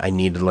and I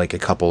needed like a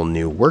couple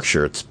new work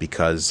shirts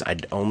because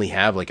I'd only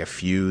have like a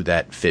few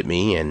that fit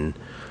me, and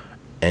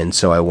And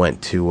so I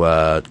went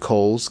to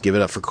Kohl's. Give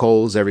it up for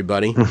Kohl's,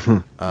 everybody.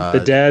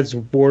 The dad's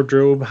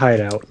wardrobe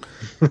hideout.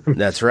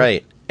 That's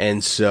right.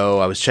 And so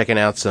I was checking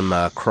out some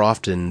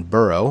Croft and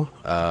Burrow.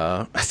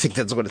 I think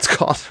that's what it's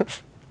called.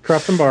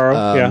 Croft and Barrow,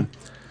 yeah.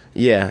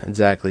 Yeah,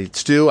 exactly.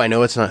 Stu, I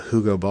know it's not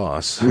Hugo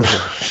Boss. He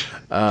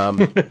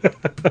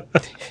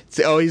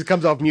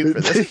comes off mute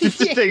for this. He's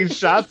just taking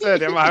shots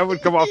at him. I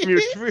would come off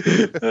mute.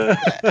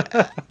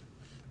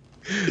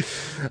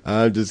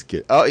 I'm just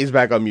kidding. Oh, he's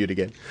back on mute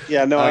again.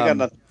 Yeah, no, I got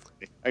nothing.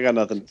 I got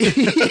nothing.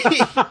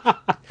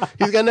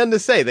 He's got nothing to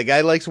say. The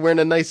guy likes wearing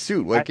a nice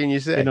suit. What can you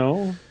say? You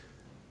know,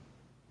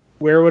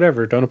 wear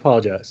whatever. Don't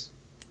apologize.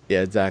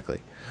 Yeah,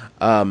 exactly.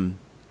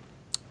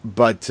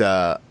 But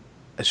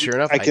sure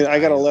enough, I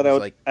gotta let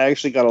out. I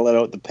actually gotta let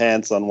out the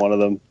pants on one of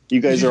them. You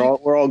guys are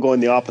we're all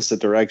going the opposite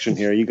direction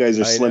here. You guys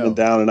are slimming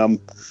down, and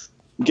I'm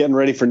getting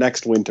ready for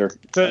next winter.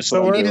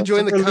 So we need to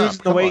join the we're comp.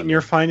 losing the weight, and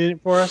you're finding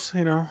it for us.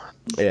 You know.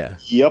 Yeah.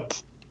 Yep.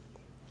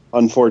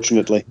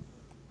 Unfortunately.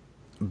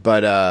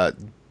 But I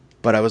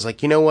was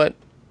like, you know what?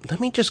 Let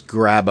me just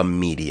grab a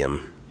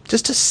medium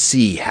just to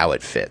see how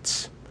it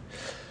fits.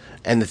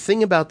 And the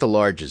thing about the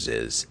larges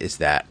is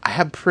that I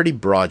have pretty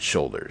broad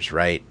shoulders,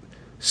 right?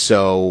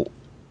 So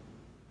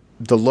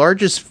the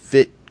larges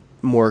fit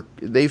more.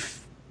 They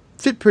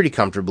fit pretty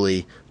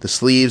comfortably. The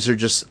sleeves are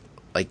just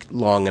like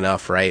long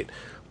enough, right?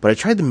 But I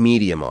tried the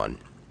medium on.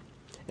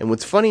 And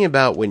what's funny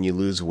about when you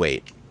lose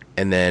weight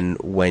and then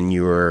when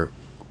you're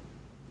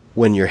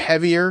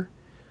heavier,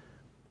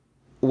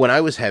 when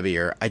I was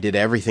heavier, I did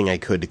everything I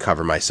could to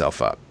cover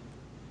myself up,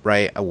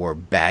 right? I wore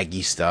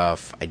baggy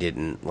stuff. I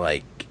didn't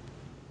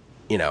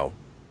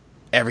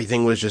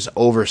everything was just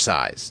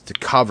oversized to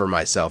cover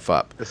myself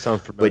up. That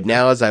sounds familiar. But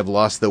now as I've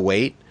lost the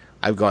weight,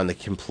 I've gone the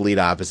complete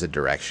opposite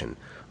direction.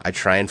 I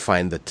try and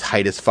find the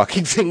tightest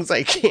fucking things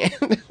I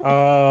can.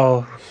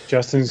 Oh,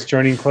 Justin's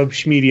joining Club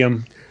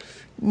Schmedium.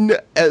 No,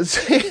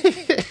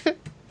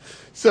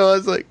 so I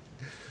was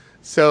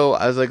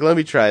like, let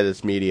me try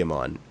this medium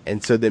on.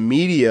 And so the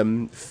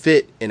medium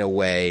fit in a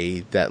way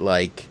that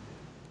like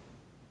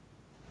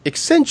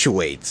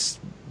accentuates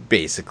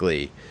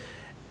basically.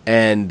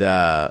 And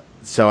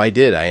so I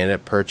did. I ended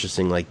up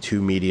purchasing like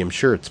 2 medium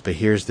shirts. But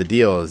here's the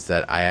deal: is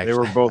that they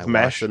were both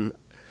mesh.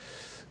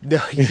 No,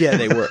 yeah,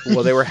 they were.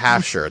 Well, they were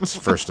half shirts.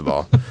 First of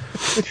all,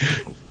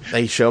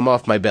 they show them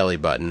off my belly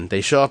button. They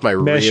show off my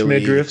mesh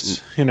really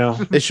midriffs. You know,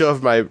 they show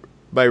off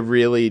my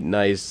really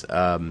nice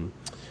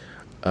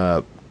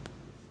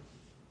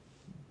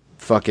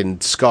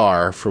fucking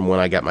scar from when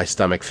I got my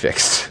stomach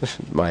fixed.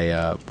 My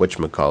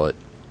whatchamacallit.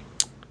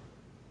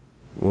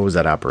 What was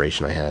that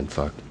operation I had?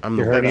 Fuck. I'm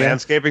Your the hernia?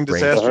 Landscaping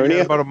disaster you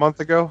had about a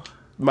month ago.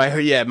 My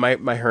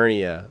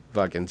hernia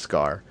fucking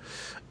scar.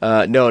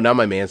 No, not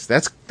my man's.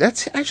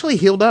 That's actually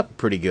healed up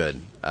pretty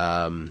good.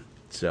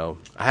 So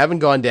I haven't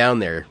gone down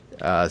there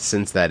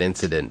since that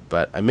incident,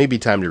 but it may be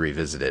time to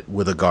revisit it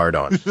with a guard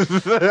on.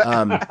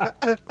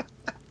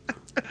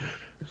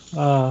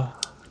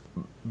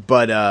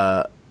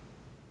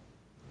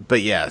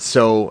 But yeah,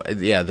 so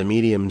yeah, the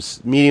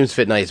mediums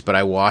fit nice, but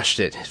I washed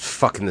it.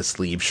 Fucking the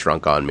sleeves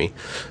shrunk on me.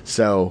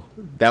 So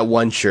that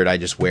one shirt I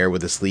just wear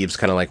with the sleeves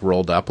kind of like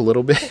rolled up a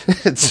little bit.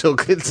 it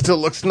still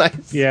looks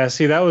nice. yeah.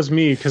 See, that was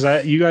me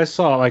because you guys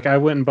saw like I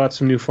went and bought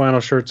some new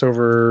flannel shirts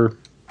over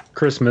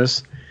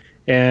Christmas,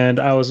 and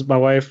my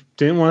wife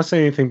didn't want to say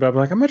anything, but I'm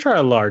like, I'm gonna try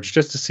a large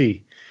just to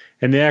see,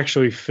 and they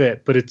actually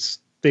fit, but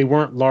they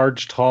weren't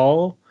large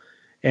tall.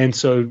 And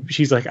so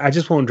she's like, I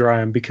just won't dry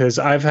them because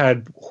I've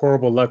had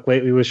horrible luck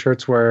lately with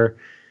shirts where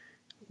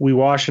we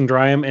wash and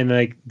dry them and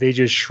like they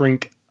just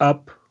shrink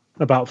up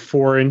about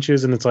 4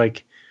 inches. And it's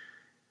like,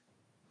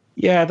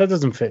 yeah, that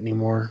doesn't fit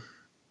anymore.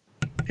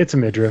 It's a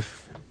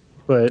midriff.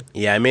 But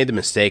yeah, I made the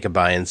mistake of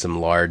buying some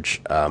large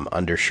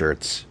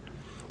undershirts,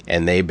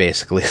 and they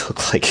basically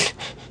look like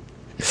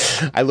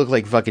I look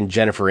like fucking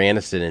Jennifer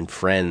Aniston in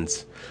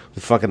Friends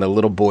with fucking the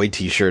little boy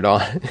t-shirt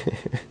on.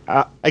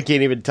 I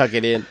can't even tuck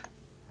it in.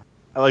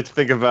 I like to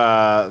think of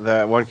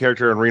that one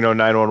character in Reno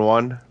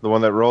 911, the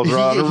one that rolls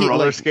around on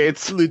roller like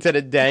skates.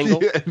 Lieutenant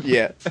Dangle.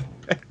 Yeah.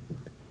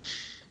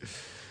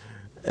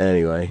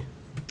 Anyway.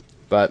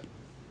 But,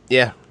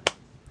 yeah.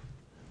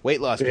 Weight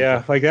loss. People.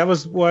 yeah, like that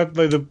was what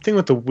like, the thing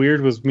with the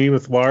weird was me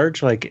with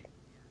large. Like,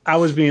 I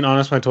was being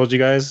honest when I told you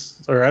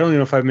guys, or I don't even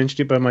know if I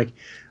mentioned it, but I'm like,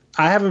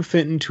 I haven't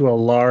fit into a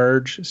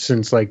large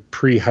since like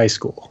pre-high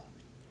school.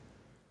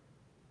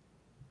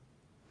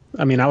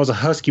 I mean, I was a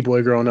husky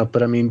boy growing up,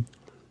 but I mean,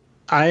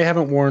 I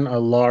haven't worn a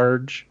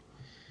large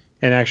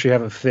and actually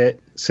haven't fit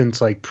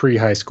since like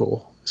pre-high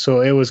school.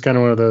 So it was kind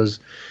of one of those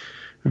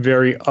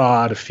very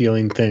odd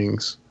feeling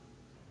things.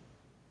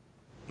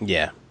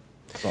 Yeah.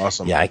 It's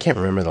awesome. Yeah, I can't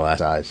remember the last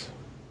size.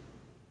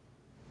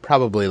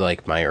 Probably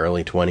like my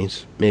early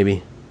 20s,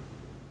 maybe.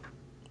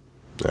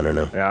 I don't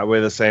know. Yeah, I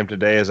weigh the same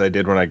today as I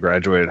did when I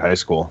graduated high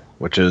school,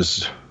 which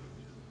is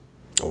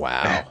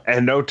Wow.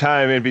 And no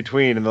time in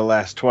between in the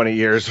last 20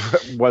 years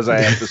was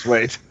I at this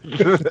weight.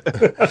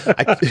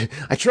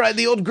 I tried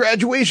the old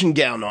graduation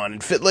gown on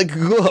and fit like a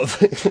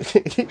glove.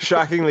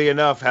 Shockingly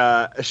enough,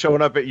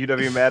 showing up at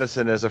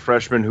UW-Madison as a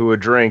freshman who would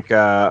drink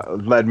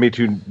led me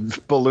to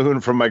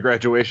balloon from my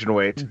graduation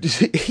weight.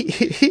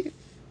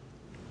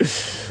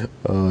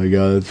 Oh my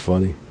god, that's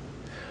funny.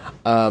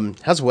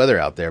 How's the weather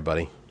out there,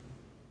 buddy?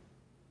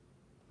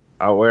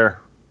 Out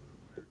where?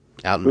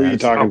 Out in Who are you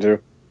Madison? talking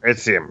to?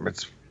 It's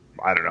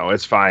I don't know.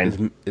 It's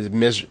fine. Is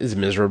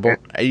miserable.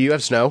 You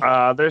have snow?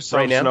 There's some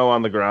Right now? snow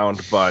on the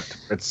ground, but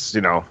it's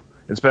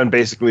it's been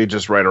basically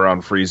just right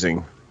around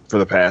freezing for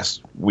the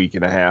past week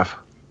and a half.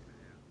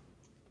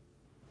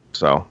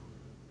 So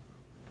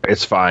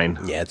it's fine.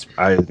 Yeah,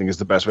 I think it's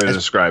the best way to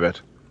describe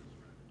it.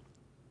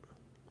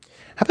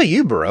 How about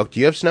you, Baroque? Do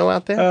you have snow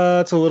out there?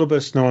 It's a little bit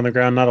of snow on the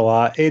ground, not a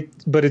lot.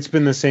 But it's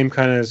been the same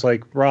kind of as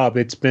like Rob.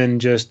 It's been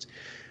just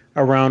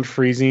around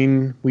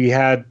freezing. We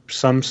had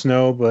some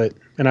snow,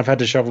 and I've had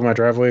to shovel my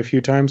driveway a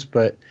few times,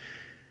 but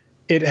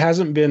it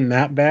hasn't been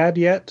that bad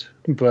yet.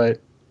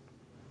 But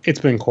it's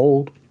been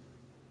cold.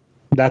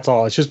 That's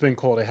all. It's just been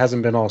cold. It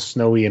hasn't been all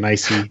snowy and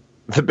icy.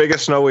 The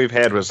biggest snow we've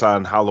had was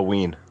on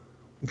Halloween.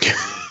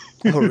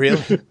 Oh,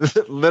 really?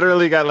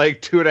 Literally got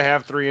like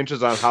 2.5, 3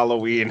 inches on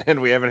Halloween,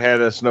 and we haven't had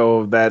a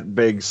snow that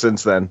big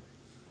since then.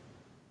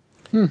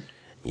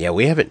 Yeah,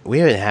 we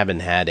haven't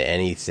had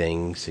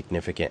anything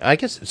significant. I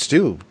guess,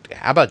 Stu,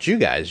 how about you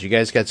guys? You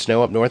guys got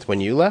snow up north when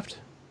you left?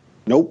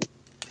 Nope.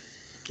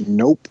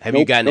 Have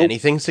you gotten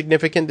anything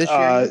significant this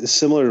year?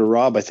 Similar to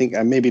Rob, I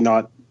think maybe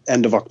not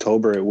end of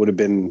October. It would have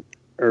been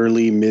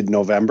early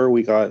mid-November.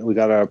 We got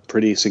a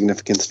pretty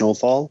significant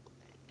snowfall.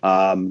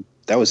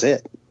 That was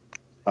it.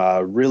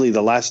 Really,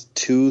 the last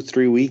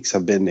 2-3 weeks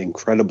have been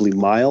incredibly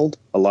mild.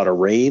 A lot of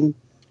rain.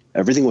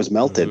 Everything was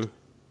melted.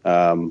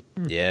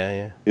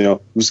 Yeah.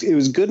 It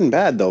was good and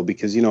bad though,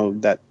 because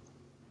that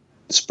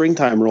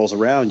springtime rolls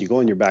around. You go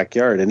in your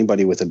backyard.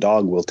 Anybody with a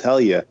dog will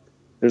tell you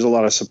there's a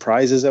lot of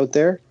surprises out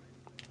there.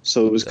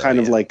 So it was kind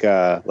of like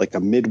a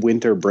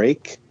midwinter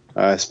break.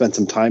 Spent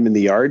some time in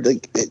the yard.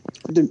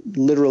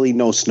 Literally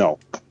no snow,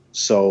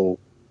 so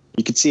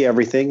you could see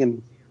everything.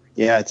 And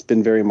yeah, it's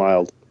been very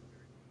mild.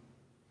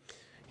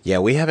 Yeah,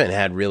 we haven't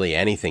had really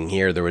anything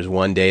here. There was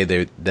one day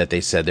that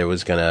they said it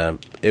was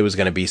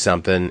gonna be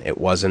something. It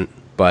wasn't,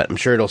 but I'm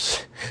sure it'll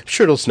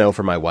snow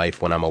for my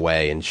wife when I'm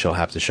away, and she'll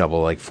have to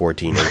shovel like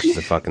 14 inches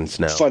of fucking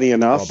snow. Funny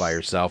enough, all by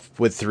herself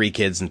with 3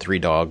 kids and 3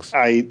 dogs.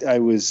 I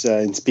was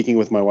in speaking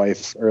with my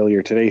wife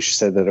earlier today. She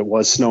said that it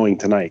was snowing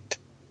tonight.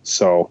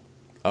 So,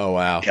 oh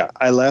wow, yeah,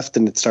 I left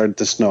and it started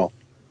to snow,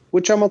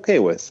 which I'm okay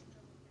with.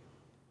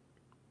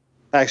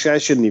 Actually, I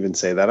shouldn't even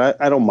say that.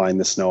 I don't mind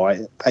the snow.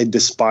 I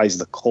despise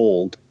the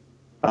cold.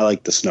 I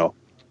like the snow.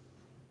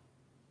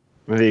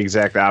 The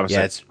exact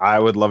opposite. Yeah, I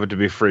would love it to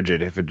be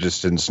frigid if it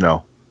just didn't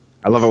snow.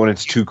 I love it when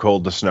it's too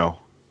cold to snow.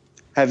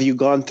 Have you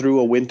gone through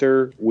a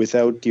winter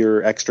without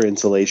your extra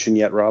insulation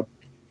yet, Rob?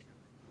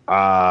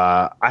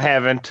 I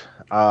haven't.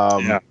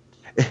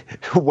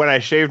 When I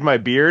shaved my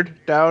beard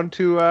down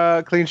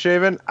to clean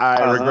shaven,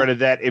 I regretted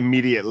that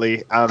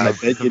immediately.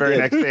 The very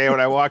next day when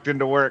I walked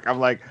into work, I'm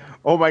like,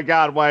 oh my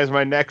God, why is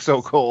my neck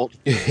so cold?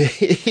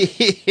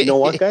 You know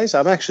what, guys?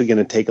 I'm actually going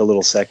to take a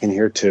little second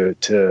here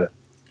to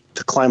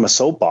climb a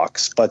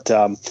soapbox. But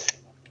I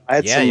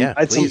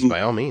had please, by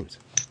all means.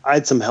 I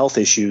had some health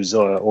issues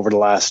over the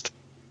last,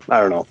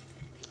 I don't know,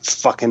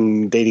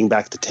 fucking dating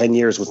back to 10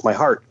 years with my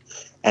heart.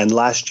 And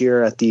last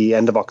year at the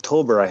end of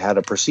October, I had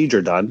a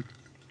procedure done.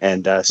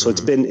 And so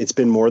it's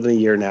been more than a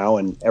year now,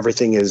 and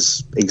everything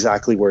is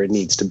exactly where it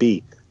needs to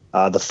be.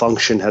 The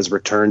function has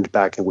returned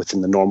back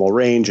within the normal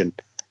range, and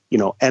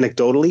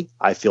anecdotally,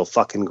 I feel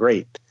fucking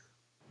great.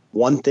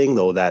 One thing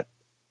though that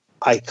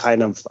I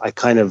kind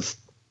of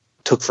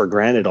took for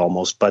granted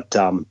almost, but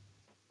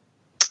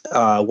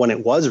when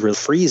it was real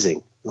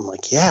freezing, I'm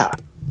like, yeah,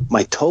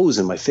 my toes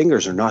and my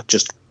fingers are not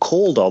just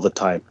cold all the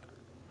time,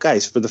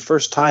 guys. For the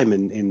first time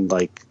in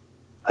like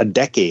a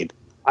decade,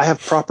 I have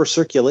proper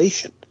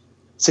circulation.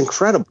 It's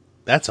incredible.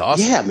 That's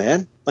awesome. Yeah,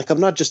 man. Like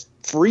I'm not just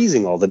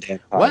freezing all the damn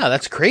time. Wow,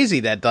 that's crazy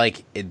that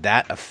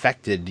that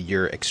affected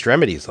your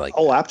extremities like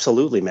Oh,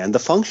 absolutely, man. The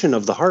function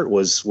of the heart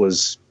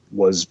was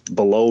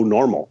below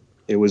normal.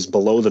 It was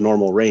below the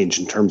normal range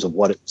in terms of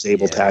what it was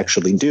able to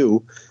actually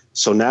do.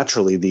 So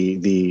naturally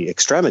the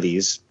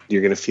extremities,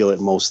 you're going to feel it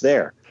most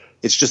there.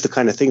 It's just the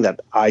kind of thing that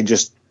I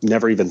just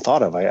never even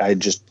thought of. I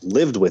just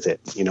lived with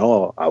it.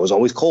 I was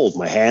always cold.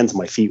 My hands,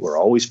 my feet were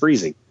always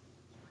freezing.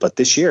 But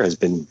this year has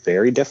been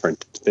very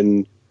different. It's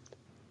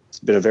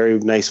been a very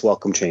nice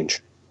welcome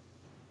change.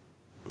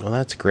 Well,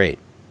 that's great.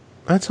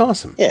 That's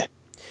awesome. Yeah.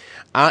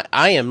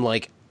 I'm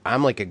like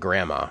a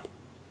grandma.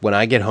 When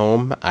I get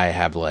home, I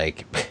have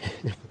like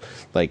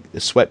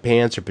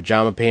sweatpants or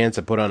pajama pants.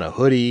 I put on a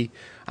hoodie.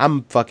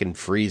 I'm fucking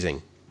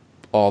freezing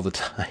all the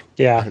time.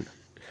 Yeah.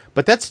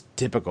 But that's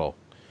typical.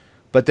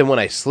 But then when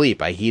I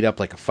sleep, I heat up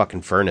like a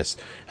fucking furnace.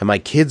 And my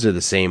kids are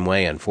the same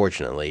way,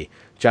 unfortunately.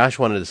 Josh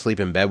wanted to sleep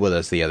in bed with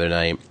us the other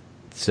night.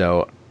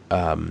 So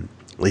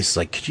Lisa's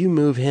like, could you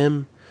move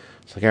him?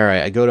 It's like, all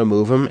right. I go to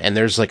move him, and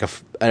there's like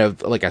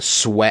a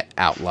sweat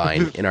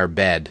outline in our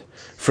bed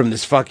from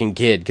this fucking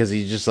kid because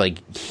he just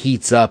like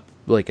heats up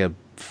like a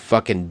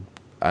fucking,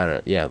 I don't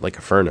know, yeah, like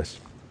a furnace.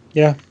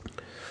 Yeah.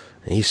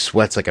 And he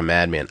sweats like a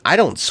madman. I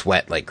don't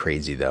sweat like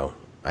crazy though.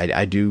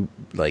 I do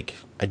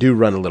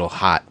run a little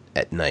hot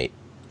at night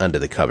under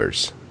the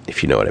covers,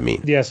 if you know what I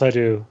mean. Yes, I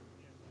do.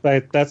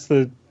 Like, that's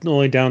the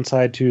only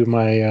downside to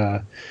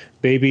my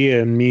baby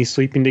and me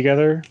sleeping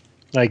together.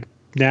 Like,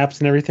 naps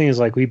and everything is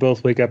like we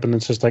both wake up and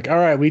it's just like, all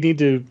right, we need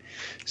to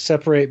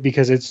separate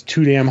because it's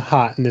too damn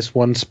hot in this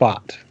one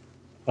spot.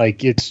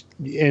 Like,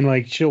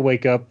 she'll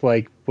wake up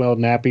like, well,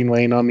 napping,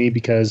 laying on me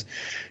because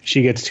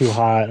she gets too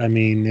hot. I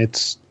mean,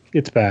 it's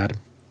bad.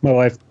 My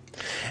wife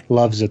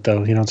loves it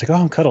though. It's like, oh,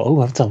 I'm cuddle.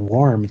 Oh, it's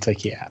warm. It's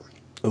like, yeah.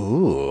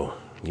 Ooh,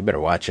 you better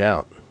watch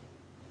out.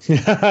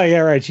 Yeah,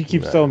 right. She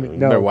keeps telling me. You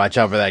No, better watch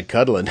out for that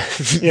cuddling.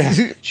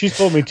 yeah, she's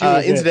told me too.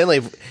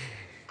 Incidentally,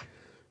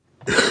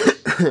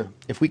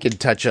 if we could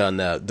touch on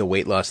the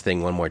weight loss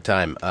thing one more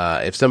time,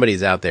 if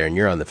somebody's out there and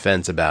you're on the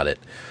fence about it,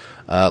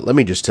 let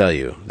me just tell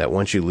you that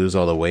once you lose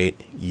all the weight,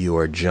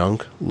 your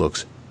junk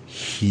looks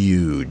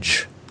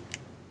huge.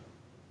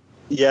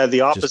 Yeah, the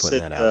Just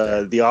putting opposite. that out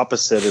there. The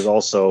opposite is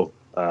also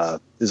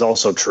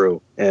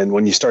true. And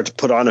when you start to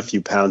put on a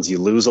few pounds, you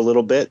lose a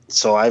little bit.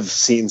 So I've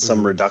seen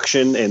some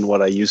reduction in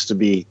what I used to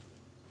be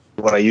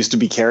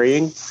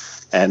carrying.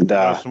 And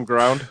Some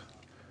ground.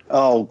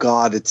 oh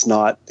God, it's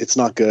not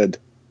good.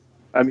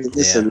 I mean,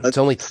 listen,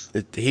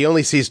 Yeah, he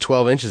only sees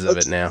 12 inches of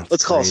it now.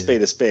 let's call a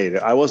spade a spade.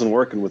 I wasn't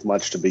working with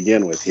much to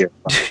begin with here.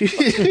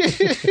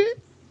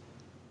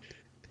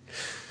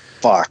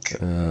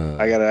 Fuck.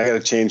 I gotta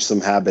change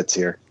some habits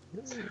here.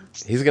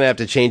 He's gonna have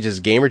to change his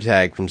gamer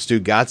tag from Stu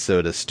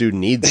Gotso to Stu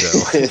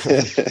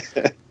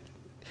Needso.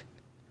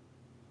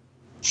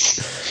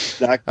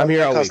 I'm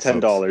here all week,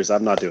 $10.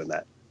 I'm not doing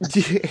that.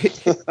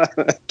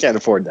 Can't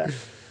afford that.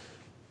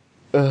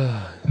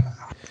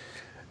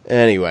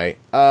 Anyway,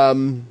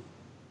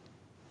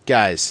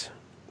 guys,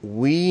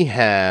 we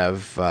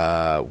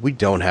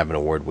don't have an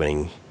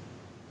award-winning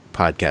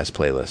podcast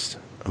playlist,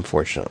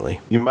 unfortunately.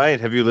 You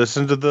might. Have you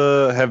listened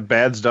to have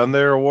Bads done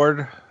their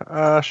award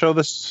show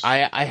this?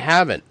 I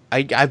haven't.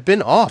 I've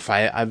been off.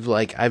 I've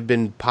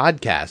been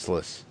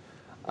podcastless.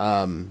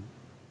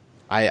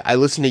 I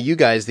listened to you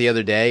guys the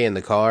other day in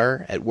the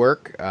car at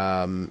work,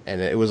 and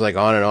it was like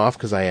on and off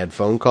because I had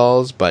phone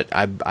calls. But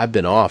I've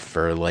been off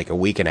for like a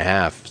week and a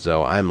half,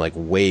 so I'm like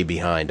way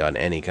behind on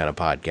any kind of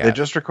podcast. They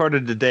just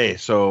recorded today,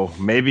 so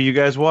maybe you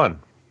guys won.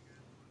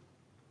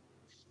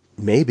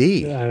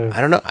 Maybe. I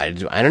don't know. I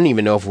don't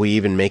even know if we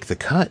even make the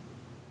cut.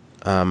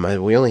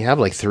 We only have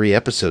like 3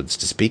 episodes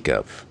to speak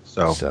of.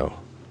 So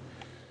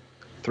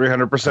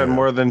 300%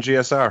 more than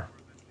GSR.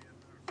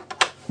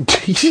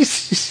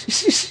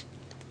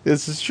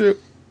 This is true.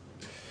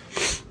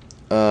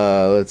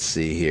 Let's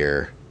see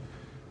here.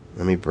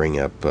 Let me bring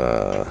up.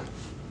 Let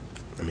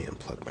me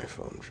unplug my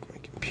phone from my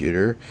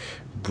computer.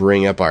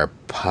 Bring up our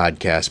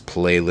podcast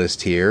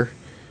playlist here.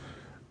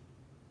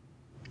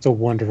 It's a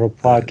wonderful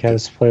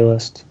podcast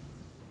playlist.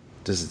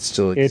 Does it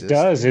still exist? It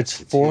does. It's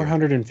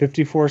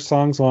 454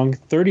 songs long,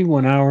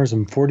 31 hours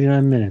and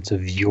 49 minutes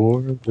of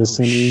your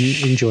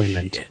listening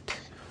enjoyment. Shit.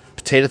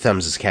 Potato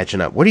Thumbs is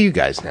catching up. What are you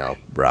guys now,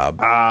 Rob?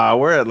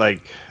 We're at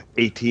like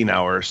 18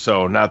 hours,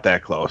 so not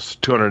that close.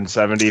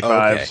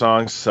 275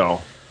 songs,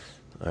 so.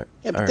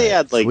 Yeah, but they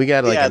add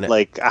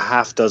like a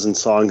half dozen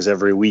songs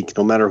every week,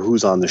 no matter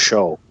who's on the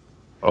show.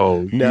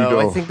 Oh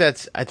no!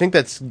 I think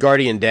that's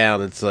Guardian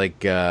Down. It's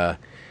like,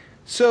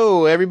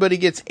 so everybody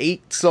gets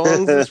 8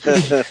 songs this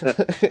week.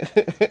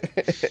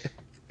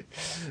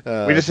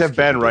 We just have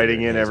Ben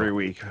writing in every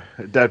week.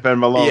 That Ben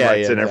Malone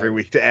writes in every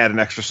week to add an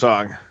extra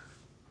song.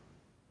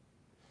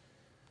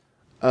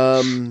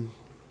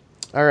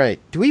 All right.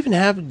 Do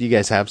you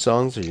guys have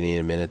songs, or do you need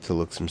a minute to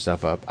look some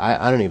stuff up?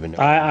 I don't even know.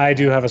 I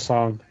do have a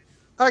song.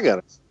 I got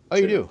it. Oh,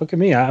 you do? Look at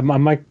me. I'm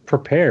like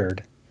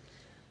prepared.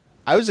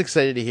 I was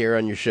excited to hear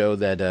on your show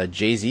that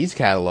Jay-Z's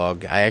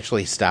catalog, I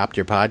actually stopped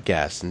your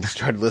podcast and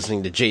started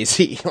listening to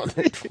Jay-Z on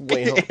the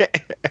way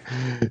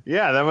home.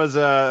 Yeah, that was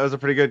a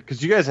pretty good,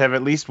 because you guys have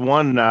at least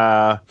one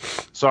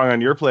song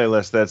on your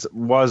playlist that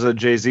was a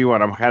Jay-Z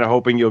one. I'm kind of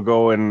hoping you'll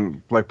go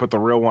and like put the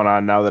real one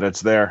on now that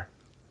it's there.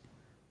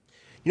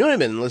 You know what I've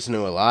been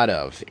listening to a lot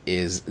of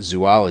is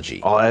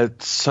Zoology. Oh,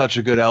 that's such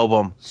a good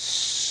album.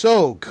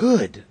 So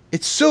good.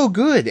 It's so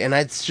good, and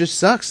it just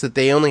sucks that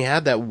they only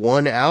had that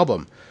one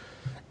album.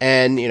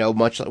 And,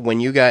 much like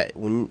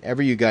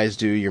whenever you guys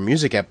do your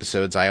music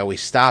episodes, I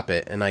always stop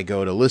it and I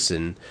go to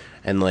listen.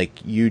 And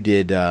like you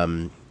did,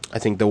 I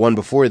think the one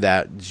before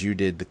that, you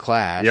did The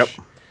Clash. Yep.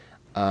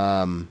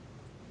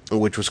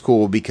 Which was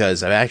cool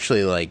because I've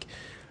actually like,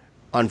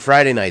 on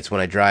Friday nights when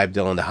I drive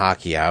Dylan to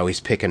hockey, I always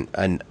pick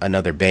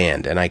another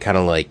band and I kind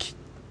of like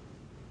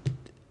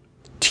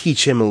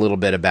teach him a little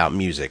bit about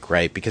music,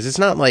 right? Because it's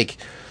not like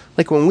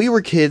when we were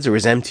kids, it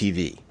was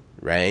MTV.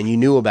 right? And you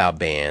knew about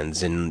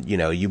bands, and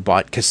you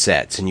bought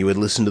cassettes, and you would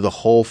listen to the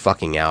whole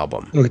fucking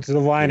album. Look to the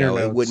liner It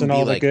notes wouldn't and be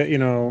all like, the good,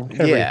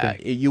 yeah,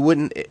 everything. you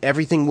wouldn't.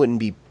 Everything wouldn't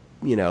be,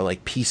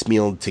 like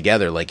piecemealed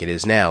together like it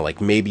is now. Like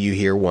maybe you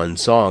hear one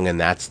song, and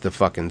that's the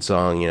fucking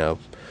song.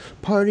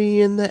 Party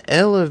in the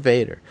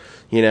elevator,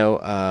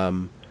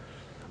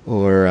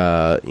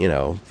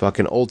 or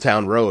fucking Old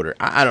Town Road, or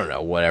I don't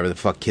know, whatever the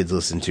fuck kids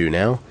listen to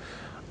now.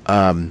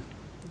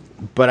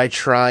 But I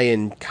try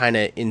and kind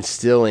of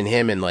instill in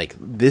him, and like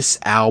this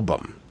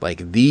album,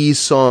 like these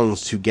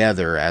songs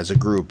together as a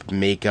group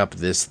make up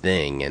this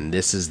thing, and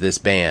this is this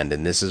band,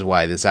 and this is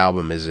why this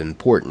album is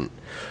important.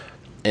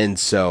 And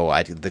so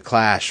The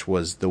Clash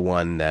was the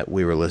one that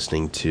we were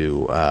listening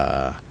to.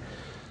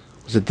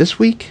 Was it this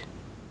week?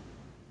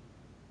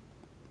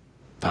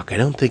 Fuck, I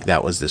don't think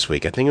that was this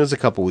week. I think it was a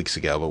couple weeks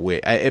ago, but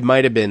it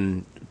might have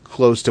been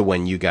close to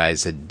when you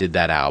guys did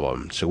that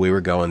album. So we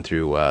were going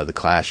through the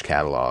Clash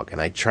catalog,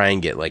 and I try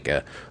and get like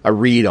a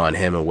read on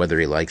him and whether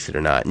he likes it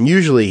or not. And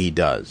usually he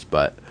does,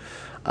 but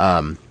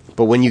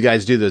when you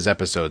guys do those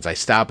episodes, I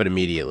stop it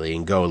immediately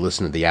and go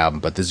listen to the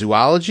album. But the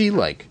Zoology,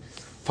 like,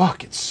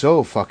 fuck, it's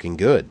so fucking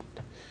good.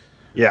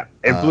 Yeah,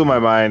 it blew my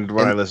mind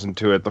when I listened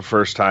to it the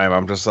first time.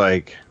 I'm just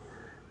like,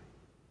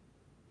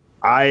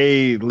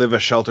 I live a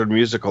sheltered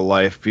musical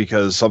life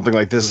because something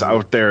like this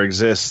out there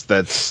exists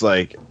that's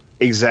like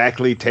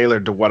exactly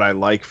tailored to what I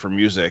like for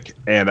music,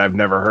 and I've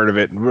never heard of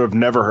it. Would have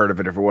never heard of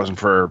it if it wasn't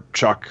for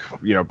Chuck,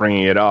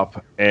 bringing it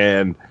up.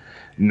 And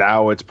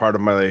now it's part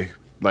of my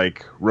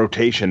like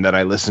rotation that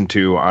I listen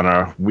to on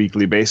a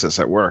weekly basis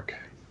at work.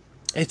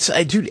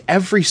 Dude,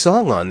 every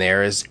song on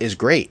there is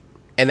great.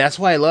 And that's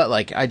why I love,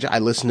 like, I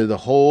listened to the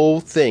whole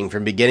thing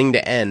from beginning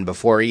to end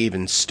before I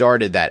even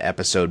started that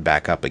episode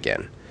back up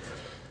again.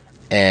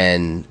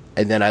 And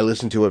then I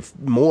listened to it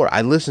more.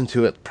 I listened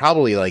to it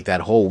probably like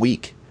that whole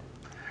week.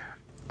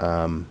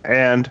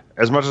 And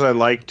as much as I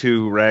like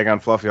to rag on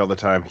Fluffy all the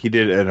time, he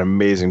did an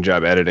amazing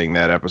job editing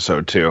that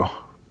episode too.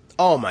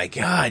 Oh my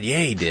god,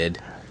 yeah, he did.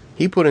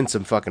 He put in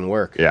some fucking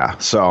work. Yeah,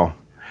 so.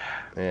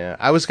 Yeah,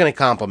 I was going to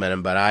compliment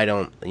him, but I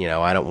don't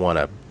want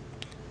to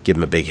give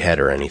him a big head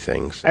or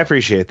anything. So. I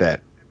appreciate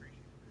that.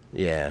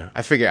 Yeah,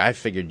 I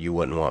figured you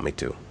wouldn't want me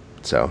to,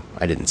 so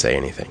I didn't say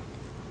anything.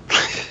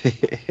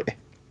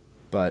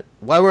 But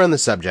while we're on the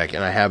subject,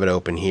 and I have it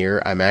open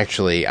here, I'm going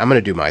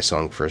to do my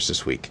song first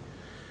this week.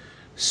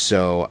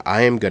 So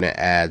I am going to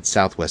add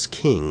Southwest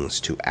Kings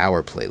to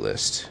our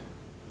playlist.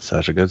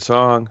 Such a good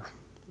song.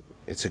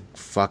 It's a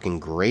fucking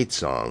great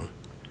song.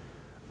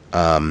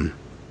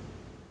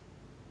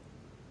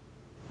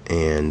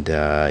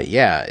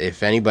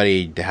 If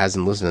anybody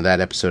hasn't listened to that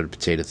episode of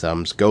Potato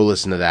Thumbs, go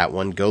listen to that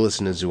one. Go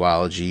listen to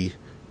Zoology.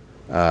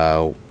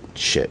 What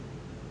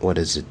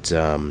is it?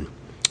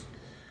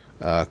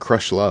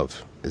 Crush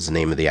Love is the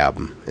name of the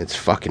album. It's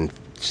fucking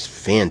just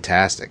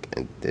fantastic.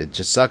 It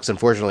just sucks.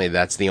 Unfortunately,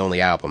 that's the only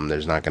album.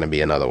 There's not going to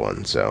be another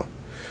one. So,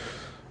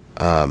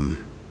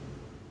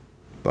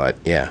 but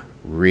yeah,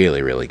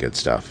 really, really good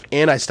stuff.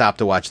 And I stopped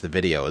to watch the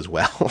video as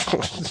well.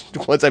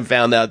 Once I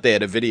found out they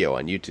had a video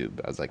on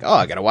YouTube, I was like, oh,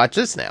 I got to watch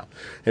this now.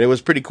 And it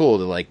was pretty cool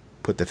to like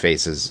put the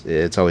faces.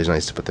 It's always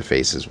nice to put the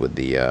faces with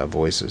the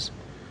voices.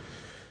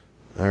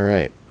 All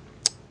right.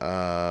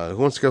 Who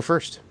wants to go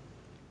first?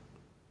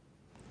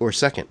 Or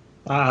second?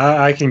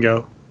 I can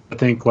go. I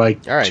think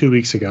like 2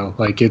 weeks ago.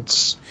 Like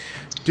it's,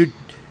 dude.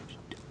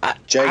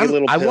 Jagged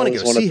Little Pill I want to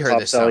is go one see of her the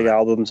this top-selling summer.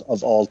 albums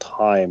of all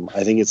time.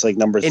 I think it's like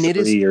number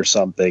 30 or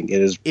something.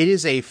 It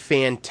is a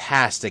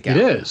fantastic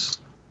album. It is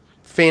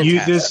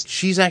fantastic.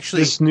 She's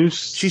actually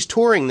she's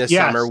touring this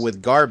summer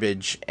with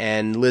Garbage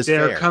and Liz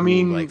Fair. They're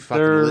coming.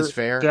 Liz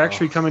Fair. They're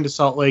actually coming to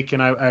Salt Lake,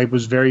 and I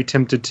was very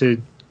tempted to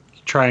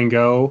try and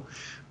go,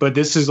 but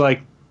this is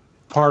like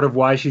part of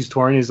why she's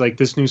touring is like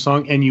this new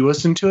song, and you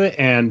listen to it,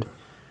 and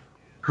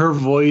her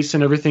voice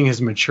and everything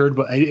has matured,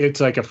 but it's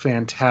like a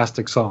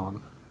fantastic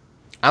song.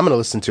 I'm going to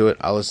listen to it.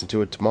 I'll listen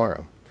to it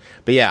tomorrow.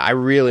 But yeah, I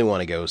really want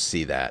to go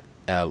see that.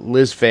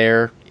 Liz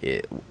Fair,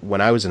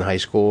 when I was in high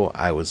school,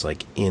 I was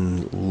like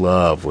in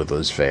love with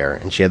Liz Fair.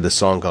 And she had this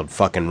song called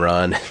Fucking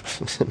Run.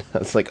 I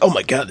was like, oh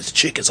my God, this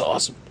chick is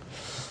awesome.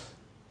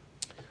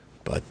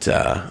 But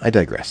I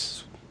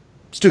digress.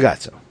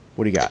 Stugazzo,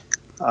 what do you got?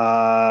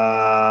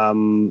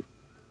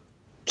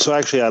 So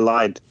actually I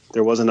lied.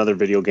 There was another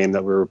video game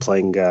that we were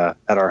playing at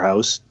our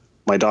house.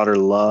 My daughter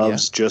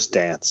loves Just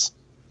Dance.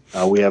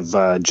 We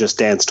have Just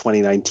Dance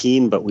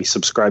 2019, but we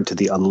subscribed to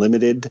the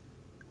Unlimited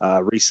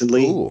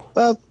recently. Ooh.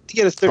 You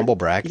get a humble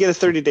brag. You get a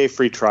 30-day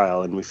free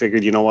trial, and we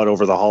figured, you know what,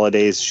 over the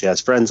holidays, she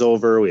has friends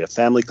over, we have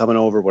family coming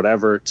over,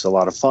 whatever. It's a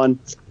lot of fun.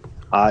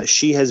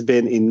 She has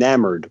been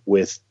enamored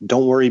with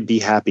Don't Worry, Be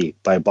Happy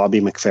by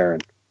Bobby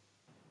McFerrin.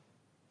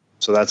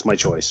 So that's my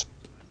choice.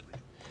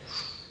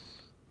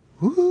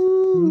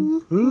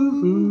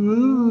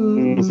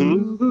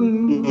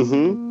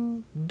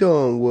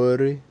 Don't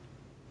worry.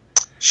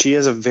 She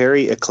has a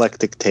very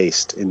eclectic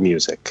taste in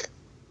music.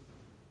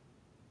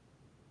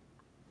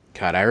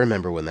 God, I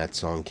remember when that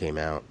song came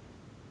out.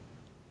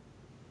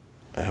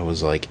 I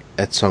was like,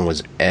 that song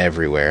was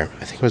everywhere.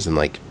 I think I was in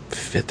like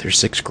 5th or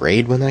 6th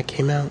grade when that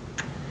came out.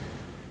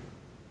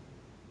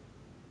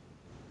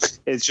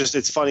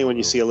 It's funny when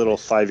you see a little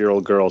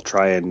 5-year-old girl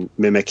try and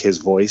mimic his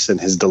voice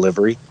and his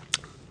delivery.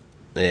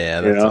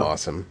 Yeah, that's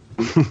awesome.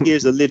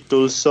 Here's a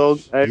little song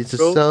I It's a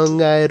wrote.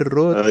 song I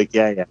wrote. Like,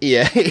 yeah.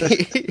 Yeah.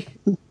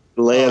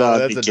 Lay it on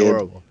that's me,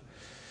 adorable.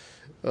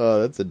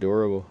 Oh, that's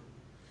adorable.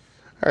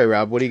 All right,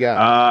 Rob, what do you got?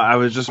 I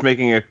was just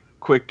making a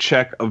quick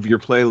check of your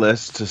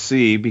playlist to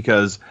see,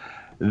 because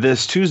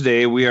this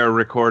Tuesday we are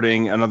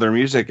recording another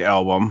music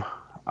album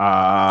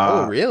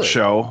Oh, really?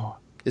 show.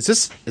 Is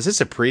this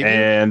a preview?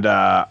 And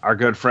our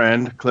good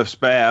friend Cliff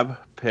Spab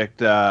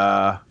picked.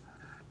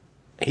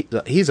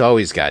 He's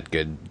always got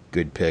good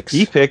picks.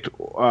 He picked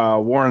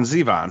Warren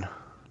Zevon.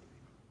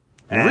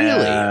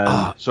 Really?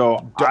 And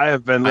so I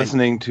have been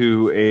listening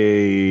to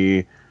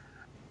a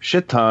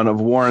shit ton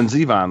of Warren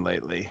Zevon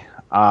lately.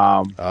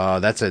 Oh,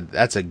 that's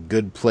a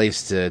good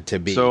place to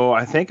be. So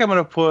I think I'm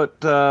gonna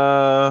put.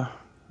 We'll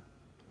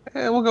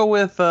go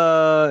with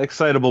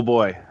 "Excitable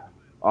Boy"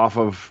 off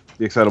of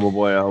the "Excitable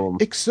Boy" album.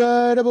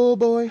 Excitable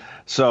Boy.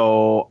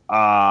 So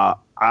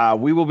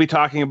we will be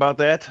talking about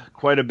that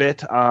quite a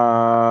bit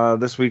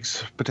this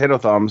week's Potato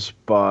Thumbs,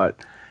 but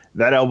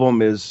that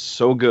album is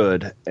so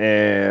good,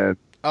 and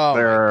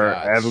there are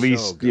at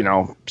least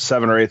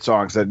 7 or 8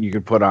 songs that you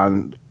could put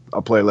on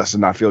a playlist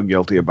and not feel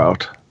guilty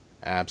about.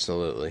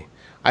 Absolutely.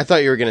 I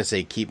thought you were going to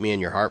say "Keep Me in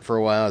Your Heart" for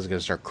a while. I was going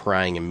to start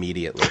crying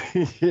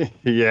immediately.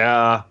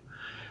 Yeah.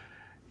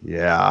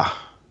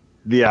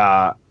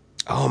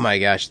 Oh my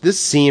gosh,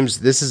 this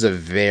is a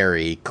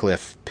very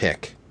Cliff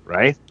pick,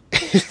 right?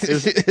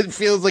 It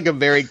feels like a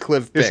very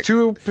Cliff pick. His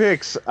 2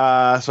 picks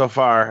so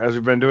far, as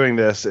we've been doing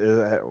this,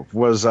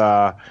 was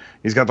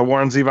he's got the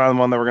Warren Zevon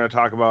one that we're going to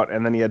talk about,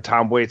 and then he had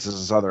Tom Waits as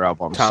his other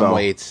album. Tom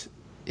Waits,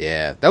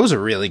 yeah, that was a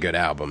really good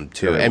album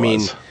too. I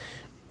mean,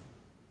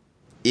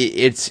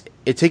 it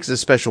takes a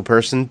special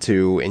person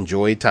to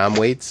enjoy Tom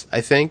Waits,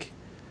 I think.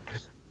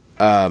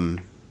 But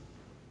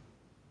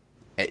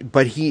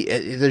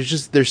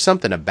there's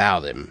something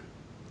about him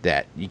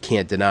that you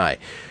can't deny.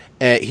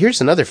 Here's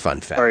another fun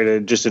fact. Sorry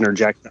to just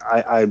interject.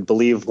 I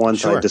believe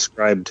once I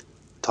described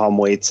Tom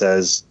Waits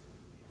as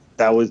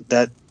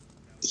that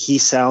he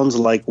sounds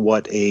like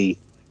what a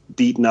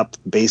beaten up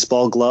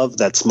baseball glove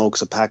that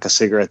smokes a pack of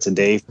cigarettes a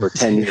day for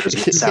 10 years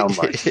would sound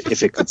like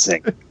if it could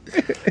sing.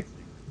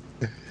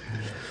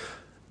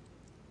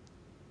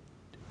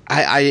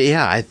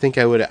 I think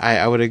I would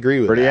agree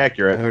with that. Pretty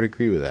accurate. I would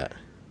agree with that.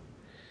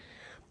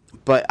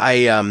 But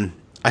I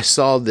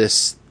saw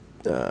this.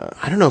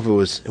 I don't know if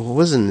it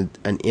wasn't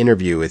an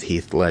interview with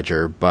Heath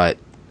Ledger, but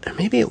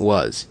maybe it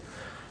was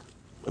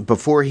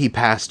before he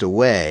passed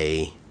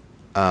away.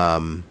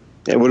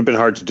 It would have been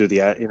hard to do the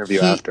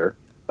interview after,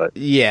 but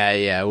yeah,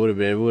 it would have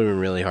been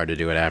really hard to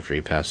do it after he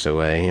passed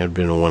away. It had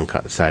been a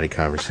one-sided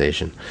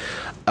conversation.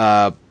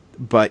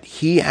 But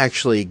he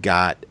actually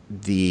got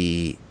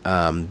the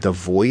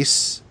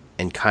voice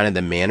and kind of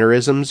the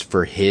mannerisms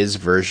for his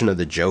version of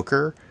the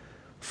Joker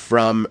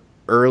from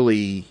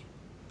early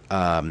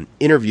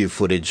interview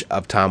footage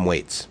of Tom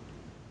Waits,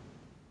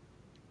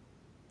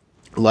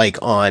 like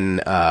on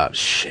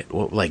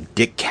like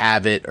Dick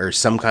Cavett or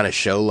some kind of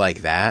show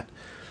like that.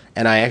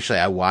 And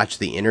I watched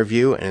the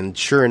interview, and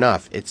sure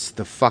enough, it's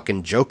the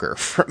fucking Joker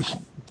from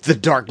The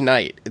Dark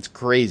Knight. It's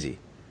crazy.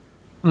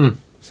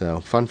 So,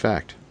 fun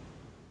fact.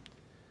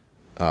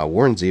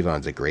 Warren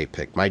Zevon's a great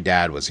pick. My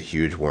dad was a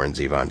huge Warren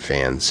Zevon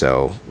fan,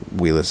 so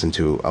we listened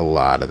to a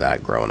lot of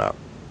that growing up.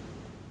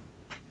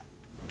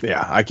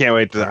 Yeah, I can't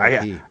wait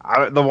to.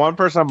 The one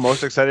person I'm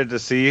most excited to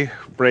see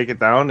break it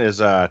down is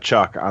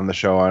Chuck on the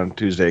show on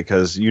Tuesday,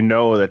 because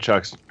that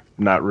Chuck's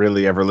not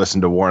really ever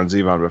listened to Warren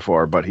Zevon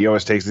before, but he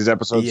always takes these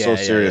episodes so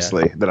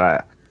seriously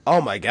that oh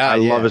my god, I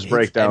love his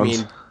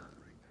breakdowns.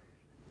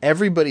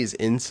 Everybody's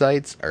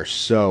insights are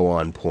so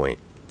on point.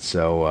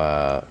 So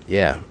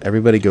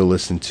everybody go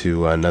listen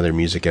to another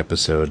music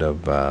episode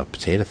of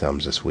Potato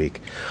Thumbs this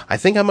week. I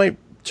think I might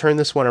turn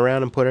this one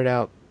around and put it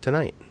out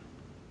tonight.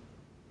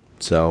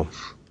 So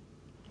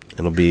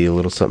it'll be a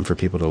little something for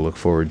people to look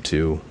forward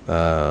to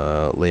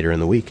later in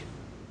the week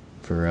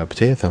for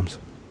Potato Thumbs.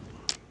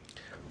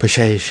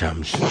 Potato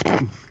Thumbs.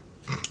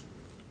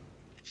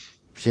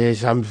 Potato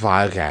Thumbs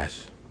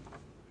podcast.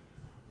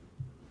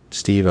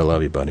 Steve, I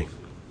love you, buddy.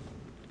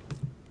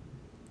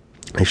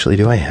 Actually,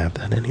 do I have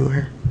that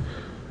anywhere?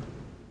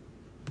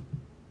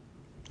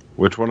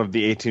 Which one of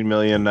the 18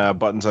 million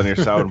buttons on your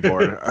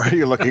soundboard are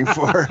you looking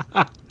for?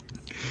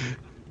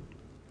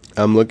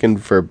 I'm looking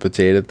for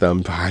Potato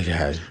Thumb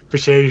podcast.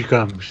 Potato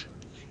Thumbs.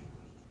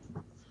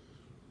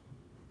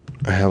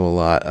 I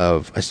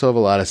still have a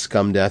lot of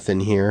Scum Death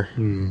in here.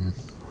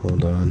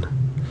 Hold on.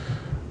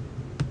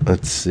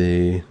 Let's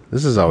see.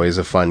 This is always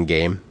a fun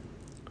game.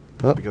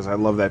 Oh. Because I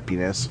love that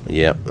penis.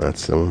 Yep,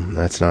 that's the one.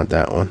 That's not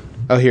that one.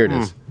 Oh, here it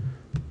is.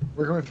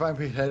 Where can we find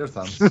Potato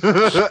Thumbs?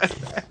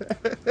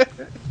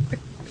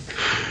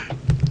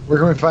 Where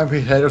can we find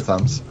Potato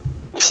Thumbs?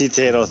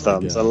 Potato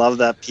Thumbs. I love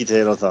that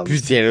Potato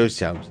Thumbs. Potato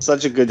Thumbs.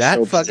 Such a good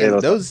show. Fucking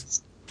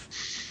those.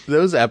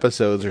 those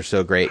episodes are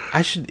so great.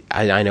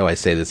 I know I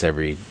say this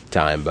every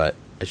time, but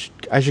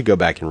I should go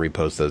back and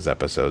repost those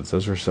episodes.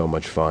 Those were so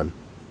much fun.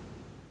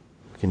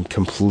 Fucking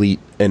complete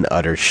and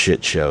utter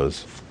shit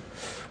shows.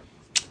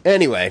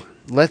 Anyway,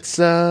 let's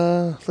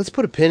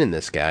put a pin in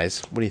this,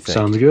 guys. What do you think?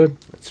 Sounds good.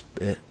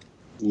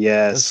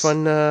 Yes. It was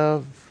fun.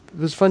 It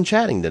was fun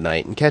chatting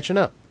tonight and catching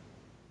up.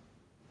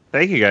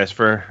 Thank you guys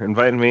for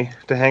inviting me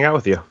to hang out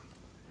with you.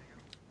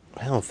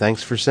 Well,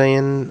 thanks for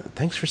saying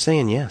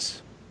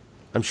yes.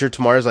 I'm sure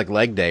tomorrow's like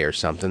leg day or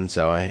something,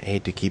 so I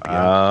hate to keep you.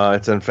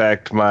 It's in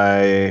fact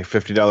my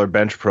 $50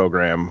 bench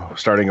program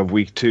starting of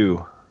week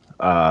 2.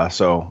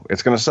 So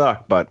it's gonna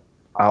suck, but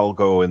I'll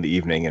go in the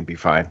evening and be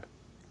fine.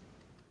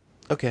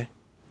 Okay,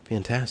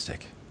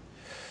 fantastic.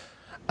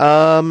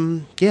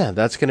 Yeah,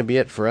 that's gonna be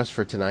it for us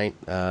for tonight.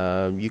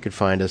 You could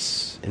find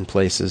us in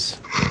places.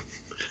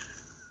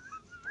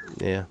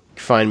 Yeah, you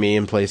can find me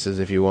in places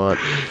if you want.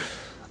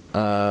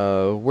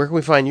 Where can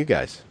we find you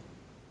guys?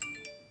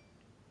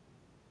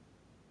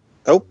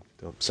 Oh,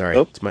 sorry,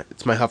 Oh.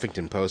 It's my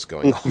Huffington Post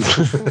going on.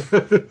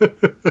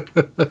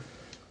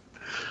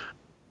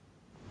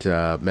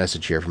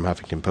 Message here from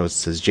Huffington Post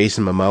says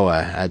Jason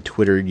Momoa had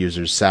Twitter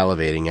users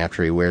salivating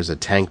after he wears a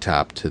tank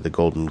top to the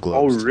Golden oh,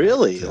 Globes.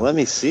 really? tonight. Let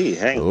me see.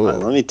 Hang Ooh,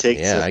 on. Let me take.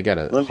 yeah, I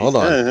gotta hold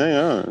on. Hang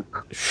on.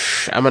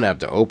 I'm gonna have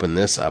to open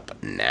this up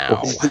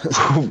now.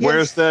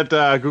 Where's that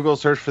Google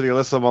search for the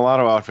Alyssa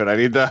Milano outfit? I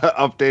need to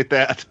update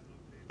that.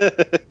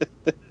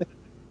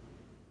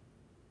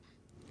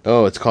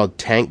 Oh, it's called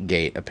Tank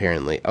Gate,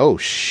 apparently. Oh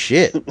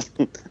shit.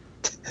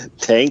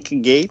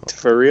 Tank Gate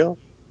for real?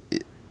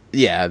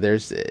 Yeah,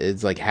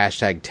 it's like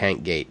hashtag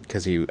Tank Gate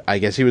because I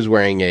guess he was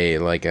wearing it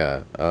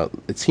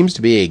seems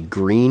to be a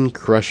green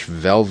crushed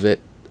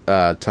velvet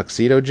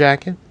tuxedo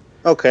jacket,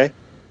 Okay.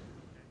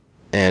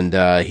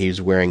 and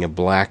he's wearing a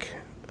black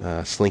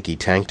slinky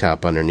tank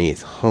top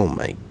underneath. Oh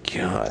my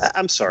god!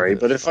 I'm sorry,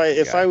 but if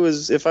I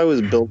was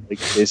built like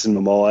Jason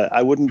Momoa,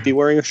 I wouldn't be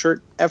wearing a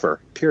shirt ever.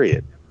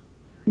 Period.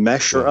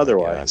 Mesh or Oh my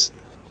otherwise.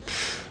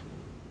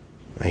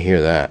 I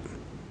hear that.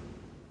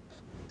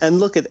 And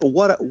look at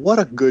what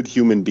a good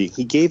human being.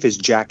 He gave his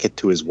jacket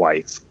to his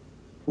wife,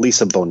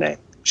 Lisa Bonet.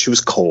 She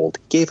was cold.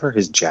 He gave her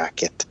his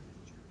jacket.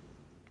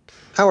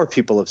 How are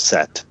people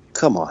upset?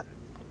 Come on.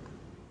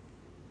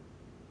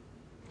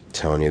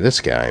 Telling you, this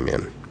guy,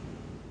 man.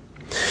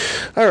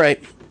 All right,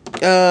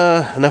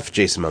 enough of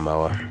Jason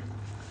Momoa.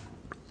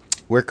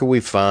 Where can we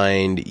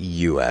find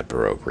you at,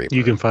 Baroque Reaper?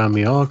 You can find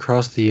me all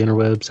across the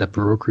interwebs at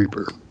Baroque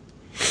Reaper.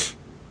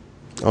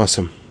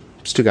 Awesome.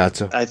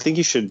 Stugazzo. I think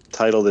you should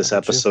title this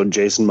episode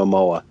Jason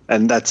Momoa,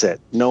 and that's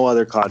it. No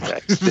other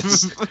context.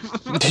 Just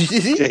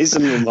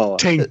Jason Momoa.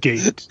 Tank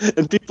Gate.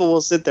 And people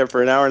will sit there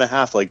for an hour and a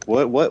half like,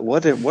 what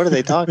are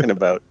they talking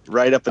about?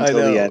 Right up I until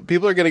the know. end.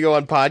 People are going to go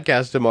on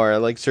podcast tomorrow,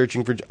 like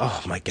searching for.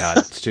 Oh my god,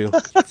 it's too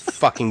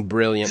fucking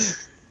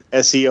brilliant.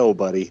 SEO,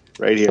 buddy.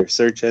 Right here.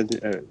 Search engine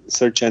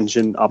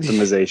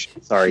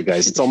optimization. Sorry,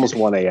 guys. It's almost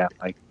 1 a.m.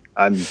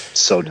 I'm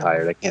so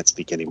tired. I can't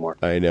speak anymore.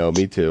 I know,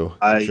 me too.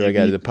 I'm sure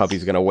the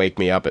puppy's going to wake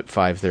me up at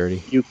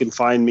 5:30. You can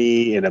find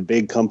me in a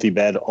big comfy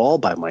bed all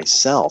by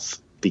myself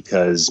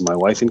because my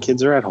wife and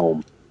kids are at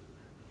home.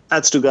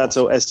 At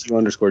Stugazzo,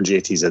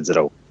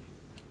 STU_JTZZO.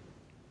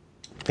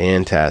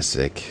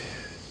 Fantastic.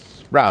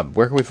 Rob,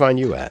 where can we find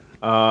you at?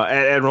 At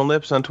Admiral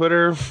Nips on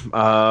Twitter.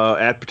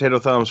 At Potato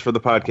Thumbs for the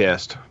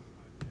podcast.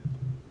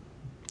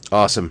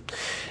 Awesome.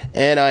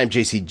 And I'm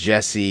JC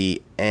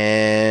Jesse,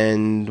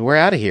 and we're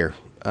out of here.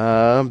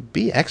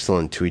 Be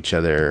excellent to each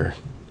other,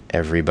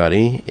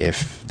 everybody,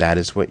 if that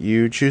is what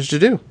you choose to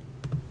do.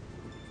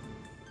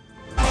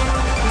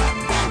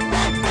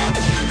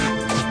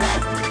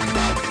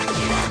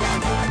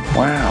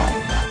 Wow.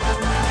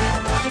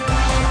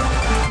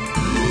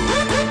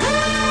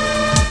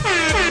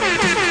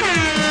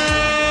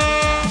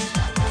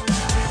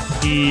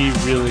 He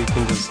really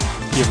can just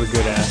give a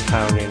good ass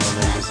pounding and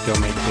then just go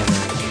make dinner.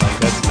 Like,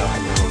 that's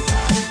nothing to him.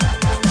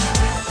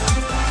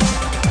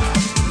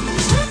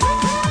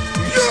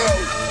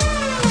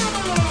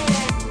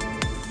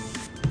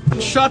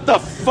 Shut the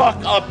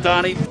fuck up,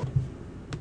 Donnie.